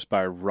things worse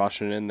by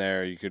rushing in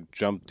there. You could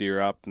jump deer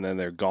up, and then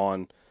they're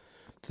gone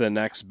to the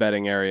next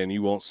bedding area, and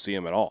you won't see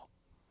them at all.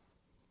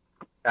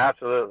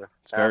 Absolutely.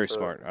 It's very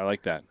smart. I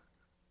like that.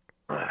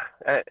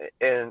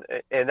 And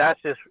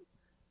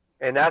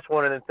that's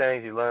one of the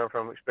things you learn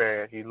from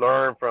experience. You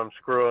learn from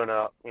screwing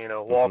up,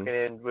 walking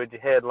in with your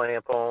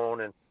headlamp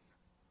on, and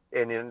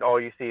then all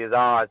you see is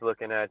eyes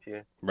looking at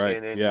you. Right.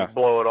 And then you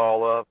blow it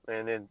all up,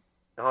 and then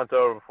the hunt's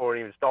over before it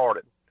even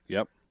started.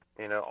 Yep.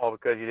 All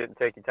because you didn't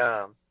take your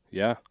time.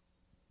 Yeah.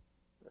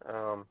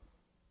 And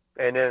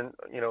then,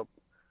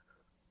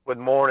 with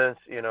mornings,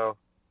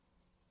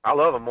 I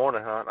love a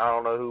morning hunt. I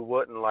don't know who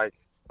wouldn't like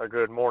a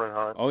good morning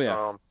hunt. Oh,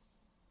 yeah.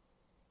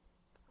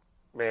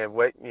 Man,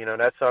 wait,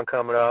 that sun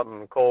coming up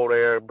and cold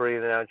air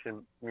breathing out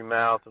your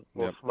mouth, a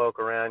little smoke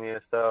around you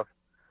and stuff.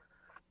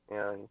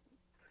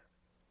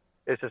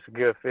 It's just a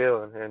good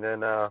feeling. And then,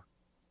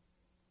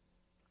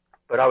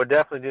 but I would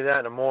definitely do that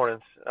in the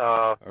mornings.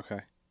 Okay.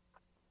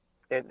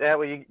 And that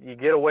way you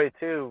get away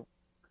too,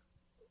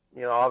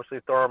 obviously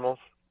thermals,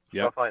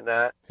 stuff like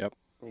that. Yep.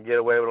 You get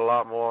away with a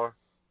lot more.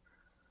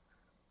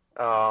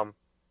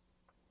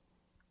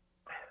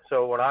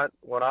 So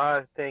when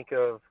I think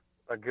of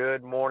a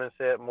good morning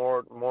set,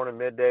 morning,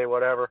 midday,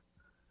 whatever,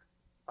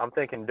 I'm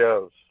thinking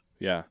does.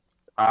 Yeah.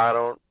 I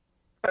don't,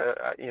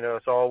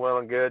 it's all well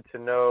and good to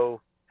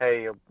know,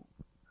 hey,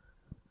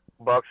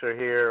 bucks are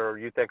here, or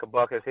you think a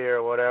buck is here,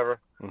 or whatever.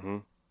 Mm-hmm.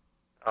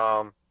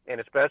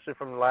 And especially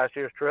from last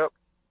year's trip,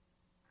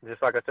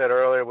 just like I said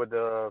earlier, with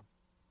the,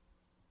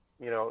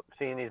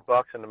 seeing these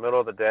bucks in the middle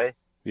of the day.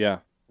 Yeah.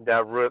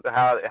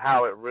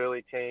 How it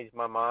really changed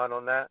my mind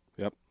on that.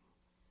 Yep.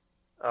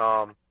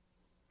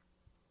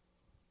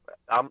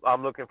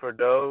 I'm looking for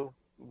doe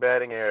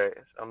bedding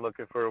areas. I'm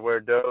looking for where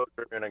does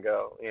are going to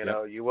go.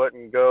 You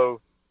wouldn't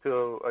go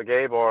to a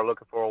gay bar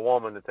looking for a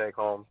woman to take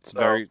home. It's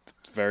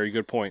very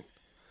good point.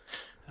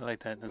 I like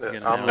that. That's a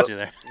good analogy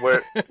there.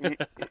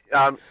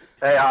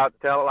 Hey, I'll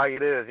tell it like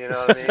it is. You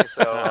know what I mean?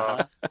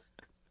 So,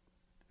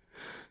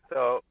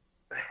 so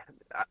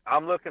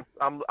I'm looking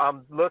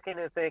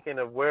and thinking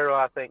of where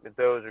I think the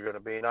does are going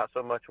to be, not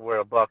so much where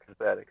a buck is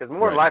bedded. Because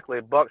more likely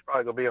a buck's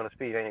probably going to be on his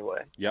feet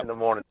anyway in the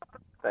morning.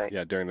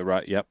 Yeah, during the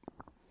rut. Yep.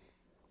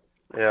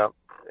 Yeah,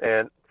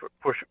 and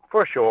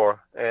for sure.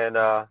 And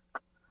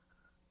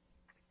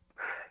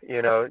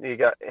you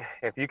got,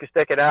 if you can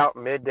stick it out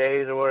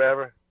middays or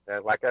whatever,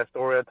 like that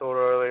story I told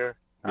earlier.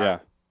 Yeah.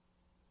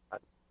 I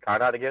try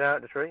not to get out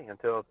of the tree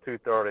until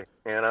 2:30.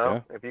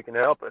 If you can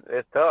help it.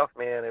 It's tough,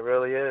 man. It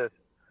really is.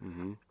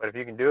 Mm-hmm. But if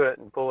you can do it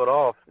and pull it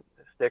off,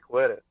 stick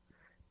with it.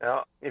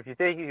 Now, if you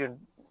think you can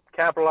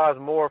capitalize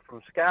more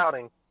from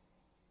scouting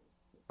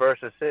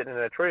versus sitting in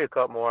a tree a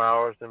couple more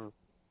hours, then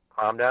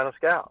climb down and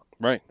scout.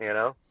 Right.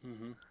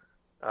 Mm-hmm.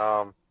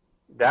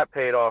 That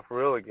paid off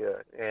really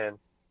good. And,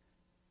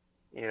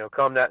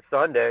 come that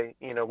Sunday,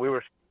 we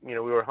were we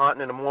were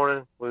hunting in the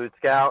morning, we would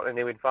scout, and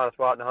then we'd find a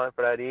spot to hunt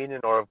for that evening.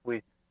 Or if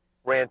we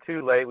ran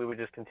too late, we would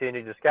just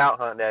continue to scout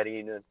hunt that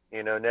evening.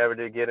 Never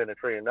did get in a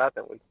tree or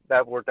nothing.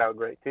 That worked out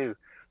great too.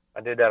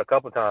 I did that a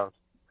couple times.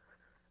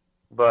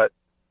 But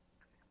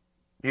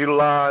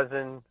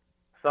utilizing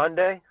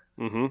Sunday,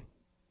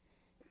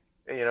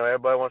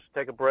 everybody wants to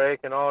take a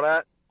break and all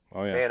that.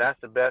 Oh yeah, man, that's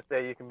the best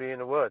day you can be in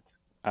the woods.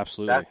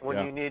 Absolutely. That's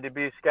when you need to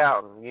be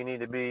scouting. You need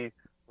to be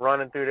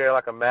running through there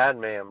like a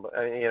madman.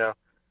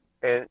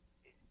 And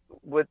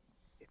with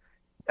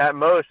at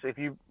most, if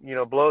you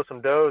blow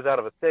some does out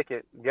of a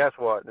thicket, guess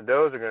what? The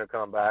does are going to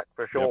come back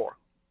for sure.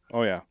 Yep.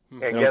 Oh yeah.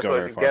 And guess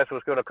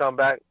what's going to come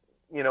back?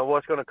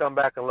 What's going to come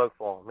back and look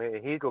for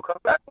him? He's going to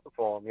come back and look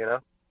for him.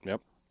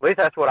 Yep. At least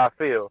that's what I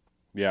feel.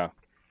 Yeah.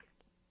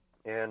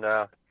 And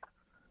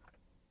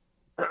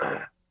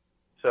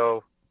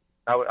so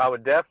I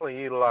would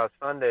definitely utilize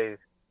Sundays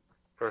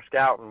for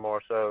scouting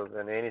more so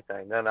than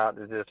anything. Then out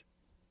to just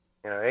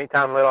ain't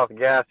time to let off the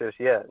gas just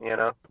yet.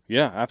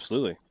 Yeah,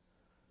 absolutely.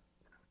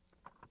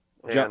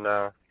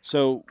 And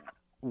so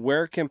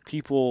where can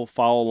people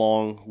follow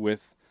along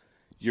with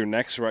your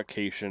next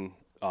Rutcation?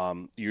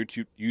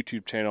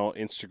 YouTube channel,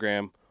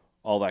 Instagram,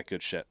 all that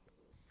good shit.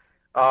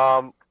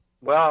 Well,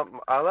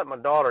 I let my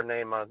daughter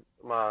name my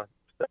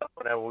stuff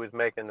whenever we was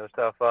making the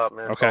stuff up,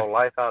 man. It's called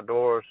Life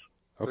Outdoors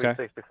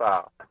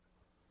 365.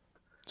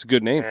 It's a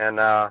good name.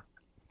 And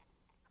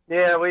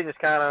we just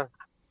kind of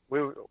we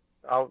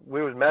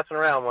was messing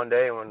around one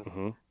day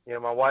when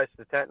my wife's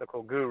the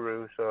technical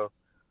guru, so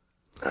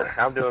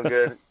I'm doing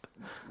good.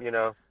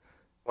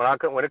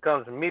 When it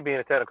comes to me being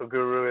a technical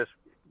guru, it's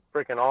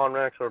freaking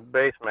OnRex or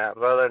base maps.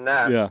 Other than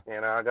that,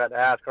 I got to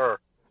ask her.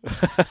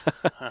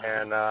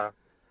 And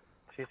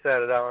she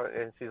said it out,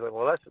 and she's like,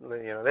 "Well, let's."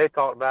 They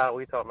talked about it.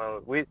 We talked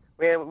about it.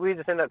 We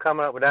just ended up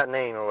coming up with that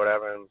name or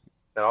whatever, and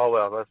said, "Oh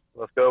well,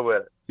 let's go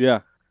with it."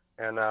 Yeah.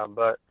 And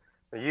but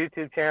the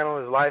YouTube channel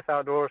is Life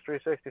Outdoors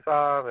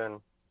 365,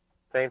 and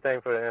same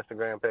thing for the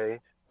Instagram page.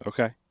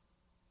 Okay.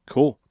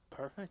 Cool.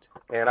 Perfect.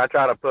 And I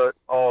try to put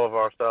all of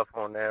our stuff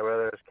on there,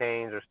 whether it's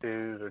Canes or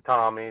Stews or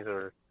Tommy's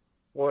or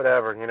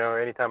whatever,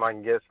 anytime I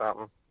can get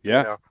something.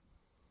 Yeah.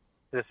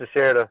 Just to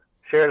share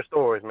the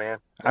stories, man.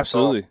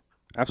 Absolutely.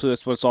 Absolutely.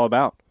 That's what it's all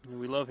about.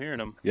 We love hearing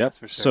them. Yep. That's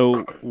for sure.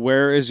 So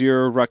where is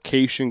your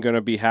Rutcation going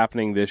to be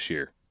happening this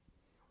year?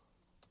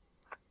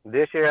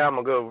 This year I'm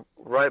going to go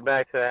right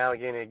back to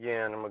Alleghany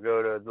again. I'm going to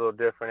go to a little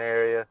different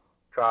area,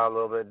 try a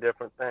little bit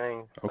different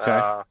things.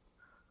 Okay.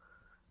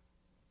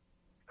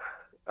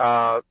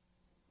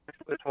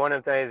 It's one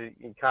of the things that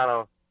you kind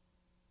of,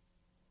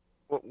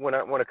 when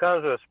it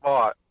comes to a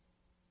spot,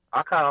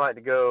 I kind of like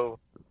to go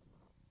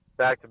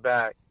back to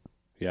back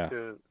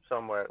to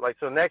somewhere. Like,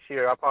 so next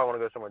year, I probably want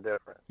to go somewhere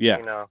different.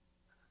 Yeah.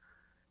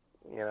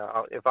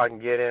 If I can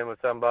get in with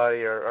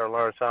somebody or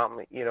learn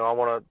something, I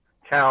want to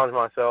challenge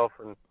myself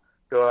and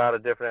go out a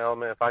different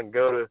element. If I can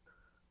go to,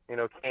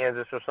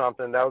 Kansas or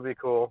something, that would be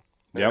cool.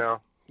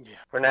 Yep.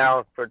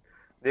 For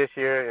this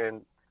year,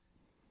 and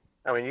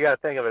I mean, you got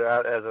to think of it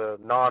as a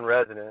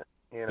non-resident,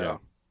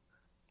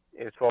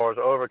 as far as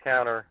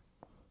over-counter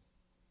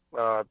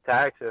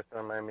tag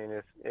system. I mean,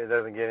 it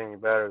doesn't get any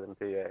better than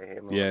PA.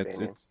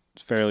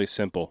 It's fairly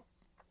simple.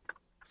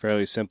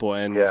 Fairly simple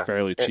and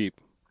fairly cheap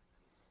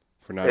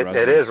for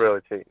non-residents. It is really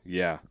cheap.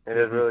 Yeah. It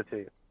is really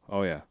cheap.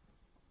 Oh, yeah.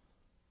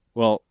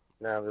 Well,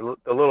 now,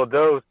 the little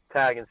doe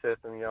tagging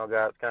system y'all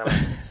got is kind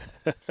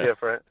of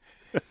different.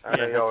 I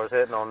know y'all was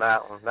hitting on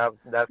that one.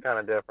 That's kind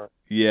of different.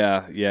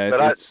 Yeah,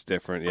 it's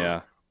different,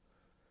 yeah.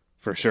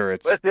 For sure.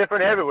 It's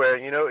different everywhere.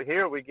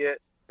 Here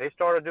they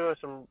started doing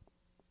some,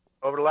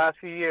 over the last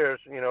few years,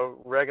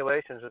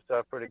 regulations and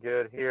stuff pretty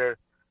good. Here,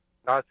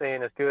 not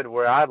saying it's good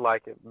where I'd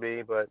like it to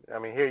be, but, I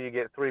mean, here you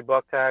get 3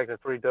 buck tags and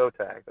 3 doe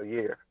tags a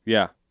year.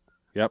 Yeah.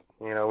 Yep.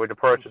 With the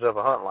purchase of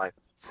a hunt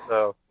license.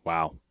 So.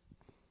 Wow.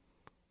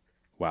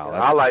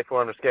 I like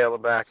for them to scale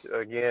it back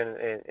again,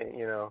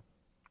 and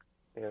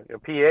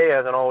PA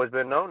hasn't always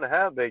been known to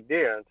have big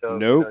deer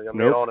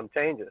until all them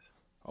changes.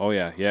 Oh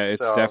yeah,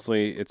 it's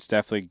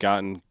definitely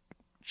gotten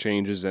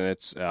changes, and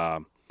it's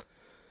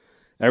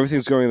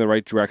everything's going in the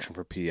right direction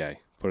for PA.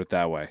 Put it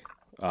that way.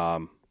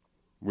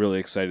 Really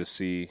excited to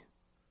see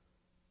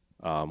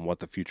what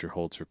the future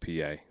holds for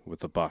PA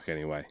with the buck.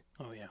 Anyway.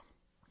 Oh yeah.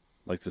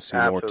 Like to see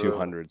more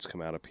 200s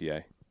come out of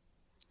PA.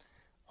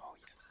 Oh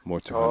yes.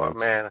 More 200s. Oh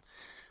man.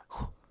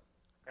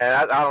 And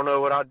I don't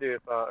know what I'd do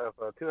if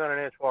a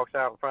 200-inch walks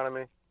out in front of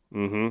me.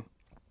 Mm-hmm.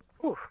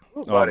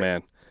 Oh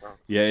man,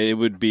 yeah, it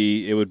would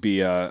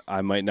be.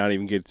 I might not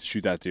even get to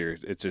shoot that deer.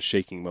 It's a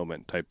shaking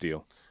moment type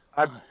deal.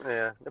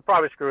 They'll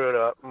probably screw it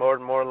up more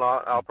than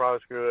lot. I'll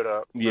probably screw it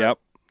up. Yep.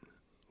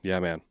 Yeah,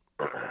 man.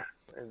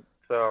 And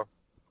so,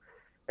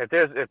 if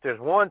there's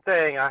one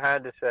thing I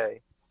had to say,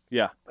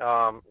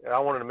 I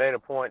wanted to make a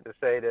point to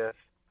say this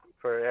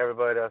for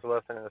everybody that's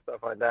listening and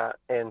stuff like that,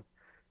 and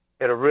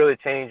it'll really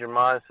change your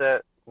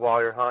mindset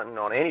while you're hunting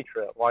on any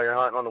trip, while you're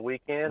hunting on the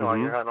weekend, while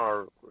you're hunting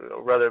on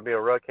whether it be a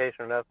Rutcation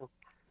or nothing.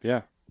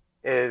 Yeah.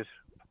 Is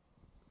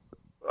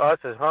us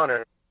as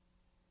hunters,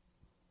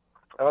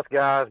 us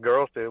guys,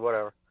 girls too,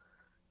 whatever,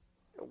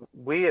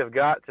 we have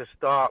got to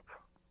stop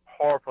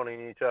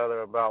harping each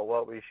other about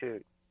what we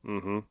shoot.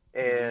 Mm-hmm.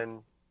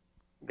 And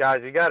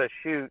guys, you got to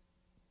shoot,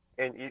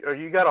 or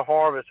you got to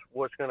harvest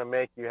what's going to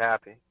make you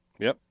happy.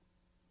 Yep.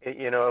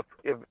 You know,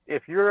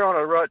 if you're on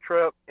a rut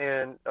trip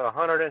and a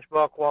 100-inch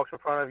buck walks in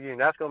front of you and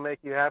that's going to make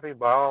you happy,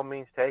 by all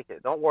means take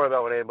it. Don't worry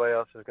about what anybody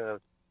else is going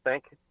to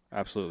think.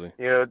 Absolutely.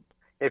 You know,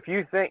 if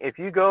you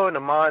go in the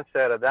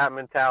mindset of that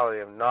mentality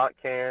of not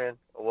caring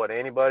what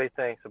anybody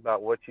thinks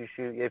about what you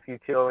shoot, if you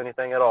kill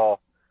anything at all,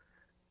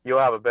 you'll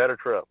have a better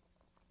trip.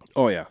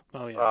 Oh yeah.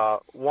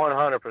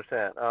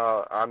 100%.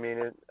 I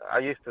mean, I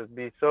used to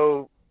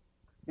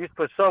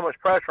put so much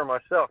pressure on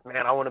myself.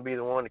 Man, I want to be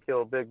the one to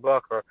kill a big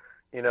buck, or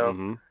you know,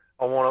 Mm-hmm.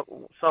 I want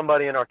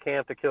somebody in our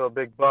camp to kill a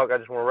big buck. I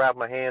just want to wrap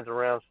my hands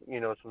around, you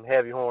know, some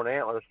heavy horn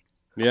antlers.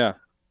 Yeah.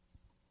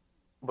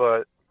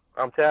 But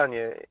I'm telling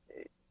you,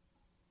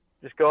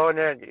 just go in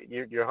there.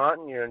 You're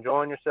hunting. You're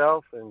enjoying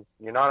yourself, and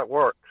you're not at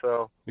work.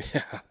 So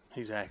yeah,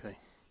 exactly.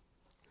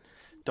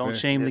 Don't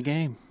shame the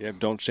game. Yep.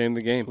 Don't shame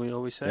the game. We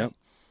always say.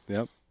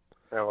 Yep.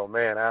 Oh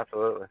man,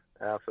 absolutely.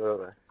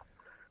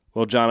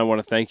 Well, John, I want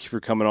to thank you for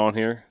coming on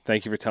here.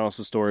 Thank you for telling us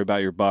the story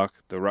about your buck,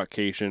 the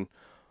Rutcation,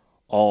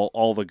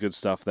 all the good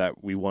stuff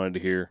that we wanted to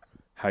hear.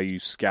 How you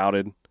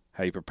scouted,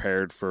 how you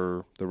prepared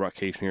for the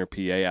Rutcation here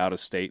in PA, out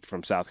of state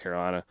from South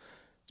Carolina.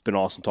 It's been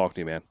awesome talking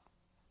to you, man.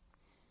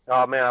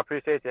 Oh man, I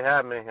appreciate you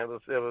having me.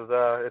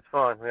 It's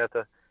fun. We have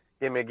to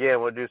get me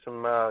again. We'll do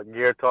some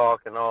gear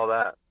talk and all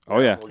that. Oh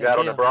yeah. We got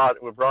on the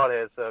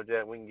broadhead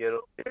subject. We can get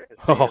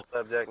a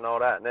subject and all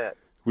that next.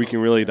 We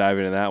can really dive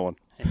into that one.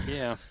 Heck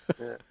yeah.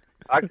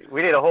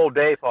 We need a whole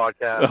day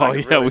podcast. Oh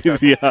yeah,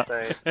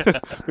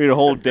 we need a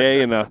whole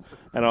day and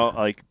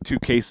like 2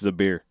 cases of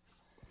beer.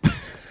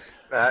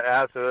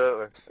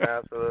 Absolutely.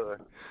 The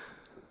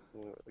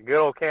good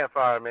old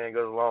campfire, man,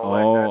 goes a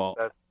long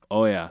way.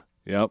 Oh yeah,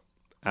 yep,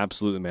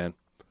 absolutely, man.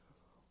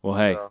 Well,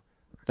 hey,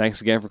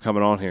 thanks again for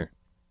coming on here.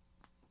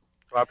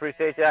 Well, I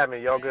appreciate you having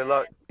me. Y'all good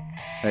luck.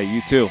 Hey,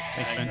 you too.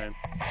 Thanks, man.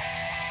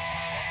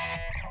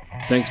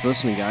 Thanks for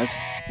listening, guys.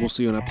 We'll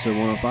see you on episode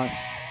 105.